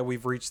think that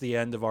we've reached the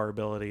end of our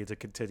ability to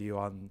continue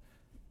on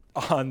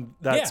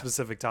that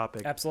specific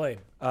topic. Absolutely.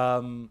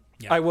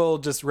 I will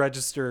just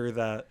register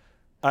that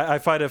I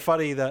find it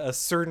funny that a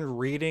certain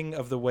reading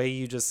of the way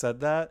you just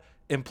said that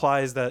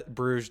implies that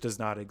Bruges does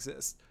not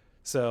exist.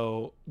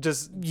 So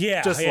just love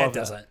it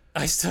doesn't.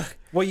 I still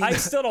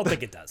don't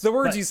think it does. The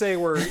words you say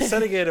were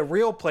setting it a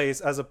real place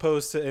as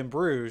opposed to in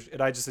Bruges,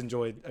 and I just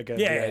enjoyed again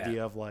the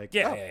idea of like,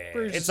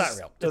 Bruges it's not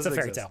real. It's a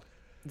fairy tale.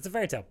 It's a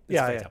fairy tale. It's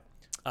a fairy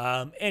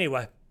tale.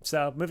 Anyway,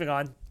 so moving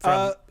on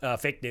from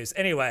fake news.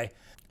 Anyway,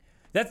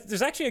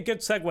 there's actually a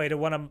good segue to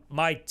one of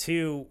my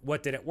two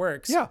What Didn't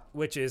Works,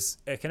 which is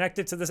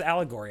connected to this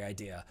allegory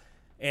idea.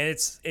 And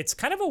it's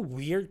kind of a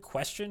weird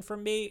question for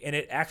me, and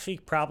it actually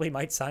probably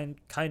might sound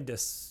kind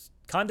of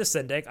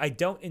condescending. I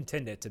don't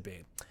intend it to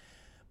be.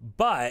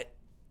 But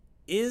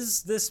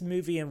is this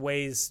movie in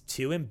ways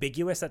too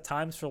ambiguous at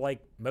times for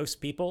like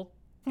most people?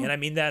 And I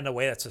mean that in a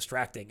way that's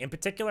distracting. In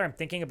particular, I'm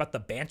thinking about the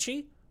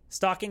Banshee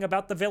stalking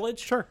about the village.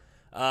 Sure.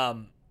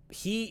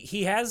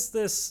 He has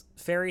this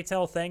fairy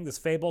tale thing, this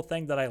fable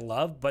thing that I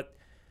love, but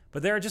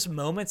there are just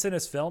moments in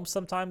his films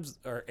sometimes,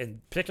 or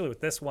in particular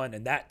with this one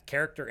and that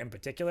character in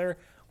particular,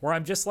 where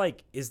I'm just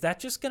like, is that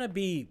just going to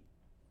be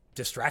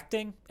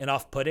distracting and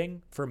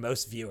off-putting for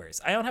most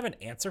viewers? I don't have an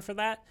answer for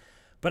that,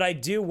 but I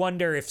do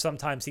wonder if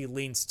sometimes he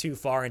leans too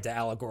far into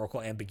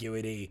allegorical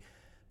ambiguity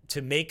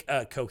to make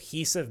a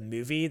cohesive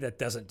movie that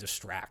doesn't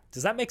distract.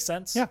 Does that make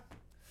sense? Yeah,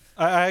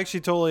 I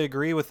actually totally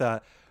agree with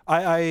that.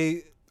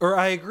 I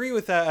agree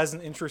with that as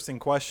an interesting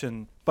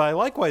question, but I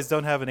likewise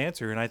don't have an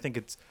answer, and I think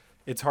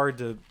it's hard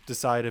to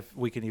decide if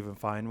we can even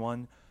find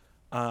one.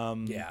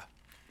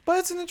 But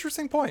it's an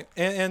interesting point,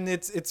 and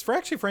it's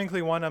actually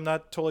frankly one I'm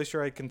not totally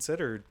sure I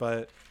considered.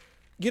 But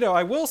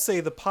I will say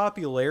the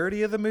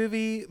popularity of the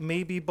movie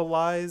maybe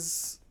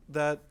belies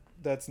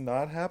that's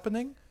not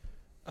happening.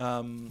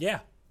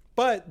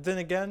 But then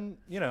again,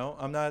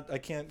 I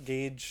can't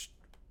gauge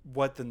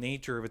what the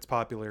nature of its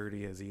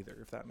popularity is either,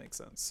 if that makes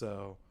sense.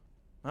 So,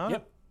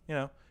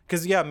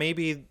 because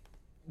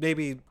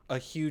maybe a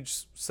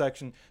huge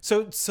section.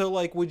 So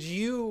like, would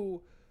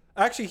you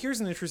actually? Here's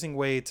an interesting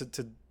way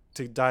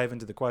to dive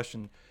into the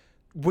question.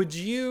 Would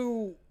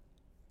you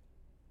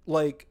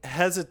like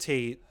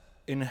hesitate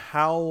in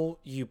how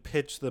you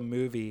pitch the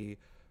movie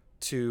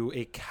to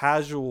a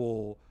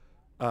casual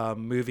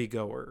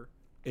moviegoer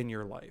in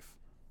your life?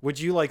 Would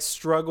you like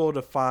struggle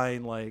to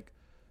find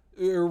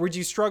or would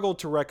you struggle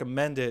to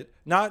recommend it?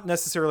 Not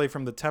necessarily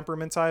from the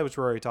temperament side, which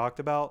we already talked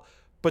about,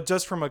 but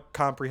just from a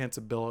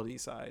comprehensibility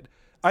side.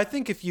 I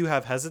think if you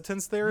have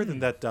hesitance there, then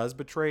that does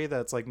betray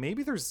that it's like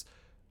maybe there's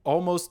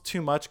almost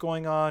too much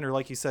going on, or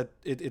like you said,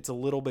 it's a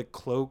little bit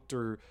cloaked,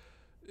 or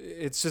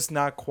it's just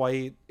not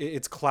quite,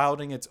 it's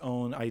clouding its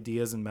own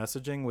ideas and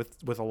messaging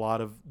with a lot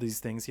of these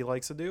things he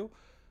likes to do.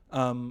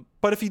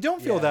 But if you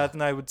don't feel that,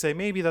 then I would say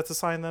maybe that's a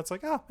sign that's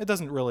like,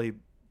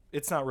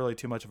 it's not really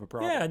too much of a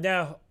problem. Yeah,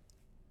 no,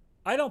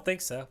 I don't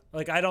think so.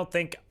 Like, I don't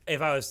think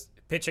if I was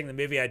pitching the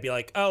movie, I'd be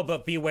like, oh,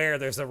 but beware,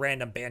 there's a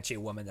random Banshee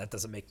woman. That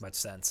doesn't make much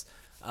sense.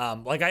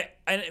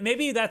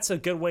 Maybe that's a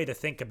good way to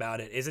think about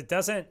it, is it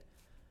doesn't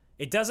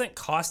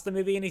cost the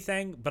movie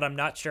anything, but I'm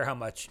not sure how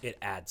much it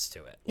adds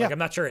to it. I'm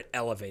not sure it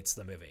elevates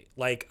the movie.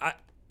 Like,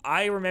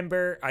 I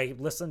remember I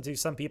listened to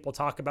some people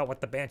talk about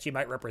what the Banshee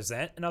might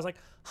represent, and I was like,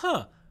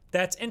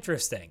 that's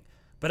interesting.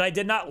 But I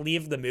did not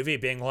leave the movie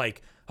being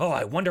like, oh,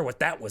 I wonder what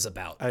that was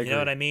about. You know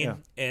what I mean?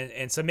 Yeah.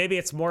 And so maybe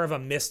it's more of a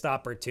missed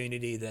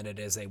opportunity than it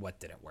is a what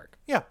didn't work.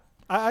 Yeah,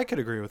 I could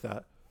agree with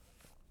that.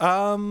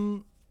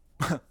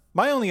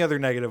 My only other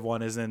negative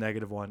one is a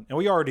negative one, and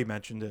we already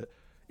mentioned it.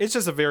 It's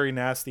just a very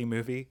nasty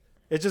movie.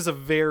 It's just a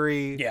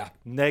very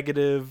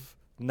negative,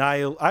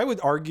 I would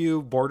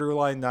argue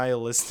borderline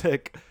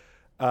nihilistic,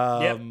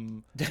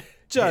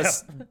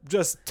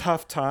 just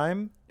tough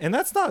time. And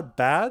that's not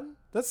bad.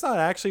 That's not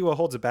actually what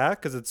holds it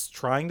back, because it's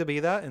trying to be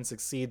that and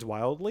succeeds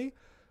wildly.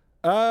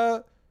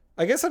 I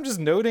guess I'm just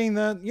noting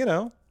that,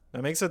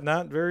 that makes it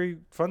not very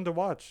fun to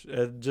watch.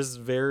 Just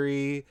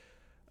very,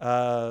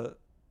 I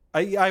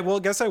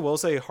will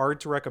say hard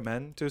to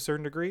recommend to a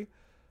certain degree.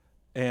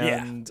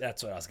 And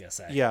that's what I was gonna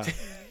say. Yeah.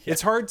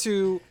 It's hard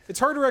to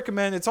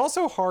recommend. It's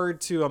also hard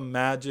to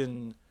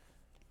imagine.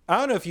 I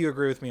don't know if you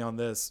agree with me on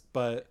this,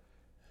 but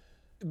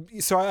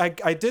so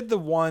I did the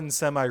one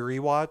semi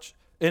rewatch,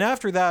 and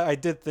after that I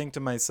did think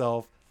to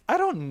myself, I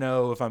don't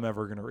know if I'm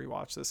ever gonna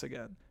rewatch this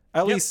again.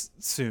 At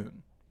least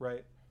soon,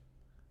 right?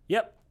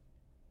 Yep.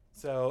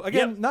 So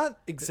again, not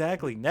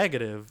exactly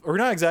negative, or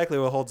not exactly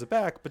what holds it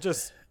back, but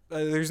just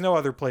there's no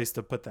other place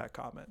to put that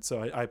comment,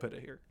 so I put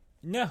it here.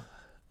 No.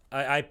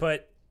 I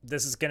put,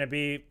 this is going to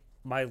be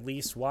my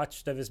least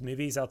watched of his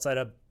movies outside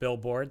of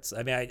Billboards.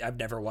 I mean, I've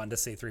never wanted to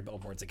see 3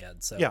 Billboards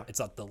again, so it's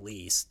not the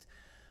least.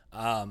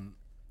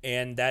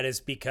 And that is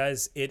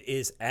because it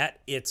is at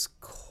its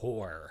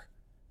core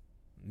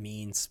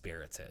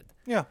mean-spirited.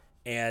 Yeah.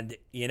 And,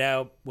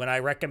 when I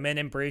recommend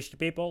In Bruges to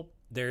people,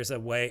 there's a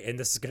way, and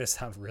this is going to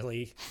sound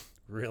really,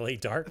 really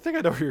dark. I think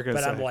I know what you're going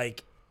to say. But I'm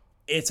like,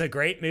 it's a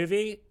great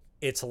movie.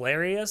 It's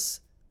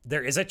hilarious.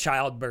 There is a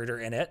child murder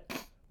in it,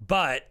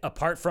 but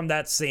apart from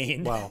that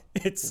scene, Wow.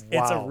 it's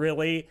a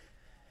really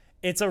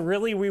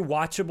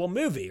rewatchable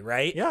movie,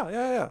 right?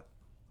 Yeah.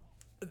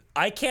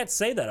 I can't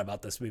say that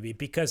about this movie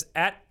because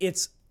at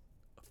its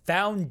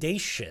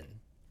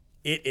foundation,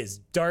 it is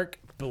dark,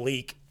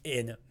 bleak,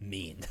 and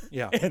mean.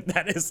 Yeah. And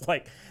that is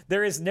like,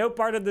 there is no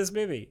part of this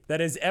movie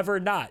that is ever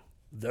not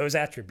those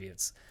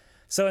attributes.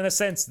 So in a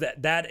sense,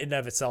 that in and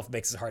of itself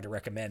makes it hard to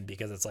recommend,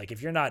 because it's like,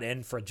 if you're not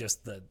in for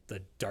just the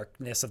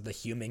darkness of the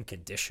human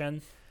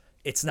condition,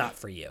 it's not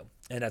for you.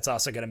 And that's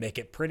also going to make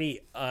it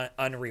pretty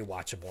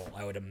unrewatchable,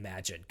 I would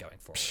imagine, going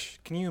forward.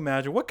 Can you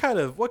imagine what kind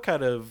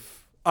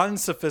of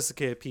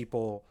unsophisticated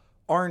people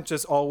aren't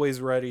just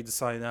always ready to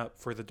sign up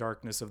for the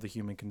darkness of the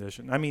human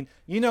condition? I mean,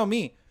 you know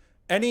me.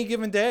 Any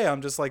given day,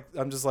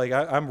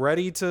 I'm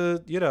ready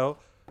to,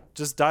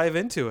 just dive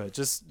into it.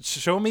 Just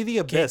show me the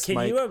abyss,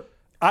 Mike.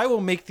 I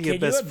will make the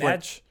abyss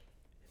flinch.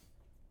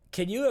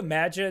 Can you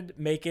imagine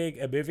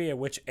making a movie in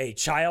which a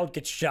child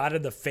gets shot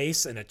in the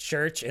face in a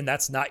church, and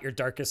that's not your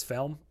darkest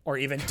film or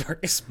even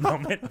darkest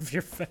moment of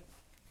your film?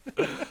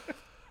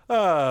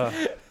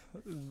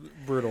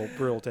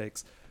 Brutal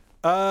takes.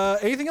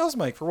 Anything else,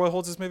 Mike, for what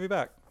holds this movie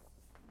back?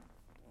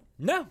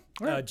 No.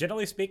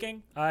 Generally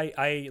speaking,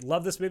 I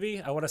love this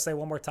movie. I want to say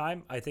one more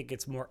time, I think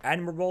it's more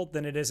admirable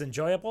than it is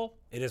enjoyable.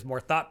 It is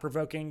more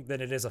thought-provoking than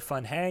it is a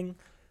fun hang.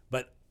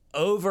 But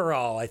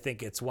overall, I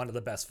think it's one of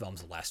the best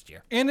films of last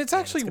year. And it's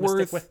actually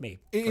worth stick with me.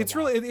 It's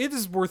really, it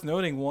is worth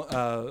noting.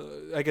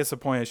 I guess a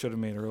point I should have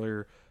made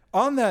earlier.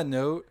 On that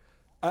note,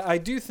 I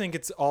do think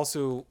it's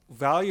also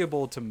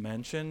valuable to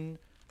mention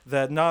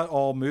that not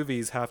all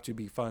movies have to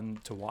be fun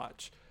to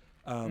watch.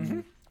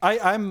 I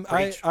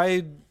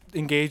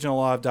engage in a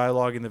lot of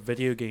dialogue in the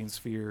video game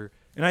sphere,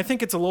 and I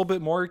think it's a little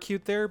bit more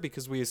acute there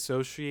because we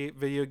associate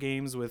video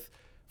games with,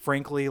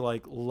 frankly,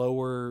 like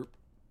lower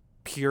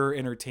pure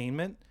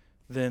entertainment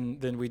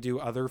than we do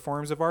other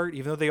forms of art,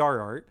 even though they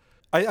are art.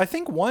 I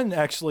think one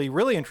actually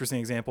really interesting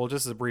example,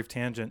 just as a brief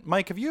tangent.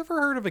 Mike, have you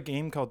ever heard of a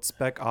game called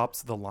Spec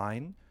Ops: The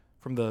Line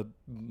from the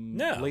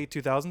late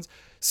 2000s?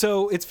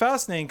 So it's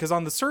fascinating because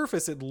on the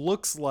surface it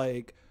looks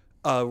like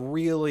a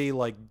really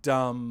like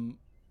dumb,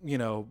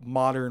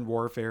 modern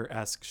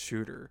warfare-esque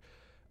shooter.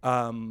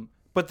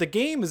 But the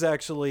game is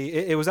actually,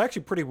 it was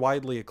actually pretty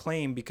widely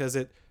acclaimed because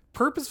it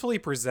purposefully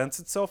presents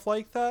itself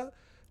like that,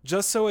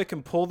 just so it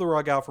can pull the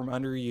rug out from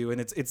under you. And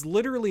it's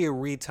literally a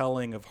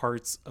retelling of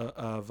Heart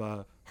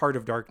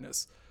of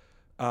Darkness,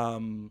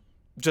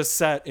 just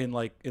set in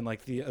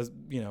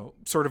the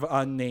sort of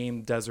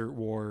unnamed desert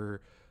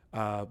war,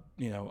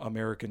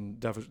 American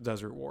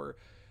Desert War.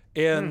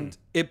 And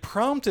it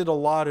prompted a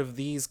lot of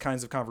these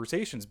kinds of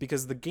conversations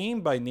because the game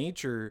by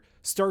nature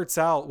starts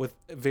out with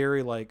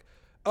very like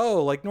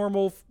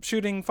normal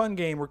shooting fun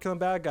game, we're killing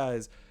bad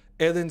guys,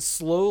 and then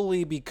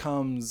slowly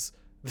becomes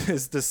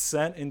this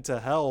descent into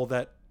hell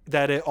that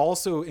it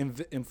also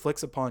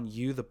inflicts upon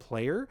you, the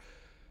player.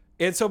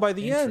 And so by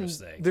the end,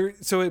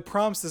 so it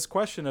prompts this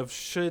question of,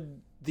 should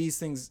these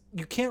things,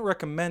 you can't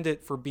recommend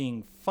it for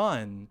being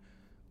fun,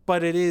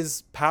 but it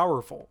is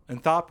powerful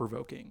and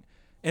thought-provoking.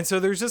 And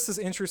so there's just this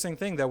interesting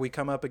thing that we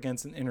come up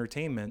against in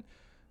entertainment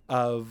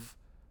of,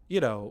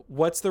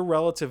 what's the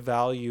relative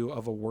value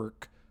of a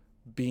work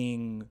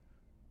being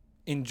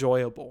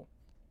enjoyable?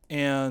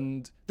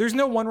 And there's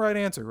no one right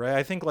answer, right?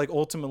 I think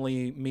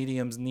ultimately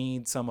mediums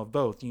need some of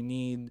both. You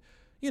need,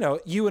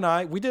 you and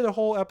I, we did a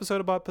whole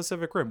episode about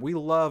Pacific Rim. We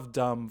love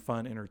dumb,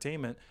 fun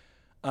entertainment.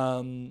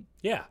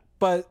 Yeah.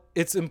 But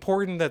it's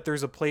important that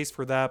there's a place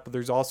for that, but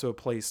there's also a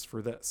place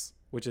for this,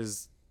 which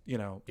is,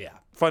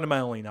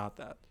 fundamentally not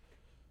that.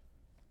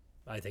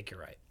 I think you're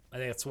right. I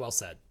think that's well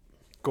said.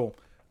 Cool.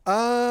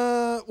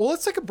 Well,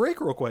 let's take a break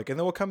real quick, and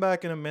then we'll come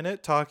back in a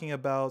minute talking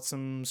about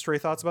some stray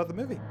thoughts about the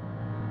movie.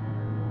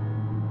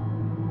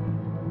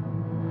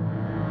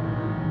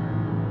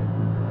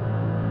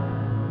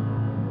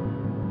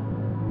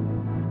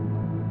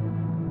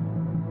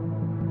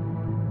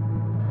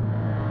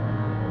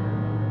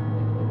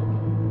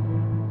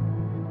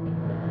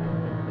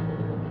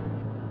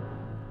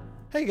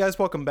 Hey guys,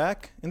 welcome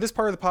back. In this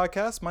part of the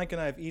podcast, Mike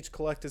and I have each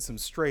collected some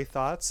stray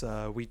thoughts.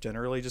 We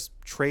generally just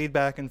trade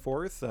back and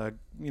forth,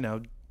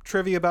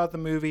 trivia about the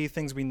movie,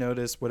 things we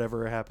noticed,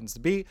 whatever it happens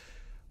to be.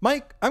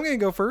 Mike, I'm going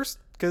to go first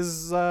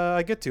because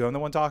I'm the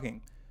one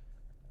talking.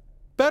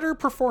 Better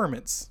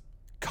performance,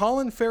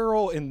 Colin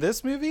Farrell in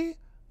this movie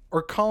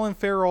or Colin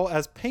Farrell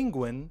as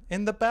Penguin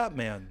in The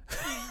Batman?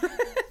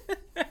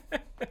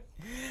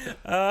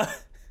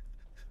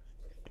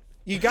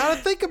 You got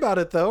to think about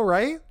it though,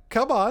 right?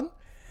 Come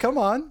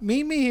on,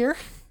 meet me here.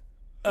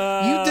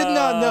 You did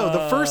not know.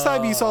 The first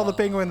time you saw the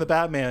Penguin in the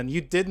Batman,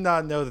 you did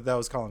not know that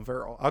was Colin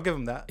Farrell. I'll give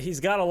him that. He's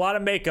got a lot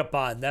of makeup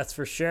on, that's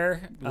for sure.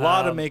 A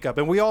lot of makeup.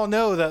 And we all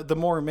know that the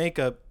more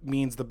makeup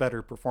means the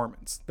better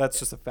performance. That's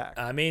just a fact.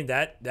 I mean,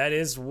 that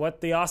is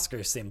what the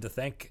Oscars seem to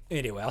think.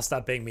 Anyway, I'll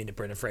stop being mean to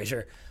Brendan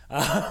Fraser.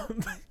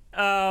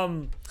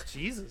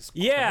 Jesus Christ.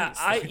 Yeah,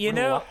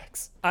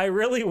 I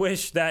really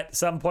wish that at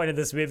some point in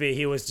this movie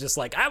he was just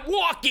like, I'm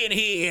walking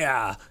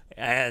here,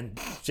 and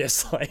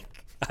just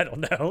I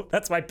don't know.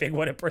 That's my Big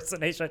One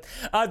impersonation.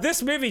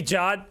 This movie,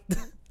 John,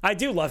 I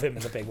do love him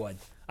in the Big One.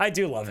 I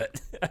do love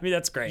it. I mean,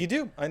 that's great. You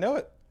do. I know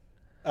it.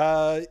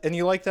 And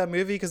you like that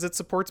movie because it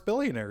supports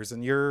billionaires,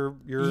 and you're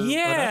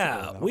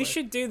yeah. We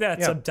should do that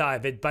Yeah.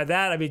 sometime. And by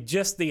that, I mean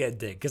just the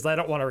ending, because I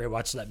don't want to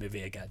rewatch that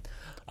movie again.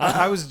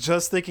 I was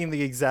just thinking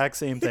the exact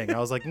same thing. I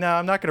was like, no,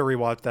 I'm not going to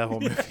rewatch that whole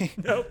movie.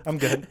 Nope. I'm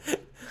good.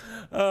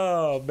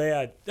 Oh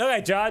man.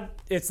 Okay, John,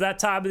 it's that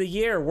time of the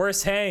year.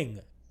 Worst hang.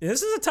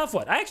 This is a tough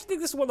one. I actually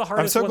think this is one of the I'm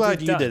hardest so ones glad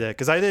we've you done. did it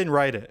because I didn't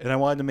write it, and I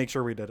wanted to make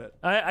sure we did it.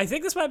 I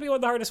think this might be one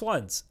of the hardest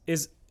ones.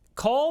 Is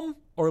Colm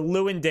or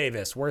Llewyn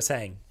Davis worst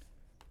hang?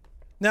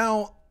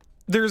 Now,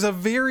 there's a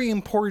very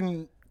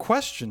important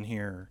question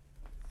here.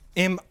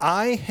 Am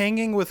I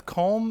hanging with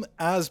Colm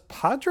as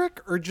Podrick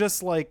or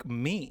just like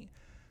me?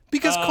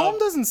 Because Colm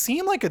doesn't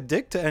seem like a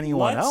dick to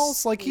anyone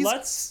else. Like he's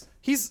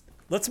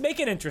let's make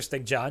it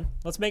interesting, John.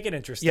 Let's make it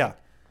interesting. yeah.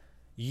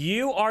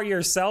 You are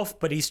yourself,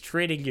 but he's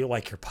treating you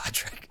like you're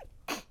Podrick.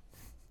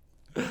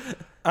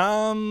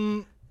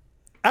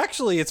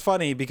 Actually, it's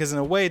funny because in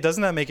a way,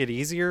 doesn't that make it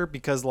easier?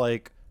 Because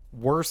like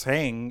worse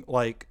hang,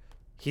 like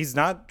he's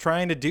not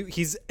trying to do.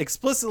 He's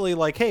explicitly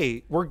like,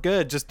 "Hey, we're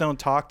good. Just don't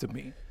talk to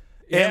me."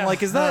 Yeah. And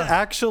like, is that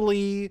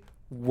actually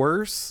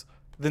worse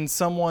than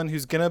someone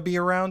who's gonna be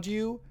around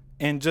you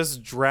and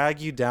just drag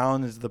you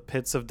down into the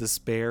pits of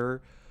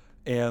despair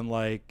and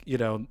like, you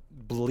know,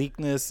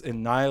 bleakness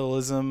and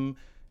nihilism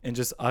and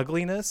just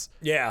ugliness?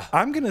 Yeah.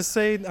 I'm gonna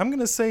say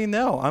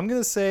no. I'm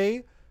gonna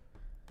say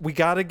we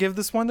got to give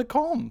this one to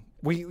Colm.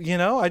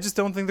 I just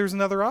don't think there's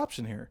another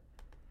option here.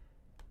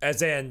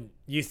 As in,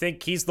 you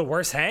think he's the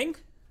worst hang?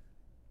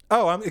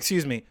 Oh,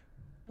 excuse me.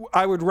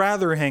 I would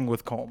rather hang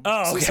with Colm.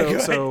 Oh,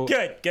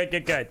 okay,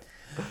 good.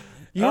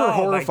 You were Oh, my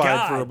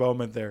horrified for God. a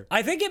moment there.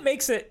 I think it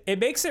makes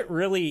it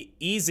really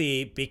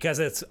easy because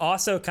it's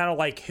also kind of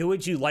like, who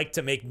would you like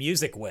to make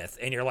music with?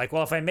 And you're like,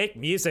 well, if I make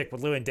music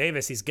with Llewyn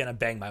Davis, he's gonna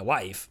bang my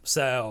wife,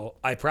 so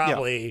I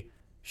probably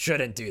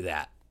shouldn't do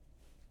that.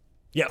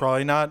 Yeah,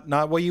 Probably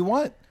not what you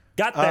want.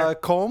 got there.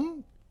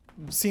 Colm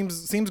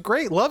seems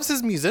great. Loves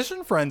his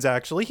musician friends.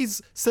 Actually,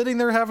 he's sitting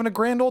there having a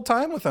grand old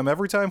time with them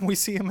every time we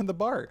see him in the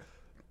bar.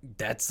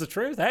 That's the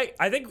truth. Hey,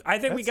 I think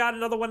we got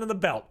another one in the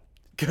belt.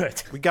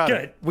 Good. We got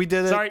it. We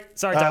did it.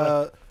 Sorry,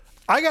 Tyler.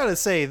 I gotta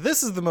say,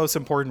 this is the most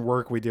important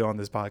work we do on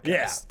this podcast.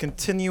 Yeah.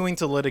 Continuing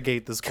to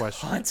litigate this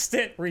question.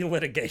 Constant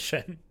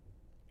relitigation.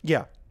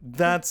 Yeah,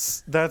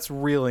 that's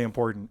really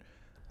important.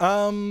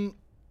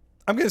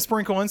 I'm going to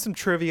sprinkle in some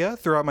trivia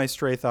throughout my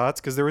stray thoughts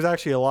because there was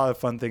actually a lot of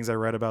fun things I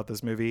read about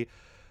this movie.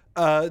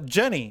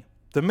 Jenny,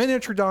 the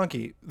miniature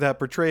donkey that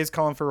portrays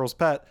Colin Farrell's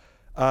pet,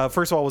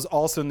 first of all, was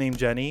also named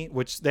Jenny,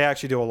 which they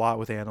actually do a lot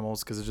with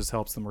animals because it just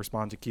helps them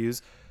respond to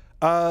cues.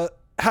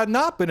 Had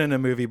not been in a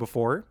movie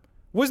before,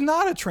 was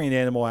not a trained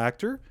animal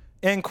actor,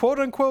 and quote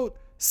unquote,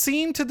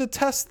 seemed to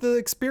detest the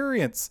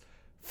experience.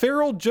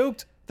 Farrell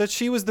joked that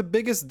she was the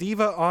biggest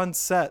diva on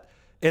set,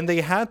 and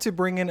they had to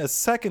bring in a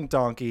second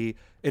donkey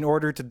in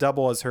order to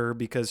double as her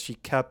because she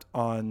kept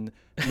on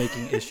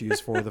making issues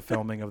for the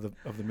filming of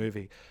the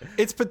movie.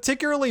 It's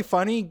particularly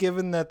funny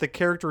given that the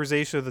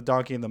characterization of the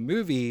donkey in the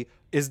movie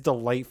is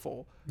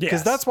delightful. Because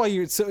Yes. that's why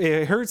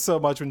it hurts so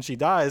much when she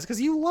dies, because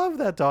you love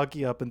that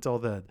donkey up until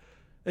then.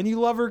 And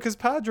you love her because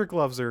Patrick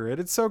loves her, and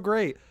it's so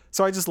great.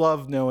 So I just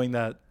love knowing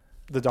that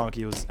the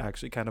donkey was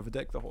actually kind of a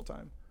dick the whole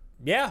time.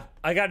 Yeah,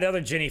 I got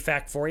another Ginny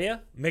fact for you.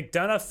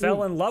 McDonagh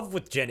fell in love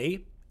with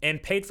Ginny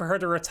and paid for her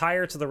to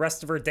retire to the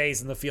rest of her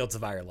days in the fields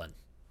of Ireland.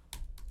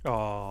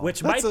 Oh,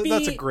 Which might be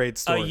that's a great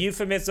story. a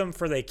euphemism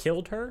for they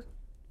killed her,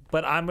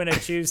 but I'm going to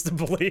choose to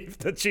believe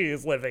that she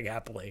is living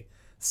happily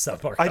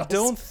somewhere else. I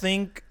don't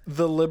think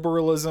the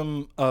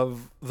liberalism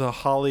of the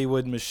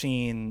Hollywood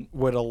machine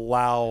would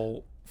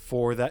allow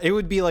for that. It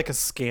would be like a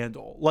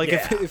scandal. Like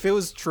if it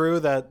was true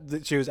that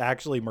she was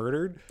actually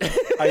murdered,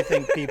 I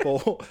think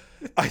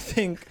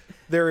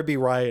there would be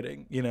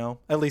rioting,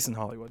 at least in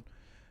Hollywood.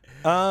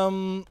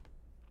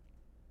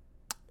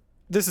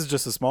 This is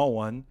just a small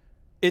one.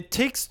 It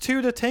takes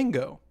two to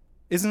tango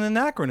is an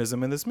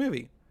anachronism in this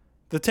movie.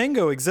 The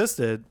tango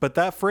existed, but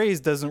that phrase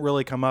doesn't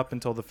really come up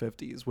until the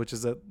 50s, which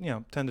is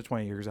 10 to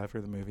 20 years after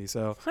the movie.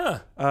 So,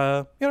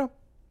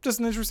 just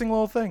an interesting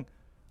little thing.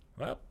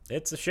 Well,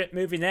 it's a shit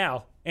movie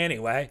now.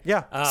 Anyway.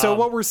 Yeah. So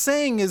what we're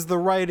saying is the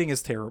writing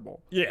is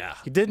terrible. Yeah.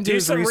 He didn't do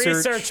his some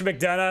research.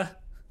 McDonagh.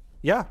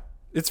 Yeah.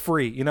 It's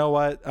free. You know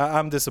what?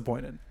 I'm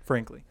disappointed,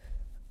 frankly.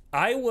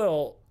 I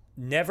will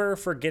never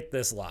forget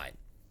this line.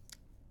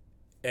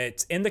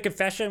 It's in the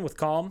confession with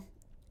Colm,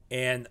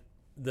 and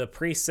the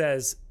priest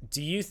says,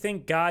 "Do you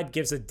think God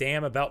gives a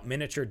damn about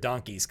miniature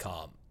donkeys,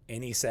 Colm?"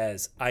 And he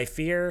says, "I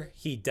fear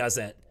he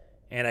doesn't,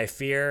 and I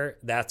fear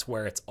that's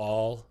where it's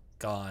all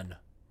gone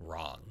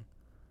wrong."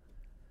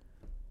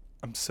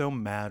 I'm so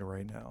mad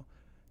right now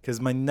because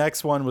my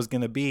next one was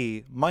going to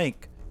be,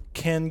 Mike,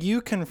 can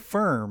you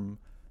confirm,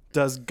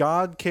 does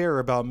God care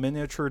about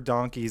miniature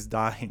donkeys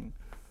dying?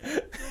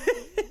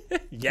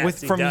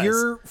 Yes, he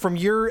does. From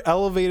your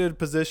elevated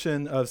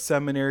position of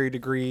seminary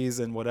degrees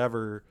and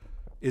whatever,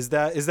 Is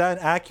that an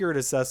accurate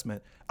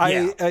assessment?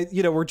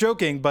 Yeah. We're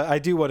joking, but I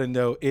do want to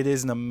know it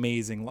is an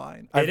amazing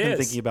line. I've been is.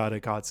 thinking about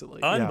it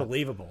constantly.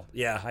 Unbelievable.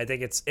 Yeah, I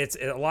think it's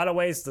in a lot of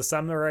ways the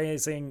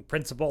summarizing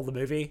principle of the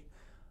movie,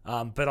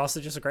 but also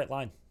just a great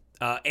line.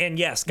 And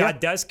yes, God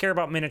does care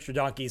about miniature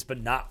donkeys,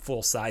 but not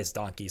full-size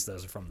donkeys.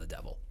 Those are from the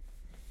devil.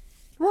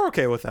 We're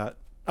okay with that.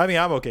 I mean,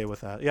 I'm okay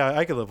with that. Yeah,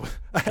 I can live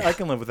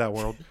with that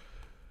world.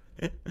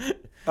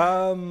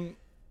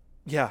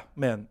 Yeah,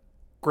 man.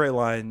 Great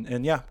line.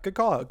 And yeah, good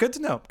call out. Good to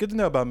know. Good to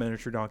know about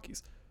miniature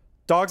donkeys.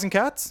 Dogs and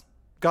cats?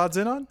 God's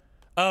in on?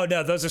 Oh,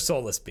 no, those are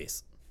soulless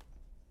beasts.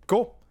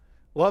 Cool.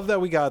 Love that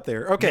we got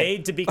there. Okay.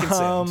 Made to be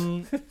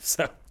consumed.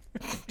 So,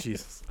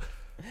 Jesus.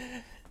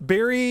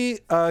 Barry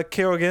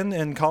Keoghan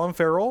and Colin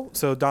Farrell,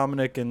 so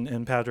Dominic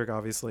and Patrick,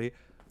 obviously,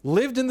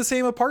 lived in the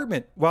same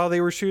apartment while they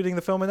were shooting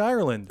the film in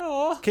Ireland.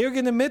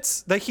 Keoghan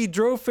admits that he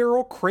drove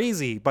Farrell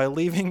crazy by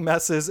leaving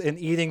messes and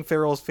eating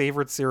Farrell's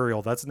favorite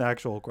cereal. That's an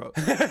actual quote.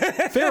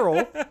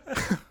 Farrell...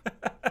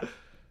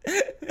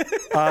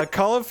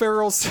 Colin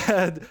Farrell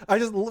said,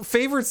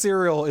 favorite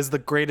cereal is the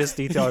greatest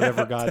detail I've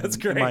ever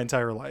gotten in my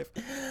entire life.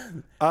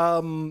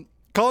 Colin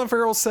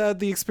Farrell said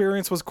the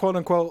experience was quote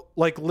unquote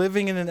like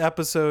living in an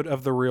episode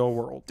of The Real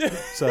World.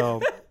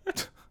 So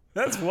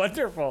that's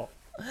wonderful.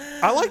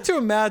 I like to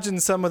imagine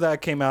some of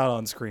that came out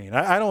on screen.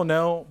 I don't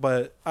know,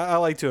 but I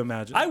like to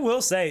imagine. I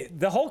will say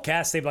the whole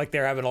cast seemed like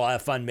they're having a lot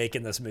of fun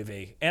making this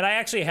movie. And I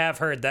actually have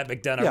heard that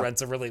McDonagh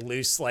runs a really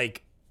loose,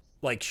 like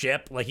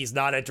ship. Like he's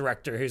not a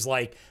director who's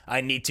like, I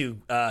need to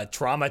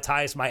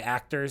traumatize my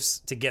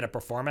actors to get a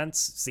performance.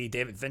 See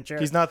David Fincher.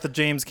 He's not the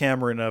James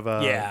Cameron of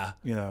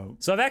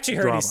So I've actually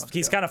heard drama.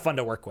 he's kind of fun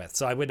to work with.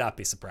 So I would not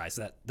be surprised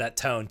that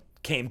tone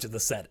came to the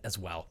set as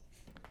well.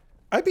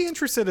 I'd be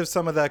interested if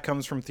some of that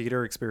comes from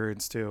theater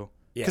experience too.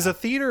 Yeah. Because a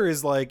theater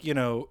is like,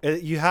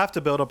 you have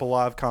to build up a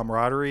lot of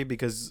camaraderie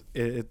because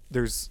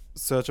there's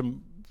such a,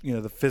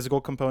 the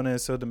physical component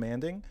is so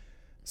demanding.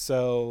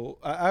 So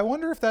I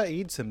wonder if that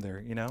aids him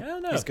there, I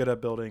don't know. He's good at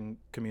building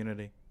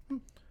community.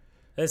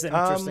 That's an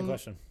interesting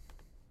question.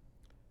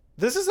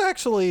 This is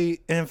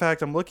actually, in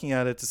fact, I'm looking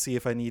at it to see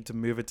if I need to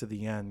move it to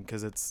the end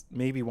because it's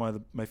maybe one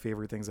of my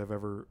favorite things I've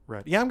ever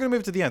read. Yeah, I'm going to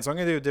move it to the end, so I'm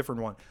going to do a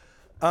different one.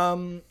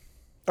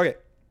 Okay.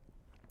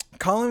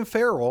 Colin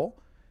Farrell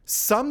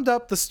summed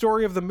up the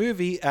story of the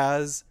movie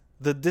as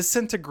the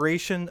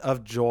disintegration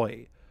of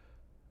joy,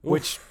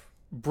 which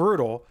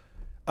brutal.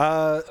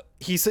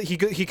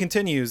 He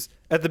continues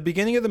at the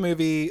beginning of the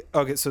movie.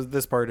 Okay, so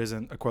this part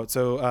isn't a quote.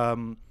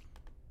 So,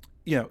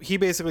 he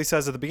basically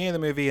says at the beginning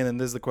of the movie, and then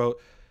this is the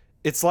quote.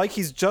 It's like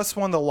he's just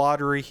won the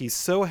lottery. He's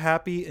so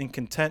happy and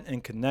content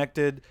and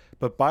connected,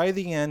 but by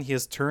the end, he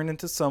has turned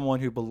into someone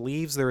who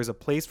believes there is a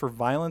place for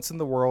violence in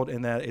the world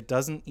and that it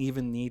doesn't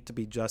even need to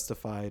be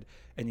justified,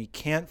 and he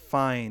can't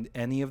find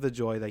any of the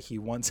joy that he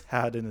once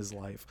had in his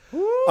life.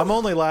 Ooh. I'm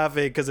only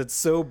laughing because it's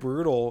so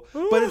brutal,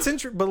 but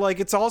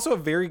it's also a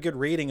very good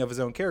rating of his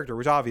own character,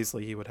 which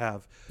obviously he would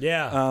have.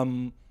 Yeah.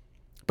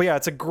 But yeah,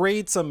 it's a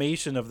great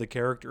summation of the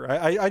character.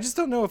 I just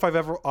don't know if I've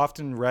ever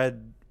often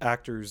read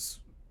actors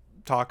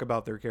talk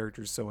about their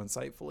characters so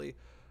insightfully.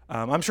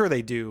 I'm sure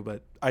they do,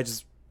 but I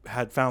just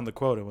had found the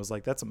quote and was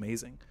like, that's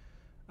amazing.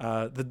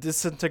 The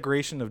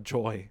disintegration of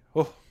joy.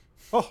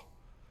 Oh,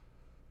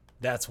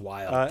 that's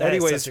wild.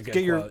 Anyways,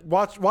 get your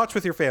watch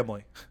with your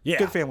family. Yeah.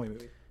 Good family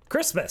movie.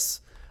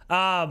 Christmas.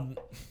 My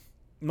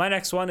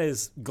next one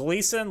is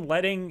Gleason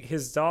letting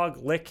his dog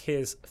lick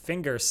his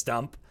finger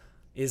stump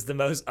is the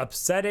most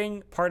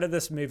upsetting part of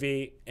this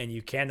movie, and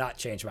you cannot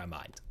change my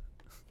mind.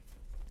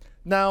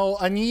 Now,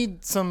 I need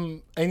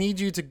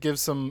you to give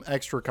some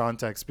extra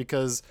context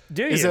because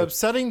is it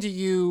upsetting to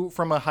you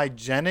from a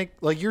hygienic,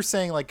 like you're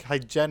saying, like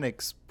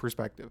hygienics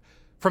perspective,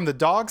 from the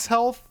dog's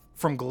health,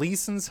 from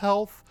Gleason's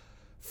health,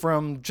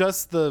 from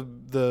just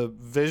the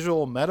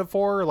visual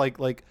metaphor,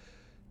 like,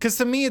 because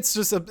to me it's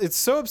just it's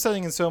so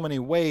upsetting in so many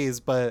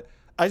ways, but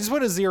I just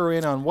want to zero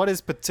in on what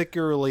is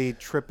particularly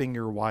tripping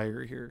your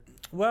wire here.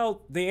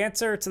 Well, the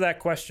answer to that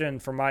question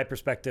from my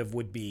perspective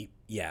would be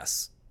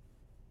yes.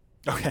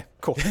 Okay,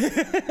 cool.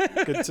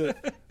 Good to...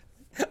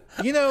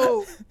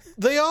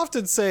 they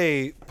often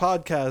say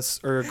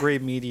podcasts are a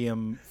great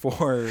medium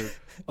for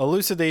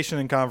elucidation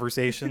and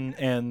conversation.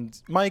 And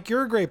Mike,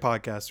 you're a great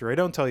podcaster. I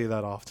don't tell you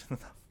that often.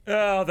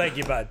 Oh, thank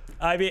you, bud.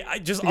 I mean,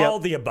 all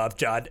the above,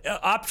 John.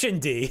 Option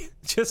D,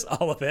 just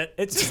all of it.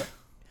 It's just,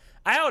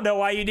 I don't know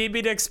why you need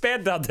me to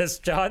expand on this,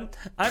 John.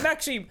 I'm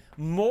actually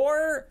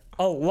more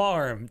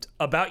alarmed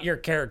about your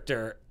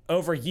character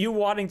over you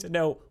wanting to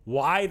know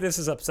why this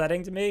is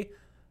upsetting to me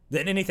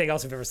than anything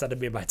else you've ever said to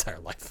me in my entire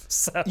life.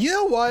 So. You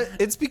know what?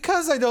 It's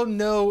because I don't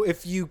know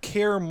if you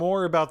care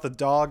more about the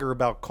dog or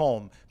about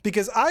Colm.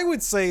 Because I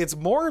would say it's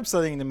more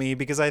upsetting to me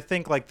because I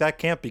think like that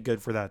can't be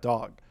good for that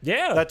dog.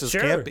 Yeah, that just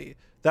can't be.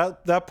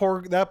 That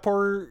poor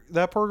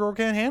girl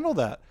can't handle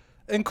that.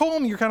 And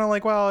Colm, you're kind of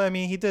like, well, I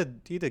mean, he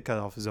did cut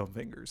off his own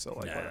fingers, so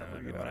like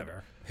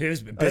whatever.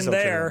 Who's been don't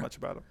there? Care much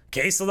about him.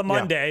 Case of the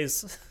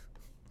Mondays.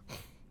 Yeah.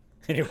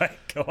 Anyway,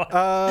 go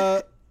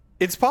on.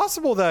 It's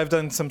possible that I've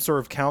done some sort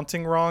of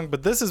counting wrong,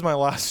 but this is my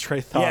last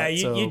stray thought.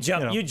 Yeah, so,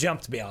 you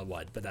jumped beyond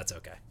one, but that's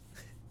okay.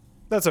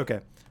 That's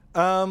okay.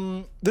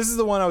 This is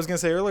the one I was going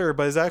to say earlier,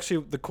 but it's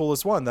actually the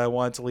coolest one that I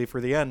wanted to leave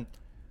for the end.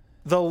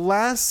 The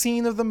last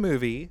scene of the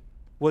movie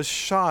was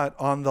shot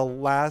on the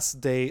last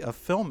day of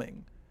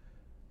filming.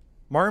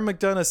 Martin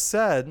McDonagh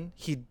said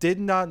he did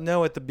not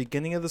know at the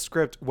beginning of the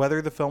script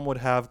whether the film would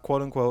have,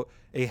 quote unquote,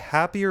 a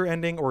happier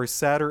ending or a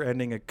sadder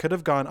ending. It could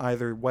have gone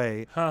either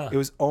way. It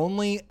was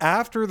only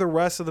after the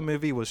rest of the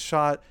movie was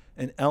shot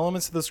and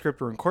elements of the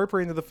script were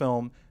incorporated into the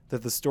film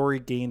that the story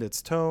gained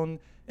its tone,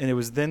 and it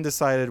was then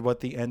decided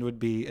what the end would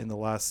be, and the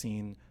last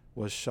scene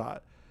was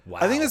shot. Wow.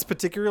 I think that's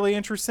particularly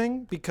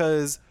interesting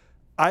because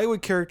I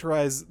would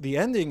characterize the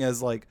ending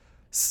as like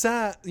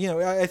sad.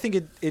 I think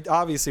it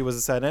obviously was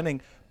a sad ending,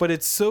 but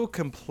it's so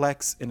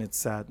complex in its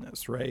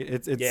sadness, right?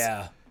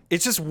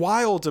 It's just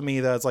wild to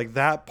me that it's like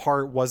that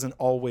part wasn't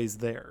always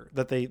there,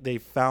 that they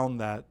found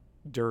that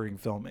during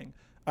filming.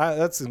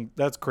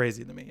 That's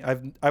crazy to me.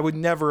 I would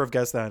never have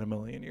guessed that in a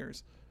million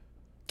years.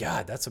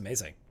 God, that's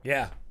amazing.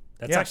 Yeah,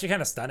 that's actually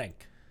kind of stunning.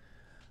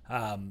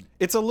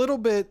 It's a little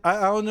bit, I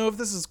don't know if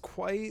this is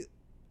quite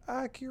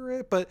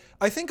accurate, but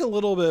I think a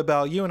little bit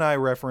about, you and I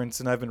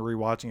reference, and I've been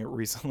rewatching it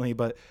recently,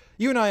 but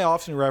you and I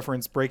often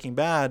reference Breaking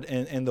Bad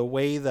and the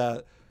way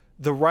that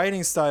the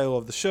writing style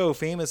of the show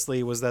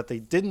famously was that they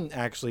didn't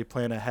actually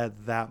plan ahead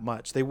that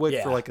much. They would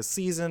for like a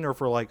season or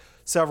for like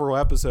several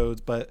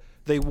episodes, but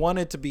they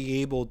wanted to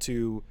be able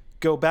to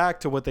go back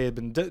to what they had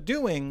been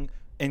doing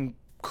and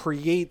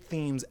create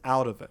themes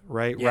out of it,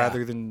 right? Yeah.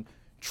 Rather than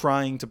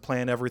trying to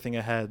plan everything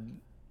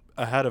ahead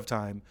of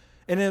time.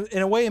 And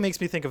in a way, it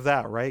makes me think of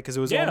that, right? Because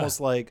it was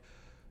almost like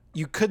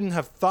you couldn't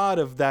have thought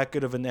of that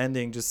good of an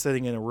ending just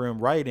sitting in a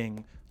room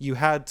writing. You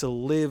had to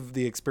live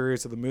the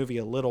experience of the movie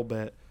a little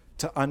bit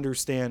to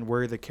understand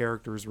where the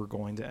characters were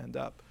going to end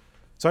up.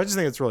 So I just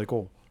think it's really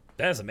cool.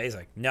 That is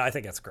amazing. No, I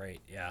think that's great.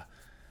 Yeah.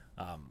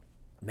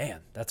 Man,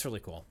 that's really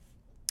cool.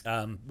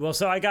 Well,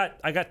 so I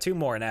got two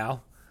more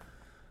now.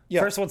 Yeah.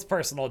 First one's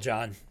personal,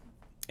 John.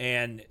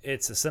 And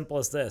it's as simple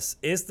as this.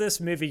 Is this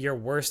movie your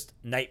worst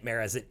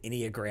nightmare as an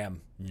Enneagram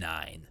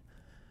 9?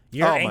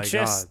 You're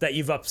anxious that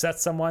you've upset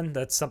someone.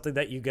 That's something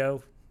that you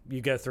go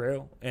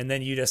through. And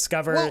then you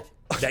discover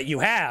that you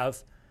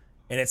have,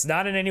 and it's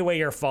not in any way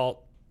your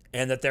fault,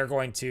 and that they're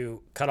going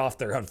to cut off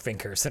their own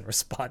fingers in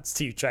response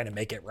to you trying to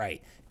make it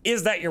right.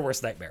 Is that your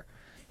worst nightmare?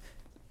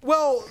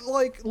 Well,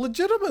 like,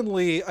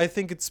 legitimately, I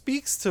think it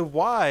speaks to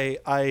why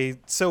I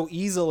so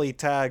easily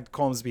tagged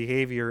Colm's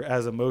behavior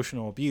as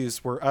emotional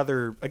abuse, where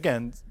other,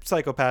 again,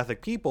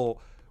 psychopathic people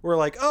were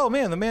like, oh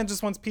man, the man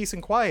just wants peace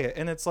and quiet.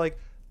 And it's like,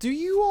 do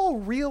you all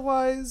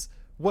realize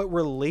what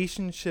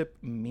relationship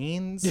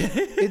means?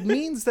 It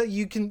means that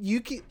you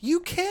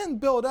can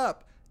build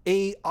up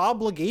a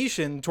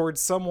obligation towards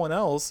someone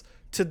else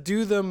to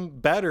do them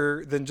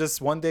better than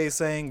just one day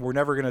saying we're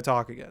never going to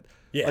talk again.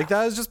 Yeah. Like,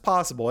 that is just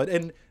possible.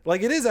 And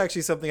like, it is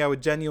actually something I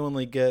would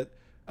genuinely get,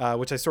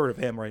 which I sort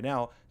of am right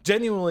now,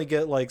 genuinely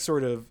get like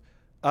sort of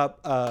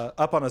up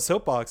on a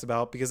soapbox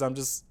about, because I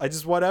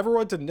just want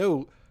everyone to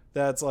know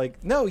that it's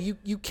like, no,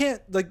 you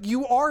can't, like,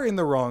 you are in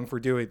the wrong for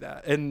doing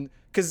that. And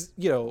cause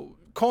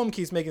Colm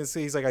keeps making this,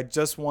 he's like, I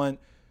just want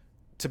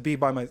to be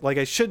by my, like,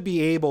 I should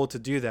be able to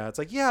do that. It's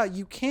like, yeah,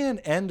 you can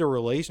end a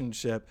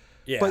relationship,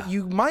 but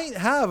you might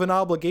have an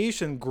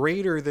obligation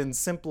greater than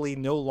simply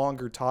no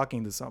longer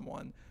talking to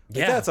someone.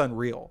 Like, that's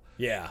unreal.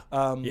 Yeah.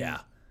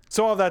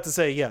 So all that to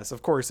say, yes,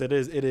 of course it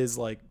is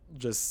like,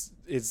 just,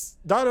 it's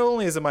not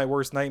only is it my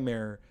worst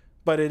nightmare,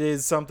 but it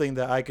is something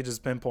that I could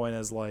just pinpoint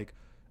as like,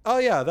 oh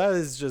yeah, that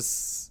is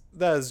just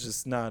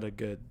not a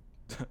good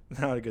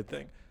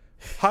thing.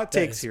 Hot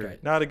takes here.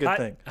 Great. Not a good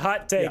thing.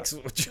 Hot takes,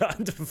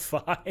 John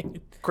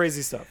Devine.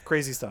 Crazy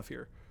stuff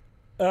here.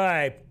 All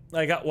right.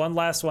 I got one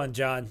last one,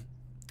 John.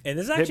 And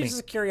this is actually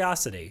just a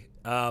curiosity.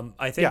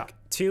 I think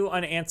 2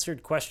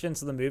 unanswered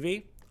questions in the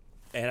movie,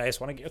 and I just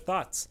want to get your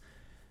thoughts.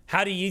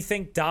 How do you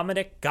think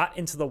Dominic got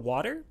into the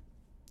water?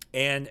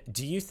 And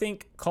do you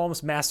think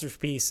Colm's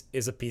masterpiece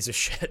is a piece of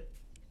shit?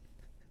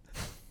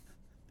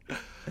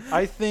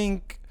 I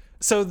think...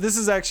 So this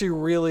is actually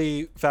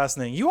really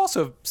fascinating. You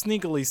also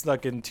sneakily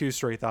snuck in 2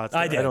 stray thoughts.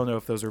 I don't know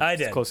if those are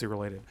closely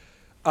related.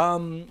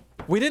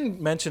 We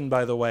didn't mention,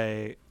 by the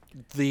way,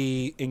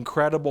 the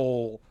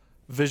incredible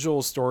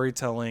visual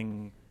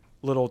storytelling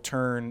little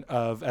turn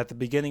of, at the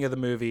beginning of the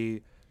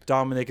movie,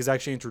 Dominic is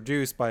actually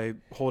introduced by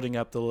holding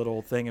up the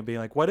little thing and being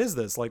like, what is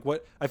this? Like,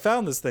 what? I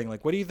found this thing.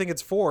 Like, what do you think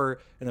it's for?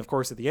 And of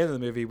course, at the end of the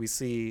movie, we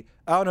see,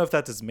 I don't know if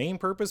that's his main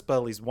purpose, but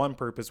at least one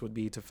purpose would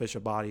be to fish a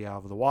body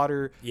out of the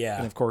water. Yeah.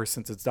 And of course,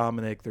 since it's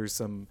Dominic, there's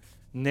some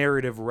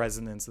narrative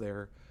resonance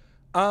there.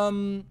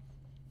 I'm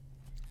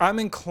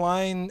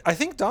inclined, I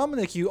think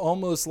Dominic,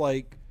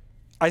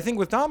 I think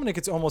with Dominic,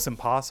 it's almost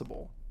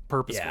impossible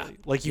purposefully.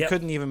 Yeah. Like, you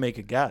couldn't even make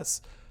a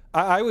guess.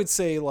 I would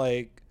say,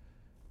 like,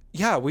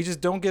 yeah, we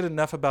just don't get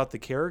enough about the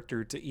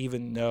character to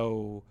even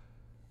know,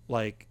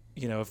 like,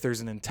 if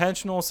there's an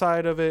intentional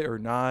side of it or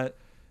not.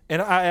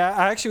 And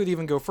I actually would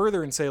even go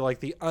further and say like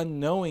the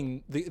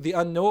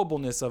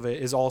unknowableness of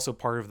it is also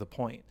part of the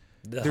point.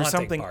 There's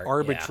something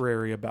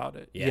arbitrary about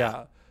it.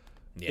 Yeah.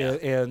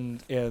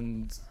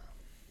 And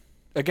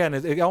again,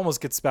 it almost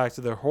gets back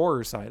to the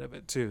horror side of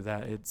it too,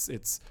 that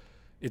it's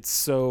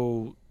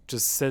so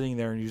just sitting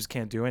there and you just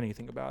can't do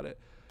anything about it.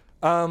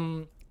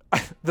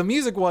 The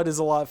music one is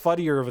a lot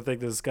funnier of a thing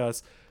to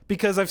discuss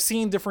because I've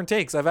seen different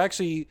takes. I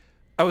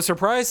was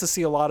surprised to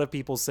see a lot of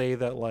people say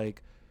that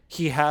like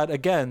he had,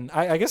 again,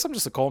 I guess I'm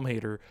just a Colm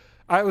hater.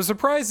 I was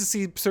surprised to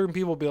see certain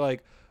people be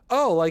like,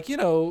 oh, like, you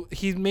know,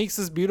 he makes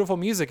this beautiful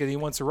music and he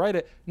wants to write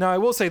it. Now, I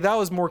will say that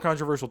was more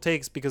controversial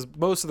takes because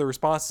most of the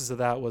responses to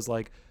that was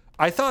like,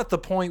 I thought the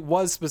point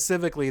was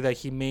specifically that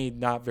he made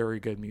not very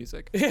good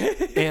music.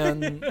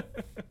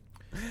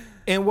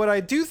 And what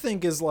I do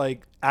think is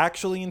like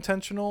actually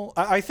intentional.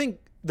 I think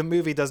the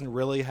movie doesn't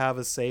really have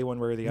a say one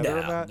way or the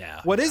other on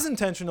that. What is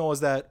intentional is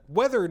that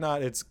whether or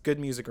not it's good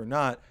music or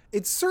not,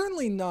 it's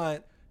certainly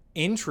not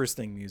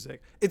interesting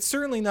music. It's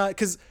certainly not,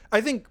 because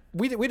I think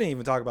we didn't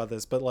even talk about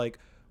this, but like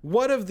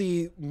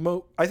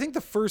I think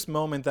the first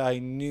moment that I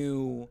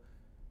knew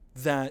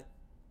that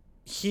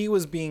he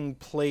was being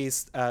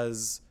placed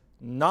as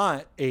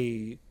not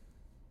a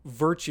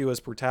virtuous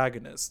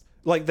protagonist,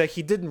 like that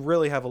he didn't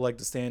really have a leg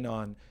to stand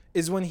on,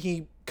 is when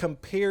he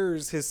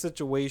compares his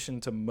situation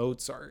to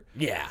Mozart.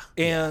 Yeah.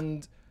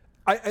 And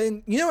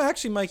and you know,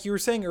 actually, Mike, you were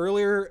saying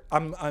earlier,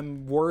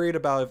 I'm worried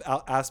about if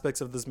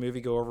aspects of this movie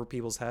go over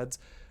people's heads.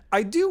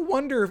 I do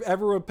wonder if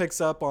everyone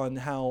picks up on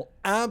how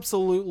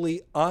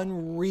absolutely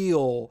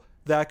unreal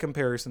that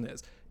comparison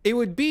is. It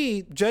would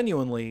be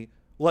genuinely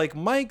like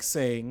Mike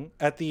saying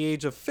at the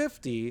age of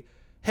 50,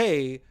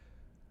 hey,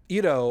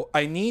 you know,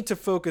 I need to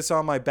focus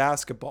on my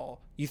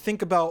basketball. You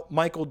think about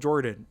Michael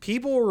Jordan.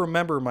 People will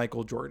remember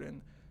Michael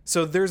Jordan.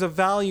 So there's a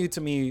value to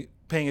me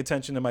paying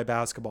attention to my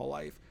basketball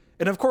life.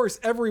 And of course,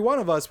 every one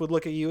of us would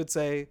look at you and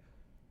say,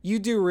 you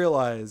do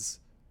realize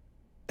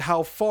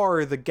how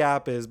far the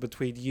gap is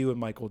between you and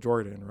Michael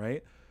Jordan,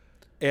 right?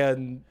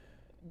 And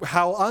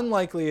how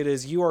unlikely it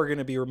is you are going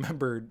to be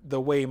remembered the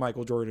way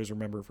Michael Jordan is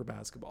remembered for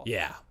basketball.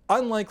 Yeah.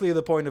 Unlikely to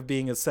the point of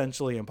being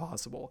essentially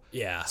impossible.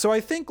 Yeah. So I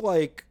think,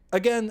 like,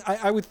 again,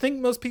 I would think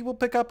most people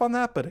pick up on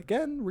that, but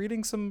again,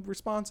 reading some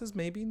responses,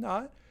 maybe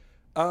not.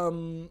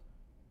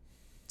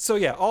 So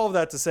yeah, all of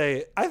that to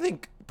say, I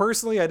think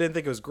personally, I didn't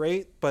think it was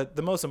great, but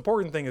the most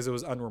important thing is it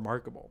was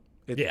unremarkable.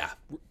 It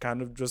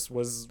kind of just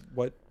was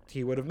what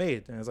he would have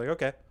made. And I was like,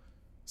 okay.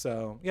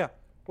 So yeah.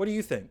 What do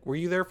you think? Were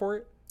you there for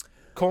it?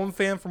 Colm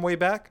fan from way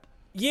back?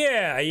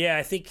 Yeah.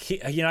 I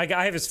think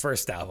I have his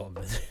first album.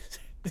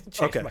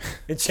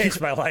 It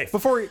changed my life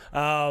before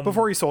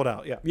he sold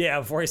out. Yeah,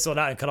 before he sold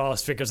out and cut all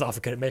his fingers off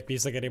and couldn't make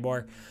music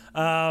anymore.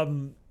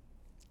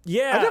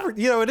 Yeah, I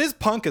never. It is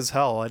punk as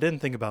hell. I didn't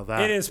think about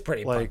that. It is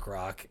pretty punk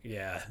rock.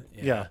 Yeah.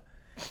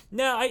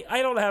 No,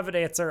 I don't have an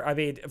answer. I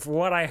mean, for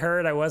what I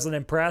heard, I wasn't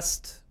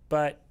impressed,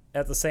 but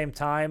at the same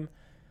time,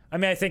 I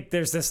mean, I think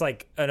there's this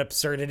like an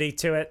absurdity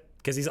to it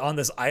because he's on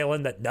this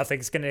island that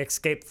nothing's going to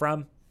escape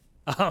from.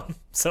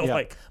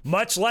 Like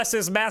much less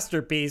his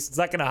masterpiece, it's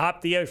not going to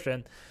hop the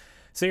ocean.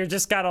 So you're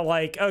just gotta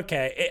like,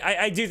 okay,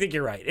 I do think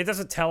you're right. It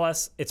doesn't tell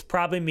us. It's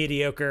probably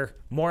mediocre.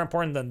 More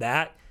important than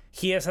that,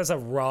 he has a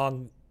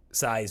wrong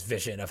size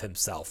vision of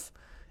himself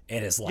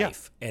and his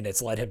life, and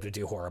it's led him to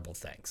do horrible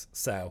things.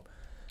 So,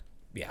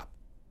 yeah.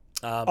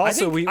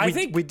 Also,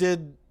 we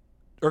did.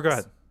 Or go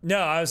ahead. No,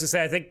 I was gonna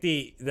say I think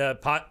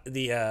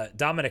the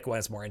Dominic one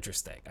is more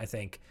interesting. I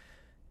think.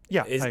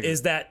 Yeah.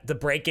 Is that the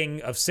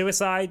breaking of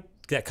suicide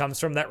that comes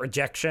from that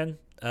rejection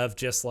of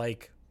just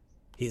like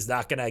he's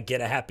not gonna get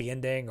a happy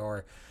ending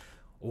or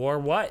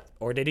what?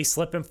 Or did he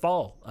slip and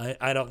fall?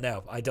 I don't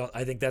know. I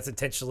think that's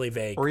intentionally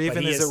vague. Or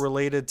even is it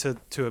related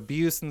to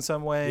abuse in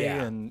some way?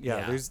 Yeah. And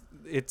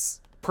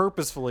it's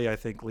purposefully, I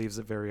think, leaves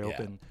it very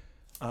open.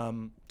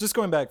 Just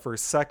going back for a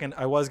second,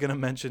 I was going to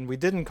mention, we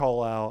didn't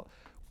call out,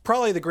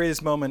 probably the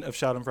greatest moment of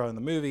Schadenfreude in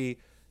the movie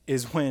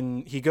is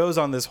when he goes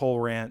on this whole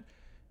rant,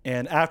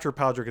 and after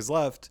Patrick has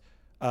left,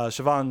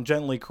 Siobhan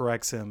gently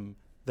corrects him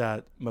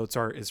that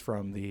Mozart is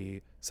from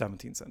the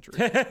 17th century.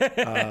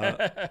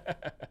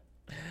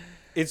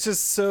 It's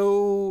just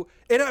so,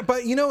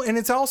 but and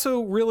it's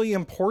also really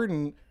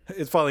important.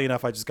 It's funny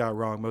enough, I just got it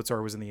wrong.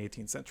 Mozart was in the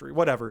 18th century.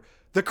 Whatever.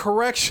 The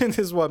correction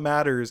is what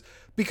matters,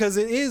 because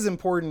it is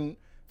important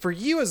for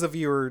you as a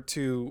viewer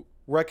to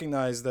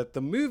recognize that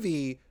the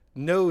movie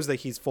knows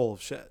that he's full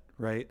of shit,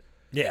 right?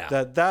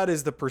 Yeah. That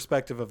is the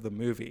perspective of the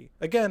movie.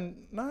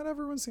 Again, not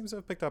everyone seems to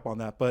have picked up on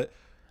that, but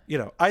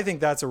I think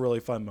that's a really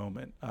fun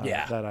moment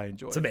that I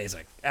enjoy. It's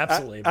amazing.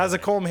 Absolutely. As a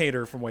Colm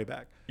hater from way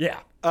back. Yeah.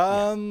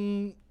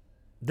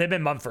 They've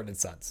been Mumford and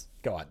Sons.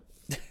 Go on.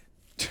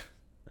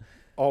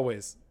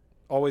 Always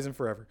and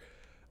forever.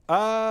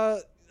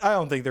 I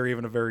don't think they're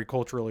even a very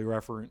culturally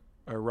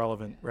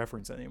relevant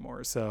reference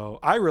anymore. So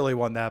I really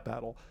won that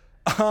battle.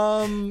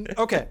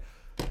 Okay.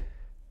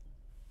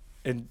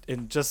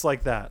 And just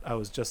like that, I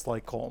was just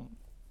like Colm.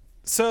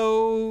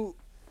 So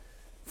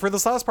for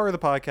this last part of the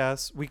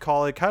podcast, we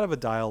call it kind of a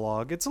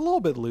dialogue. It's a little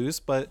bit loose,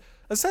 but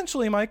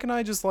essentially, Mike and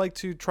I just like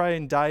to try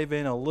and dive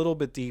in a little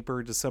bit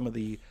deeper to some of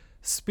the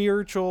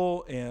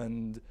spiritual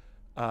and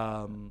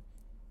kind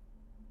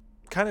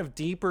of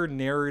deeper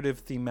narrative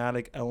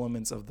thematic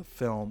elements of the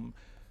film.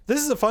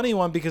 This is a funny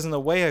one because in a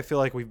way I feel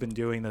like we've been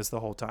doing this the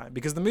whole time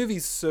because the movie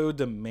so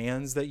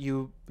demands that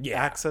you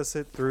access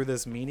it through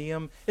this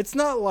medium. It's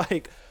not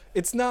like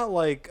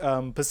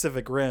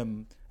Pacific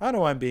Rim. I don't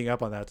know why I'm being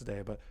up on that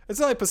today, but it's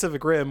not like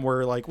Pacific Rim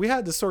where like we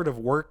had to sort of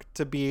work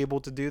to be able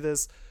to do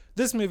this.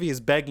 This movie is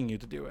begging you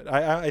to do it.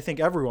 I think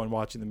everyone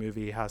watching the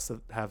movie has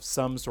to have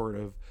some sort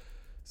of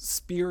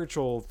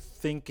spiritual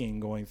thinking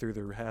going through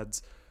their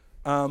heads.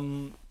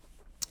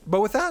 But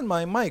with that in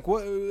mind, Mike,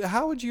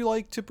 how would you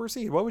like to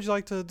proceed? What would you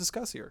like to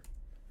discuss here?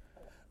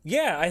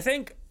 Yeah, I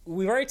think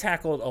we've already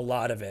tackled a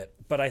lot of it,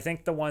 but I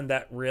think the one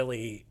that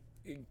really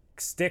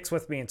sticks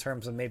with me in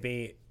terms of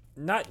maybe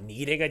not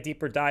needing a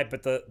deeper dive,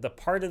 but the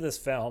part of this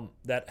film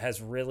that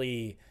has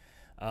really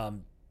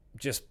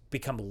just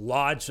become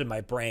lodged in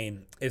my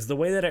brain is the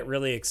way that it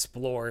really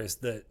explores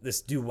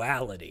this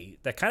duality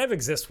that kind of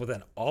exists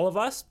within all of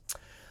us.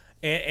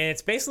 And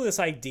it's basically this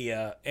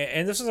idea,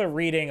 and this is a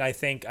reading I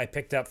think I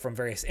picked up from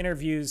various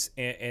interviews,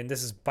 and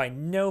this is by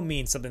no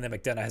means something that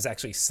McDonagh has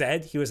actually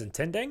said he was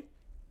intending,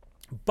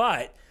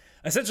 but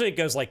essentially it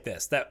goes like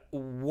this, that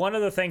one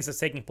of the things that's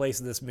taking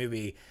place in this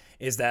movie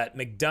is that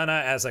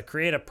McDonagh, as a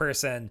creative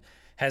person,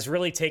 has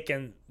really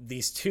taken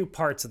these two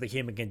parts of the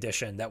human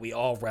condition that we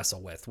all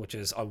wrestle with, which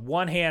is on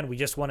one hand, we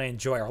just want to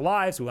enjoy our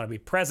lives. We want to be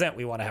present.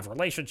 We want to have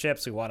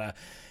relationships. We want to,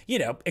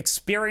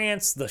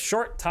 experience the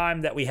short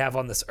time that we have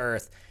on this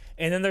earth.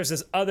 And then there's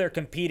this other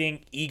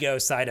competing ego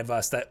side of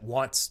us that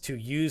wants to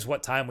use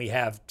what time we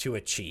have to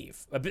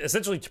achieve,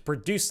 essentially to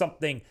produce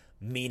something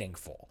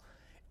meaningful.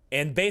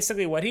 And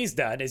basically what he's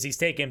done is he's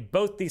taken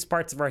both these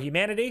parts of our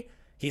humanity,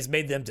 he's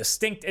made them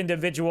distinct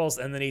individuals,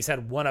 and then he's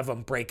had one of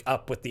them break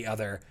up with the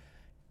other.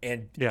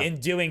 And in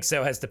doing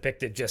so has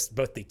depicted just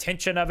both the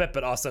tension of it,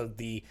 but also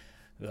the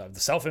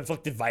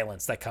self-inflicted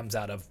violence that comes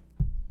out of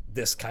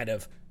this kind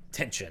of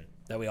tension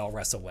that we all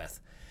wrestle with.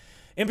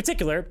 In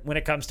particular, when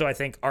it comes to, I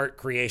think, art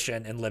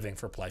creation and living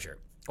for pleasure.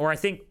 Or I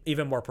think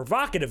even more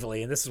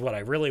provocatively, and this is what I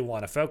really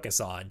want to focus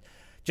on,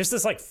 just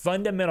this like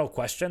fundamental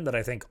question that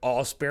I think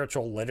all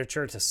spiritual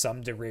literature to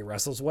some degree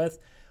wrestles with,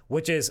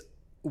 which is,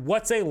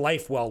 what's a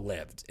life well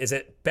lived? Is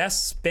it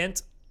best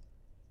spent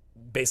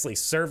basically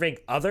serving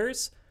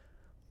others?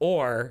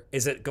 Or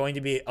is it going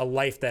to be a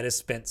life that is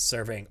spent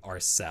serving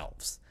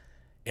ourselves?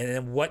 And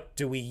then what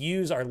do we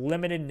use our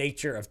limited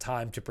nature of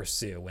time to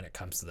pursue when it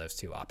comes to those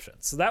two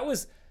options? So that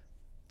was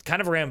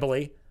kind of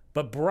rambly,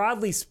 but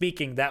broadly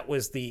speaking, that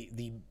was the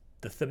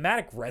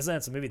thematic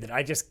resonance of the movie that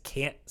I just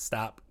can't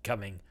stop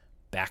coming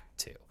back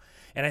to.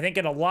 And I think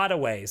in a lot of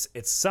ways,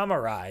 it's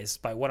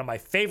summarized by one of my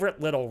favorite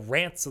little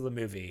rants of the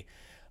movie,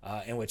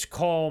 in which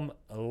Colm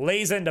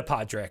lays into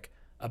Podrick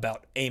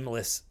about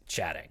aimless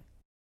chatting.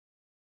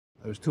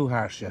 I was too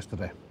harsh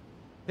yesterday.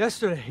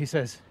 Yesterday, he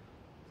says.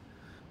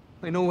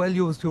 I know well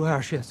you was too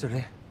harsh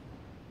yesterday.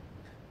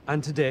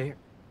 And today.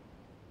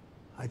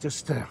 I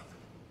just have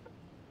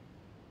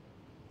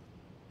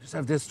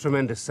this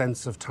tremendous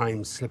sense of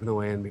time slipping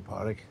away in me,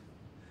 Pádraig.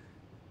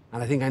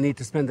 And I think I need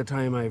to spend the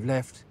time I've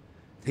left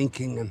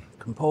thinking and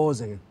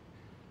composing and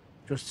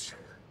just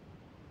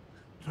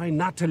trying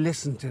not to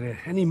listen to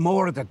any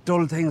more of the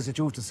dull things that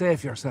you have to say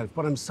for yourself.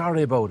 But I'm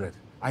sorry about it.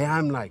 I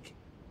am like.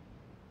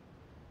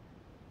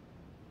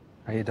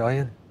 Are you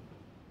dying?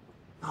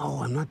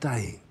 No, I'm not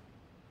dying.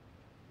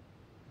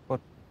 But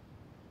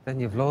then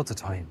you've loads of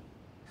time.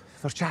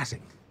 For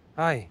chatting.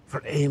 Aye.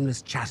 For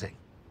aimless chatting.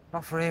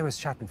 Not for aimless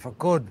chatting, for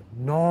good,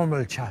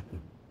 normal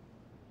chatting.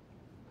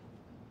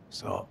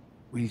 So,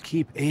 we'll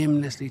keep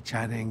aimlessly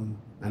chatting,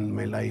 and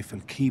my life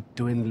will keep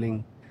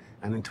dwindling,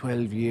 and in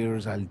 12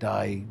 years I'll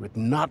die with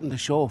nothing to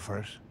show for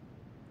it,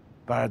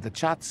 bar the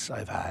chats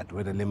I've had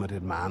with a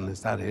limited man.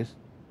 Is that it?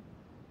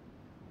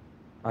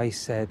 I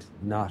said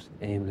not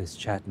aimless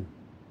chatting.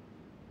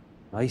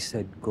 I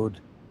said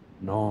good,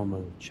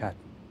 normal chatting.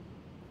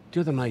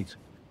 The other night,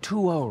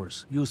 2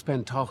 hours you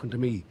spent talking to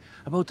me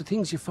about the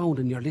things you found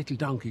in your little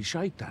donkey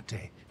shite that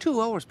day.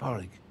 2 hours,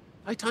 Pádraig.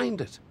 I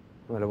timed it.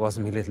 Well, it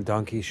wasn't me little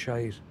donkey's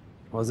shite,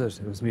 was it?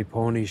 It was me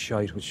pony's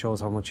shite, which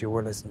shows how much you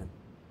were listening.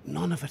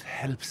 None of it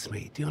helps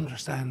me, do you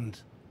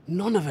understand?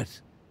 None of it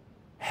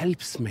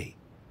helps me.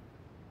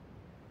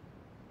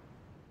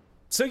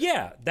 So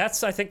yeah,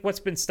 that's, I think, what's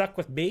been stuck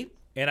with me,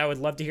 and I would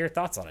love to hear your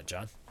thoughts on it,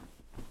 John.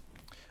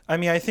 I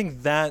mean, I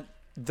think that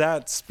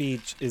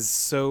speech is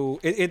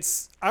so...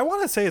 It's I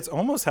want to say it's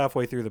almost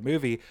halfway through the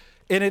movie,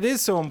 and it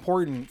is so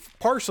important,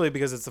 partially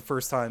because it's the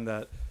first time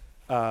that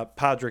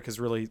Pádraig has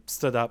really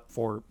stood up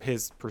for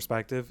his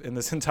perspective in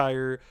this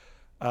entire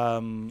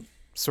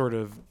sort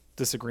of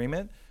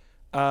disagreement.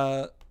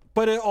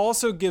 But it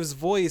also gives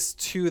voice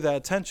to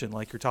that tension,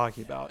 like you're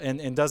talking about,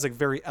 and does it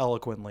very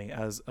eloquently,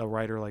 as a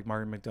writer like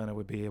Martin McDonagh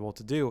would be able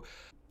to do.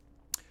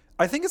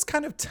 I think it's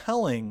kind of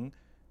telling,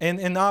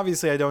 and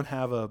obviously I don't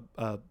have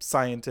a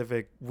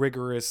scientific,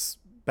 rigorous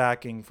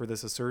backing for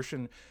this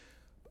assertion.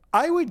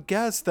 I would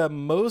guess that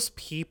most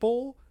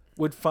people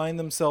would find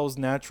themselves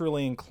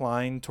naturally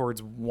inclined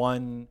towards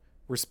one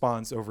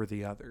response over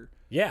the other.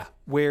 Yeah.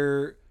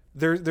 Where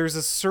there's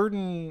a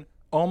certain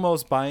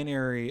almost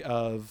binary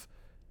of,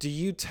 do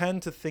you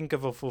tend to think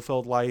of a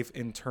fulfilled life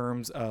in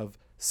terms of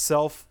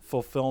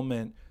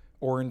self-fulfillment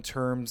or in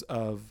terms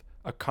of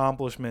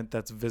accomplishment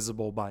that's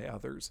visible by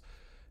others?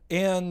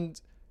 And,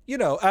 you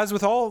know, as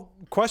with all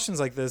questions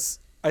like this,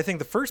 I think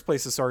the first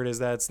place to start is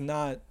that it's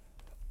not,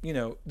 you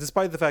know,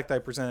 despite the fact that I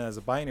present it as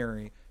a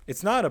binary,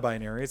 it's not a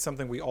binary. It's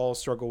something we all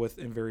struggle with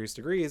in various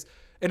degrees.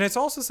 And it's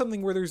also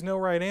something where there's no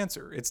right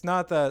answer. It's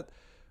not that,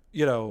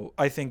 you know,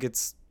 I think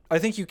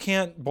you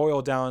can't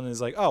boil down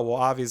as like, oh, well,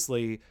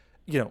 obviously,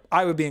 you know,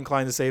 I would be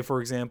inclined to say,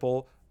 for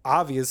example,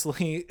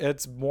 obviously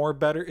it's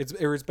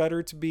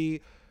better to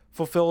be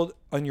fulfilled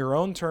on your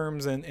own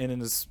terms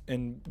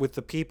and with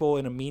the people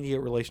in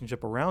immediate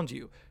relationship around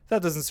you.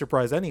 That doesn't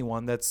surprise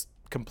anyone. That's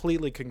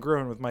completely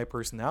congruent with my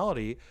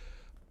personality.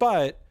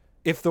 But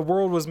if the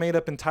world was made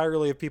up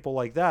entirely of people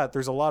like that,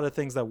 there's a lot of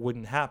things that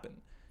wouldn't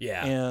happen.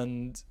 Yeah.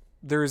 And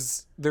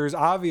there's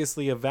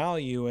obviously a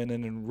value and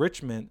an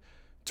enrichment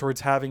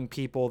towards having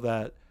people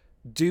that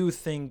do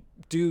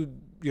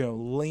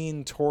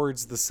lean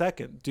towards the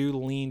second, do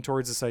lean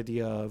towards this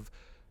idea of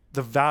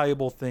the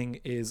valuable thing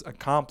is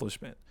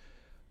accomplishment.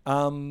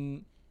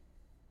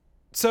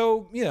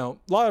 So, you know,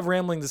 a lot of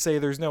rambling to say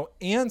there's no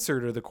answer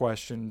to the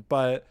question,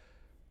 but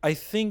I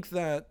think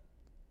that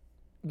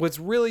what's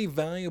really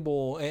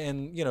valuable,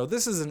 and, you know,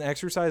 this is an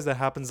exercise that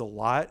happens a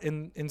lot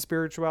in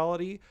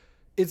spirituality.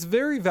 It's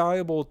very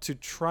valuable to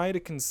try to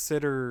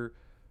consider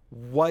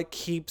what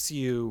keeps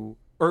you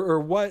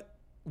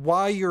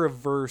why you're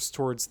averse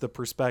towards the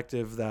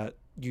perspective that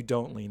you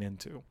don't lean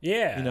into.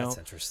 Yeah, you know? That's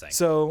interesting.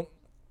 So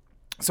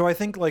I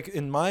think like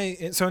in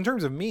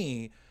terms of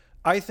me,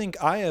 I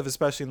think I have,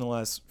 especially in the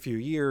last few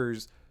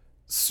years,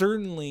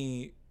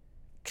 certainly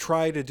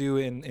try to do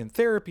in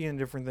therapy and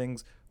different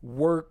things,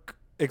 work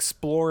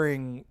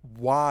exploring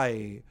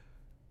why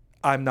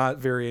I'm not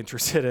very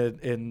interested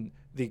in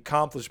the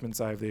accomplishment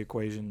side of the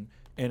equation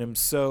and am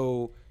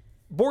so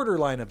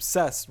borderline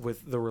obsessed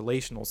with the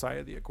relational side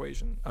of the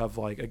equation of,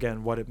 like,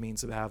 again, what it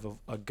means to have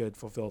a good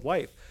fulfilled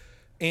life.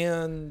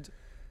 And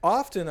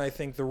often I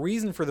think the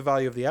reason for the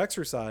value of the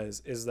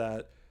exercise is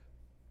that,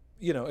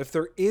 you know, if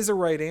there is a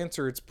right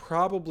answer, it's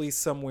probably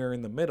somewhere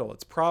in the middle.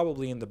 It's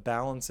probably in the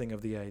balancing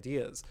of the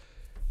ideas.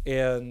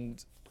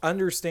 And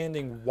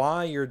understanding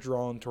why you're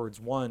drawn towards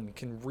one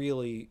can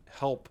really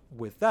help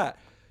with that.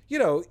 You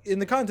know, in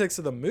the context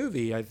of the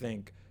movie, I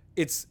think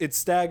it's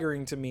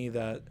staggering to me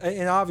that,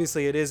 and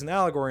obviously it is an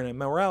allegory and a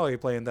morality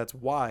play, and that's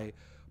why.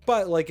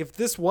 But, like, if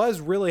this was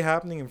really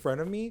happening in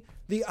front of me,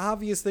 the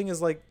obvious thing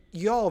is, like,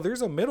 y'all,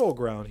 there's a middle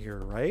ground here,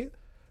 right?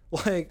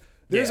 Like,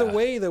 there's a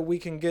way that we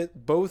can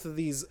get both of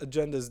these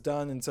agendas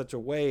done in such a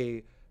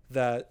way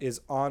that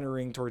is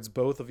honoring towards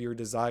both of your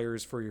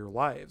desires for your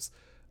lives.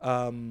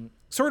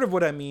 Sort of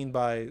what I mean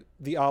by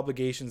the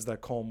obligations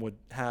that Colm would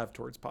have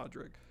towards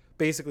Podrick.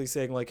 Basically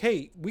saying, like,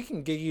 hey, we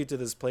can get you to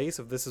this place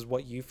if this is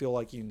what you feel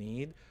like you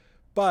need,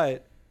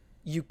 but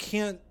you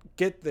can't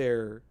get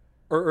there,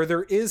 or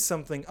there is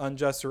something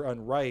unjust or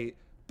unright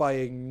by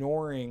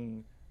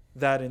ignoring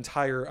that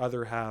entire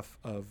other half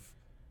of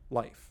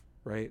life,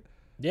 right?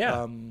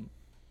 Yeah.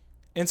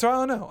 And so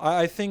I don't know.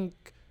 I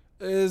think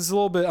it's a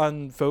little bit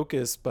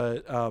unfocused,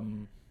 but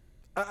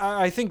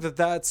I think that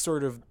that's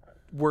sort of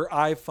where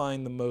I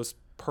find the most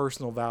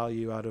personal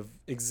value out of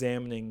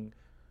examining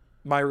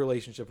my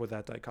relationship with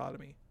that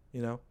dichotomy,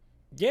 you know?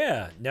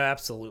 Yeah, no,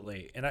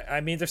 absolutely. And I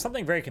mean, there's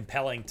something very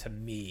compelling to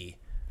me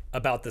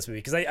about this movie,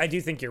 because I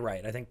do think you're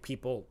right. I think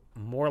people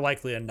more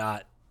likely than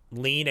not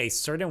lean a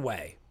certain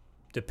way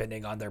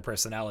depending on their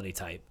personality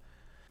type.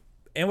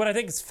 And what I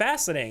think is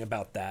fascinating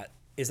about that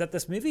is that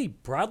this movie,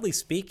 broadly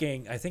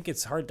speaking, I think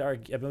it's hard to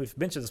argue, I mean, we've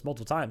mentioned this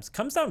multiple times,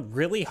 comes down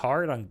really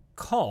hard on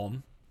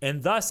Colm,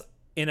 and thus,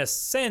 in a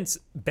sense,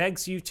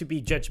 begs you to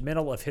be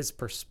judgmental of his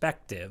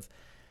perspective.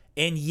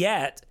 And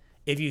yet,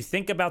 if you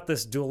think about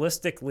this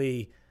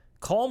dualistically,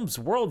 Colm's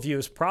worldview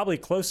is probably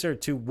closer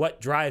to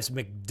what drives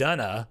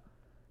McDonagh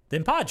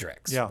than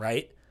Podrick's,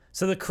 right?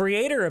 So the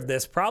creator of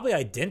this probably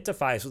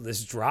identifies with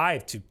this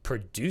drive to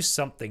produce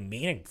something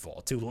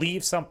meaningful, to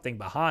leave something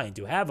behind,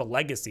 to have a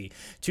legacy,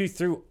 to,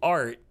 through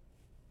art,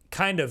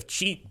 kind of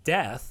cheat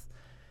death.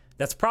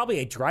 That's probably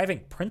a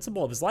driving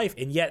principle of his life,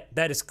 and yet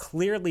that is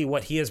clearly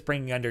what he is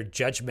bringing under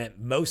judgment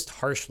most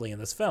harshly in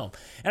this film.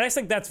 And I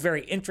think that's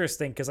very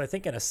interesting, because I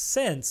think in a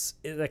sense,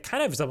 it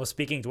kind of is almost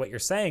speaking to what you're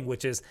saying,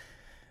 which is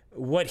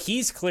what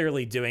he's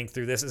clearly doing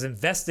through this is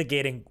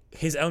investigating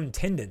his own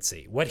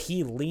tendency, what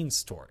he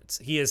leans towards.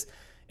 He is,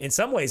 in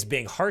some ways,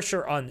 being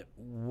harsher on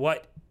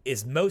what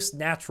is most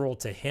natural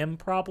to him,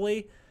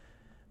 probably,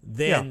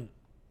 than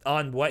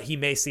on what he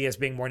may see as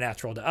being more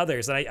natural to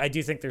others. And I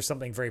do think there's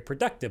something very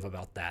productive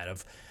about that,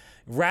 of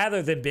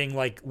rather than being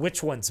like,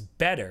 which one's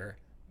better,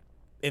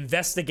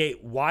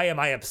 investigate, why am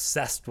I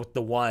obsessed with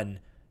the one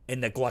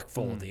and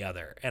neglectful of the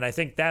other? And I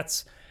think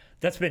that's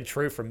been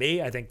true for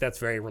me. I think that's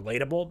very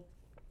relatable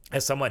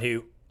as someone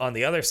who on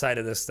the other side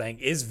of this thing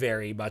is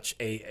very much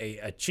a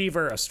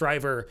achiever, a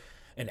striver,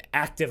 an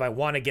active, I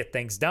want to get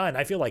things done.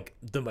 I feel like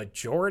the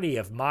majority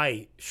of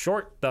my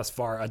short thus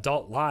far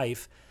adult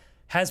life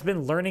has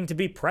been learning to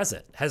be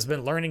present, has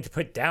been learning to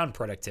put down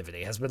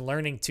productivity, has been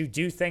learning to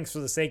do things for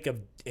the sake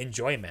of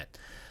enjoyment,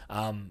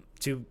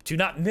 to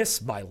not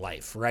miss my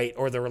life, right?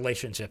 Or the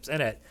relationships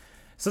in it.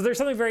 So there's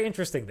something very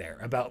interesting there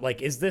about,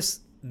 like, is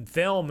this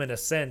film, in a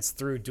sense,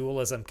 through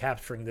dualism,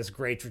 capturing this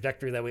great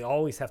trajectory that we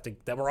always have to,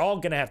 that we're all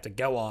going to have to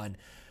go on,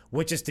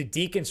 which is to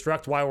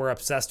deconstruct why we're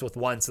obsessed with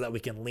one so that we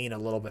can lean a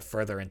little bit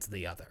further into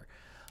the other.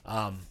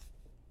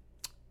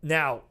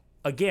 Now,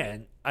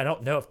 again, I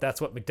don't know if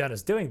that's what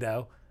McDonagh's doing,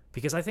 though,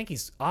 because I think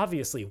he's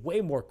obviously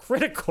way more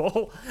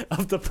critical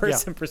of the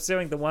person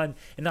pursuing the one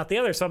and not the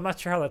other. So I'm not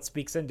sure how that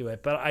speaks into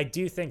it. But I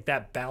do think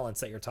that balance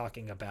that you're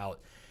talking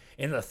about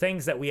and the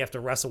things that we have to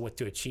wrestle with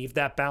to achieve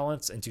that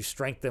balance and to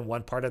strengthen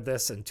one part of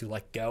this and to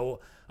let go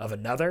of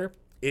another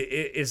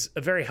is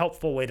a very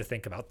helpful way to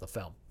think about the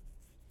film.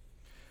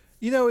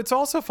 You know, it's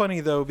also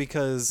funny, though,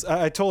 because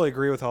I totally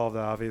agree with all of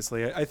that,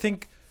 obviously. I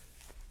think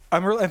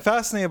I'm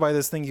fascinated by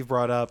this thing you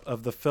brought up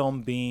of the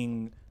film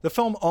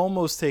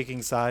almost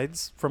taking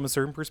sides from a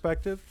certain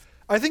perspective.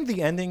 I think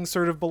the ending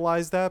sort of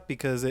belies that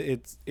because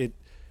it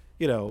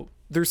you know,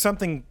 there's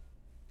something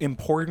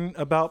important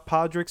about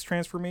Podrick's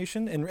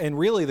transformation. And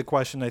really the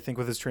question, I think,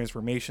 with his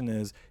transformation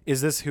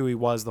is this who he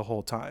was the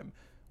whole time?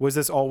 Was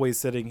this always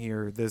sitting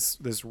here,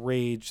 this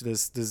rage,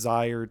 this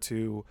desire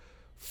to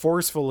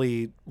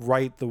forcefully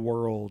right the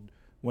world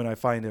when I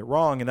find it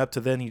wrong? And up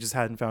to then, he just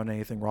hadn't found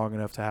anything wrong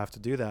enough to have to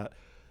do that.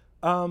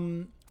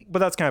 But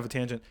that's kind of a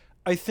tangent.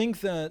 I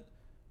think that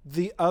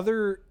the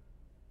other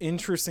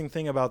interesting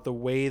thing about the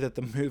way that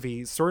the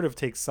movie sort of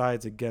takes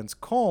sides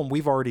against Colm,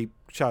 we've already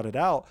shouted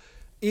out,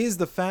 is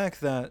the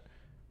fact that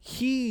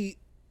he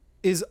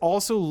is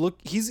also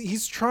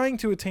he's trying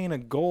to attain a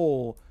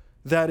goal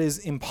that is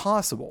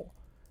impossible.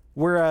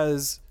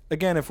 Whereas,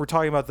 again, if we're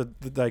talking about the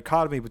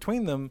dichotomy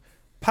between them,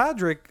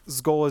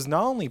 Podrick's goal is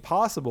not only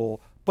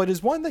possible, but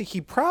is one that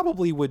he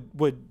probably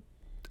would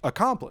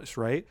accomplish,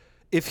 right?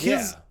 If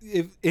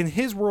in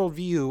his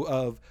worldview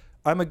of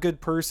I'm a good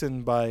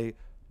person by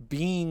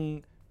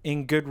being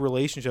in good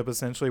relationship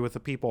essentially with the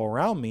people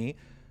around me,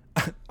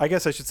 I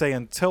guess I should say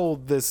until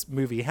this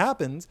movie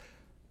happens,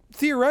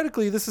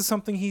 theoretically this is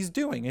something he's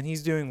doing and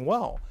he's doing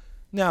well.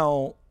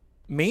 Now,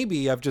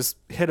 maybe I've just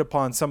hit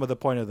upon some of the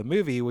point of the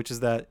movie, which is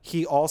that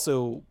he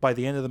also, by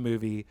the end of the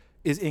movie,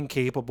 is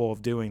incapable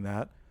of doing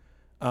that.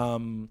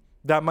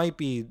 That might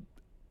be,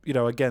 you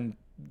know, again,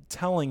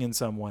 telling in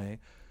some way.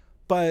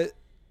 But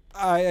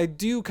I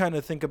do kind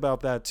of think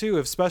about that too,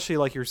 especially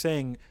like you're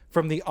saying,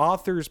 from the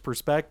author's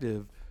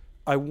perspective.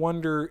 I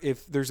wonder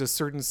if there's a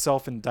certain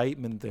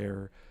self-indictment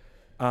there.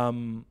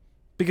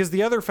 Because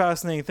the other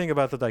fascinating thing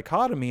about the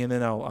dichotomy, and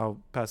then I'll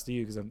pass to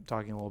you because I'm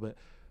talking a little bit.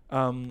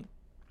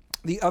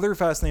 The other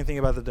fascinating thing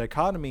about the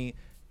dichotomy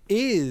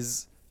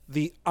is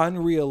the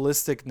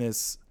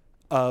unrealisticness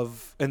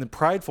and the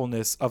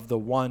pridefulness of the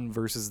one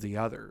versus the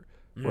other,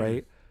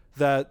 right?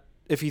 That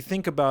if you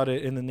think about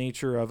it in the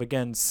nature of,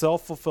 again,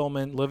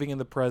 self-fulfillment, living in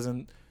the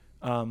present,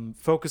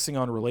 focusing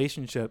on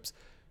relationships,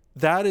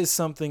 that is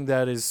something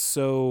that is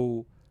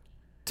so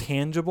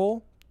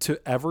tangible to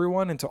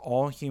everyone and to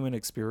all human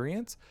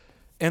experience.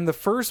 And the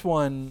first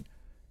one,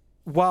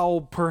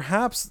 while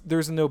perhaps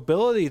there's a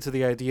nobility to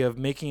the idea of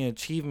making an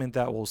achievement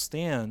that will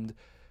stand,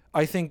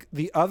 I think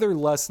the other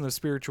lesson of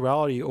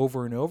spirituality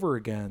over and over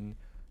again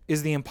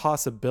is the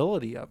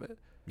impossibility of it.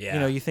 Yeah. You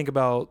know, you think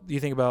about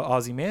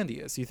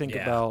Ozymandias, you think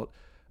about,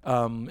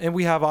 and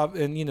we have,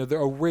 and you know,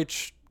 a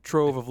rich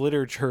trove of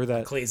literature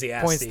that points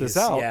this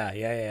out.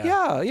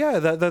 Yeah.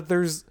 That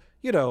there's,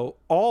 you know,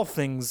 all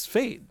things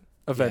fade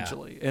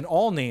eventually, and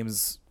all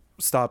names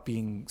stop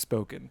being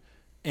spoken.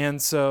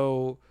 And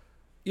so,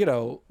 you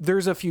know,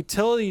 there's a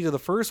futility to the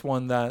first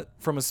one that,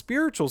 from a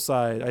spiritual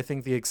side, I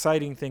think the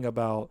exciting thing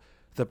about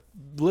the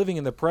living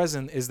in the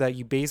present is that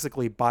you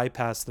basically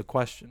bypass the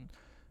question.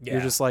 Yeah.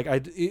 You're just like,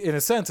 in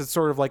a sense, it's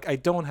sort of like I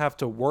don't have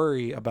to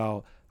worry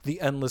about the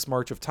endless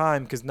march of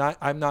time because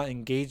I'm not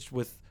engaged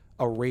with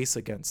a race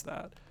against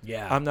that.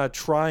 Yeah. I'm not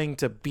trying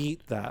to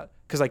beat that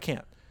because I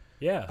can't.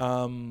 Yeah.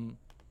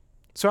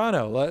 So I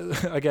don't know.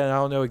 Again, I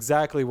don't know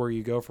exactly where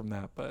you go from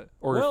that, but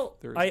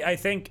I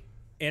think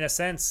in a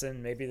sense,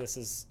 and maybe this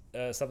is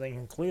something to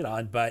conclude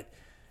on, but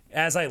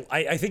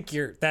I think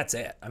that's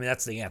it. I mean,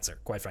 that's the answer,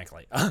 quite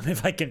frankly.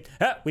 If I can,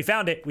 we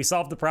found it. We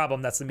solved the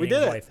problem. That's the meaning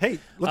of life. Hey,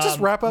 let's just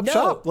wrap up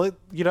shop.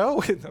 You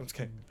know, I'm just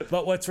kidding.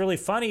 But what's really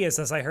funny is,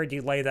 as I heard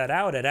you lay that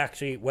out,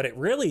 what it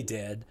really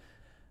did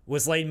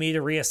was lead me to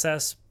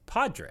reassess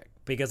Podrick,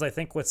 because I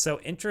think what's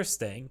so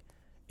interesting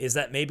is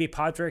that maybe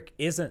Podrick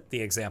isn't the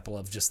example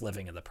of just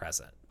living in the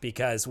present,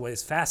 because what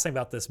is fascinating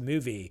about this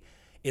movie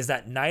is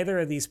that neither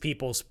of these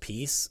people's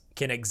peace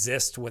can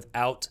exist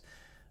without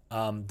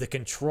the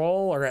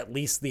control, or at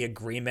least the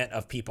agreement,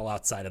 of people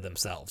outside of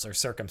themselves or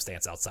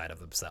circumstance outside of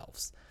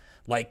themselves.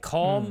 Like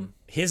Colm,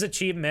 his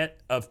achievement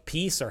of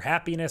peace or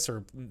happiness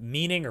or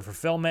meaning or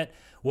fulfillment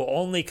will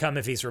only come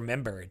if he's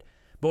remembered.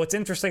 But what's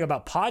interesting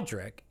about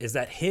Podrick is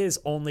that his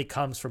only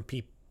comes from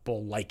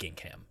people liking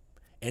him.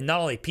 And not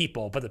only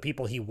people, but the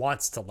people he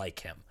wants to like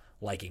him,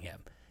 liking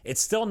him.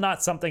 It's still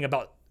not something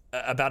about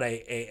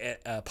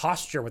a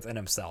posture within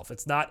himself.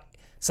 It's not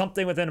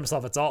something within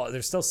himself. It's all,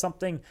 there's still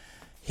something,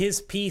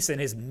 his peace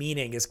and his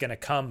meaning is going to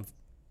come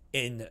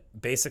in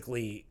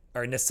basically,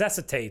 or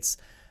necessitates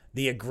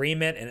the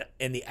agreement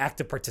and the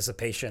active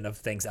participation of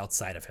things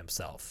outside of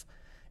himself.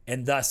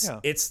 And thus,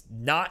 it's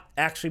not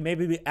actually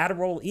maybe at a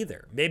role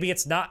either. Maybe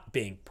it's not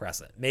being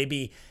present.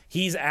 Maybe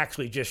he's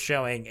actually just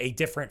showing a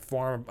different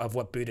form of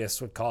what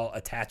Buddhists would call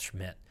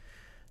attachment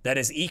that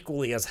is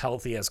equally as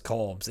healthy as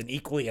Colm's and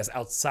equally as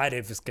outside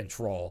of his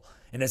control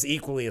and as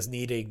equally as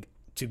needing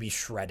to be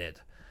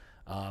shredded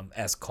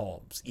as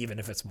Colm's, even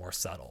if it's more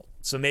subtle.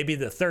 So maybe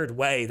the third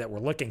way that we're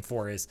looking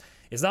for is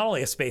not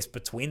only a space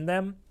between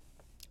them,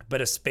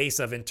 but a space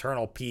of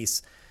internal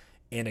peace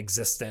in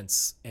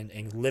existence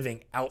and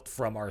living out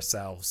from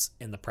ourselves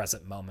in the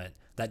present moment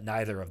that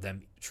neither of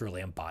them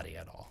truly embody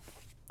at all.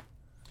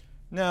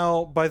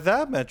 Now, by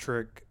that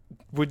metric,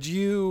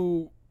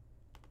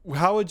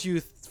 how would you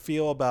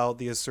feel about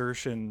the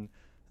assertion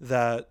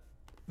that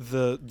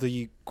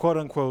the quote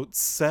unquote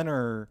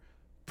center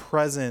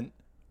present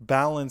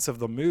balance of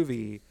the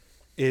movie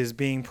is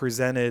being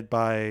presented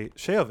by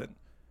Sheovan,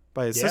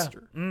 by his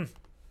sister?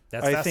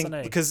 That's fascinating.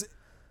 I think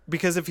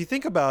because if you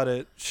think about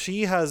it,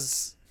 she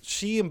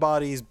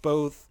embodies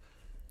both.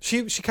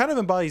 She kind of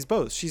embodies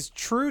both. She's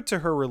true to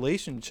her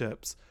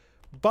relationships,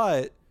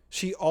 but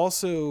she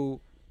also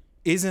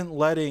isn't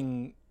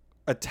letting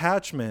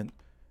attachment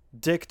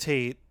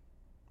dictate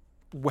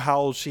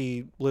how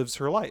she lives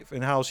her life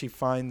and how she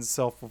finds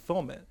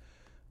self-fulfillment.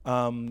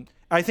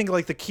 I think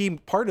like the key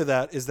part of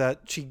that is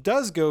that she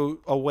does go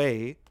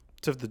away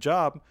to the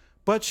job,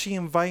 but she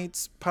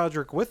invites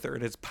Podrick with her,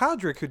 and it's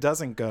Podrick who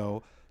doesn't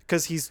go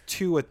because he's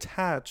too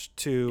attached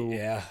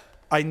to.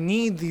 I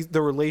need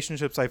the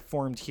relationships I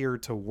formed here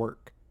to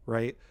work,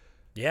 right?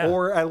 Yeah.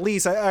 Or at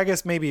least, I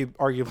guess maybe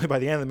arguably by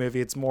the end of the movie,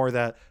 it's more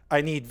that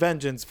I need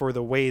vengeance for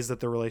the ways that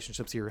the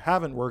relationships here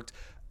haven't worked.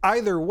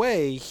 Either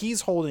way,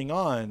 he's holding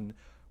on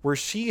where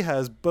she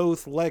has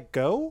both let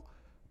go,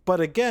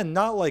 but again,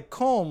 not like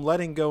Colm,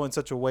 letting go in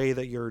such a way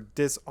that you're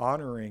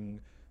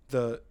dishonoring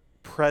the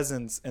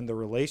presence and the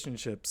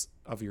relationships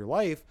of your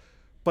life,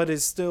 but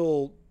is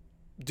still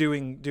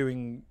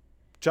doing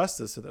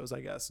justice to those,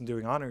 I guess, and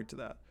doing honor to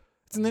that.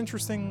 It's an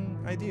interesting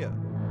idea.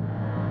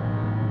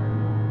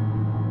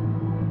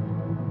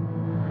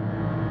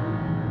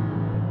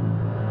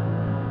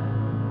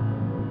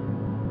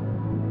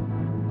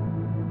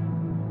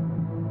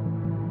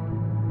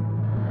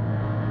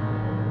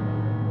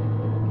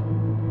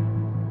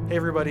 Hey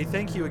everybody,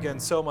 thank you again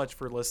so much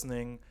for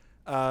listening.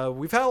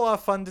 We've had a lot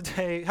of fun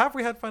today. Have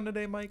we had fun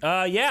today, Mike?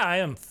 Yeah, I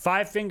am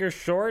 5 fingers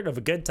short of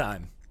a good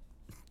time.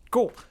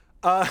 Cool.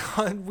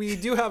 We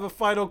do have a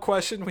final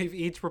question we've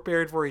each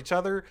prepared for each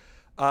other.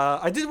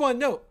 I did want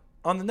to note,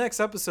 on the next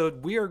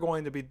episode, we are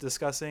going to be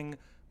discussing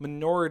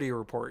Minority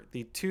Report,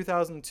 the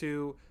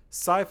 2002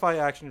 sci-fi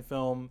action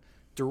film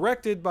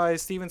directed by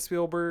Steven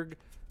Spielberg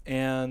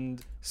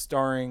and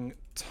starring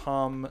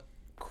Tom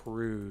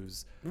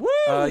Cruise. Woo!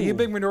 You a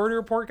big Minority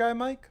Report guy,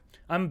 Mike?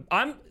 I'm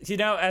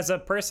as a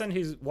person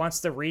who wants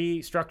to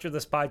restructure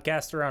this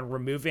podcast around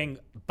removing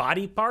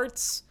body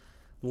parts,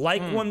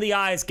 like when the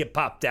eyes get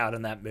popped out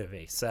in that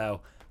movie.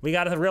 So we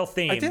got a real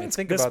theme. I didn't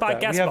think this about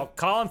podcast that. about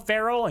Colin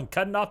Farrell and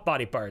cutting off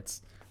body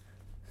parts.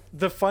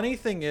 The funny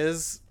thing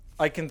is,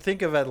 I can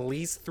think of at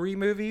least 3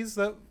 movies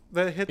that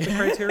hit the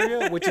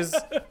criteria, which is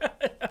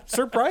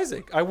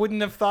surprising. I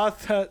wouldn't have thought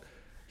that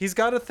he's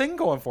got a thing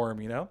going for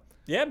him, you know?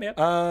 Yeah,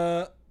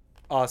 man.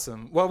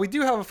 Awesome. Well, we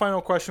do have a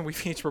final question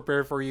we've each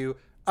prepared for you.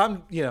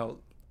 I'm gonna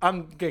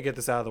get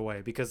this out of the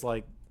way because,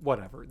 like,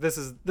 whatever. This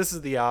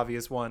is the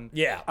obvious one.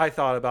 Yeah. I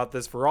thought about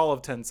this for all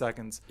of 10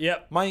 seconds.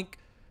 Yep. Mike,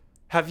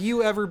 have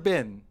you ever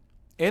been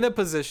in a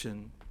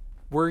position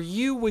where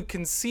you would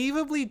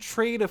conceivably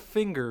trade a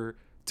finger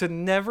to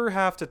never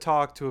have to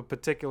talk to a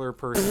particular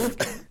person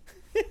again?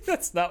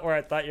 That's not where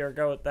I thought you were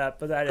going with that,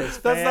 but that is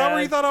That's not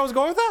where you thought I was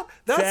going with that?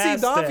 That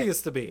seemed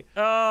obvious to me.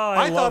 Oh,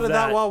 I thought of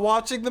that while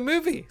watching the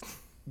movie.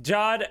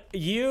 John,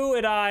 you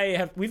and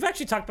I we've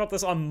actually talked about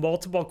this on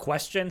multiple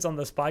questions on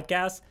this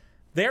podcast.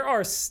 There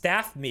are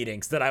staff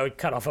meetings that I would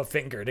cut off a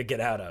finger to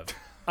get out of.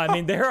 I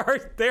mean, there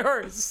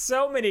are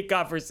so many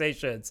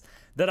conversations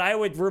that I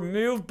would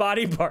remove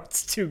body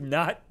parts to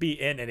not be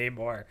in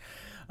anymore.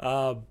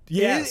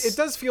 Yes. It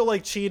does feel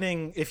like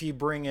cheating if you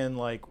bring in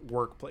like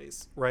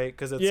workplace, right?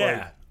 Because it's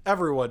like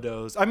everyone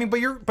knows. I mean,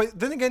 but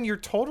then again, you're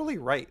totally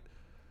right.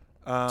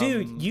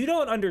 Dude, you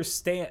don't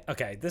understand.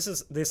 Okay, this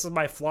is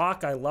my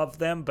flock. I love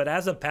them, but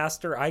as a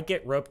pastor, I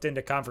get roped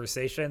into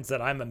conversations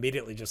that I'm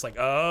immediately just like,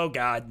 oh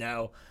God,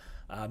 no.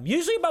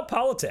 Usually about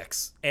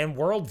politics and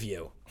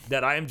worldview.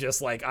 That I'm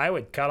just like, I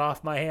would cut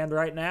off my hand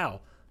right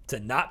now to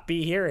not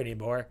be here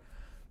anymore.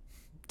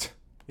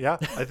 Yeah,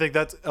 I think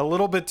that's a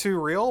little bit too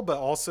real, but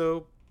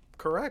also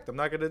correct. I'm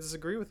not going to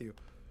disagree with you.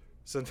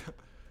 So,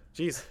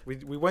 Jeez,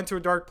 we went to a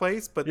dark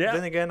place, but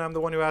then again, I'm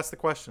the one who asked the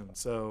question.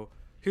 So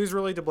who's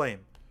really to blame?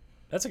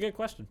 That's a good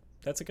question.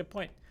 That's a good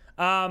point.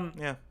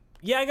 Yeah.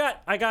 Yeah,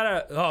 I got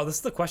a. Oh, this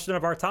is the question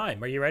of our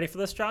time. Are you ready for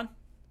this, John?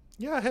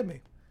 Yeah, hit me.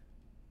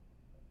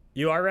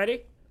 You are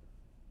ready?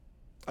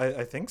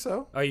 I think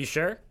so. Are you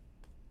sure?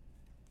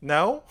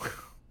 No.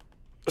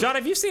 John,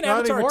 have you seen Not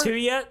Avatar anymore. 2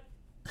 yet?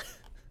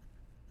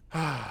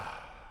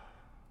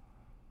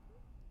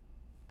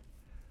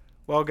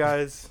 Well,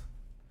 guys,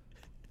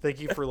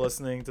 thank you for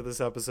listening to this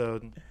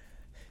episode.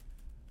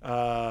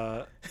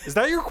 Is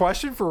that your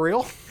question for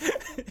real?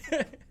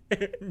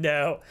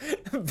 No,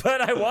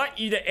 but I want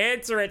you to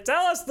answer it.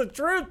 Tell us the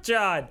truth,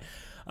 John.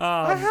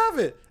 I have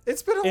it.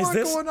 It's been a lot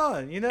going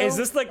on. You know, is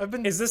this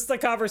the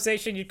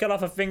conversation you cut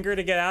off a finger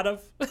to get out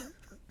of?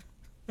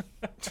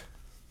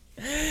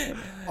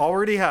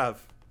 Already have.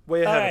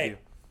 Way ahead of you.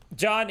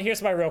 John,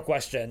 here's my real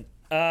question.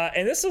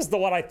 And this is the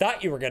one I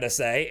thought you were gonna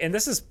say, and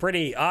this is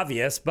pretty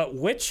obvious. But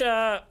which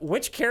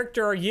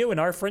character are you in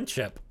our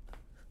friendship?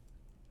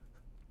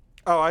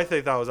 Oh, I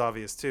think that was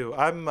obvious too.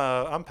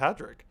 I'm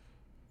Patrick.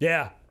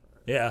 Yeah,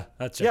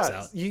 that checks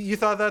out. You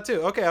thought that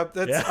too. Okay,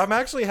 I'm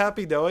actually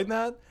happy knowing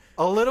that.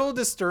 A little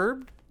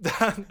disturbed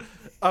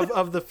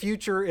of the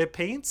future it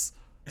paints.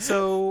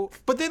 So,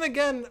 but then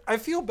again, I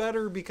feel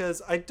better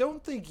because I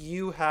don't think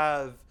you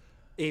have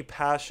a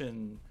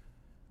passion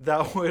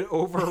that would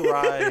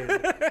override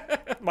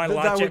my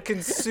logic. That would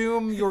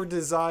consume your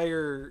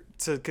desire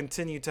to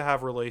continue to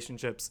have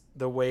relationships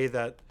the way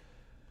that,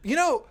 you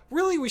know,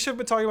 really we should have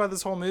been talking about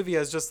this whole movie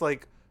as just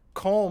like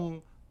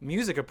calm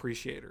music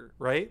appreciator,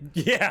 right?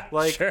 Yeah,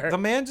 like sure. The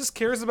man just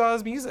cares about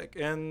his music,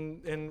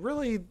 and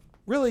really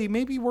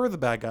maybe we're the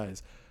bad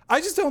guys. I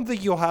just don't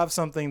think you'll have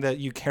something that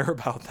you care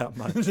about that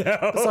much.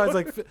 No. Besides,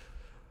 like,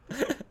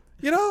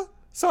 you know.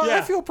 So yeah.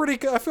 I feel pretty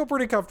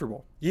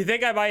comfortable. You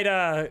think I might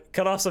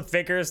cut off some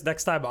fingers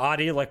next time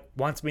Audie like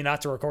wants me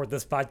not to record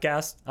this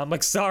podcast? I'm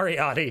like, sorry,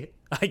 Audie,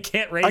 I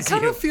can't raise you. I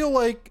kind of feel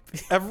like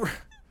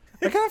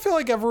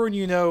everyone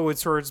you know would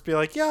sort of just be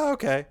like, yeah,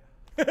 okay.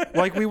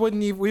 Like we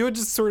would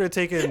just sort of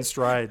take it in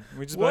stride.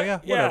 We just be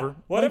like, yeah,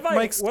 whatever.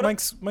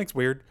 Mike's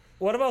weird.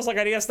 What if I was like,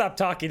 I need to stop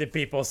talking to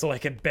people so I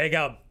can bang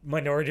out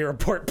Minority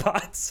Report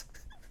bots?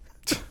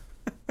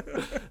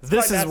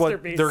 This is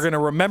what they're gonna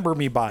remember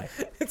me by.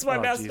 It's my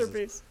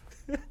masterpiece.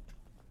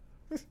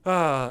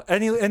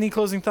 Any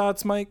closing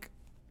thoughts, Mike?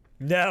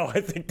 No,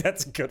 I think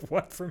that's a good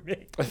one for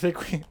me. I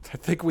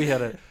think we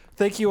had it.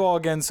 Thank you all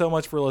again so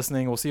much for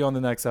listening. We'll see you on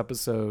the next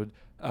episode,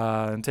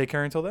 and take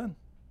care until then.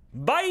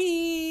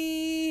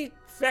 Bye,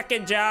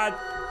 feckin' John.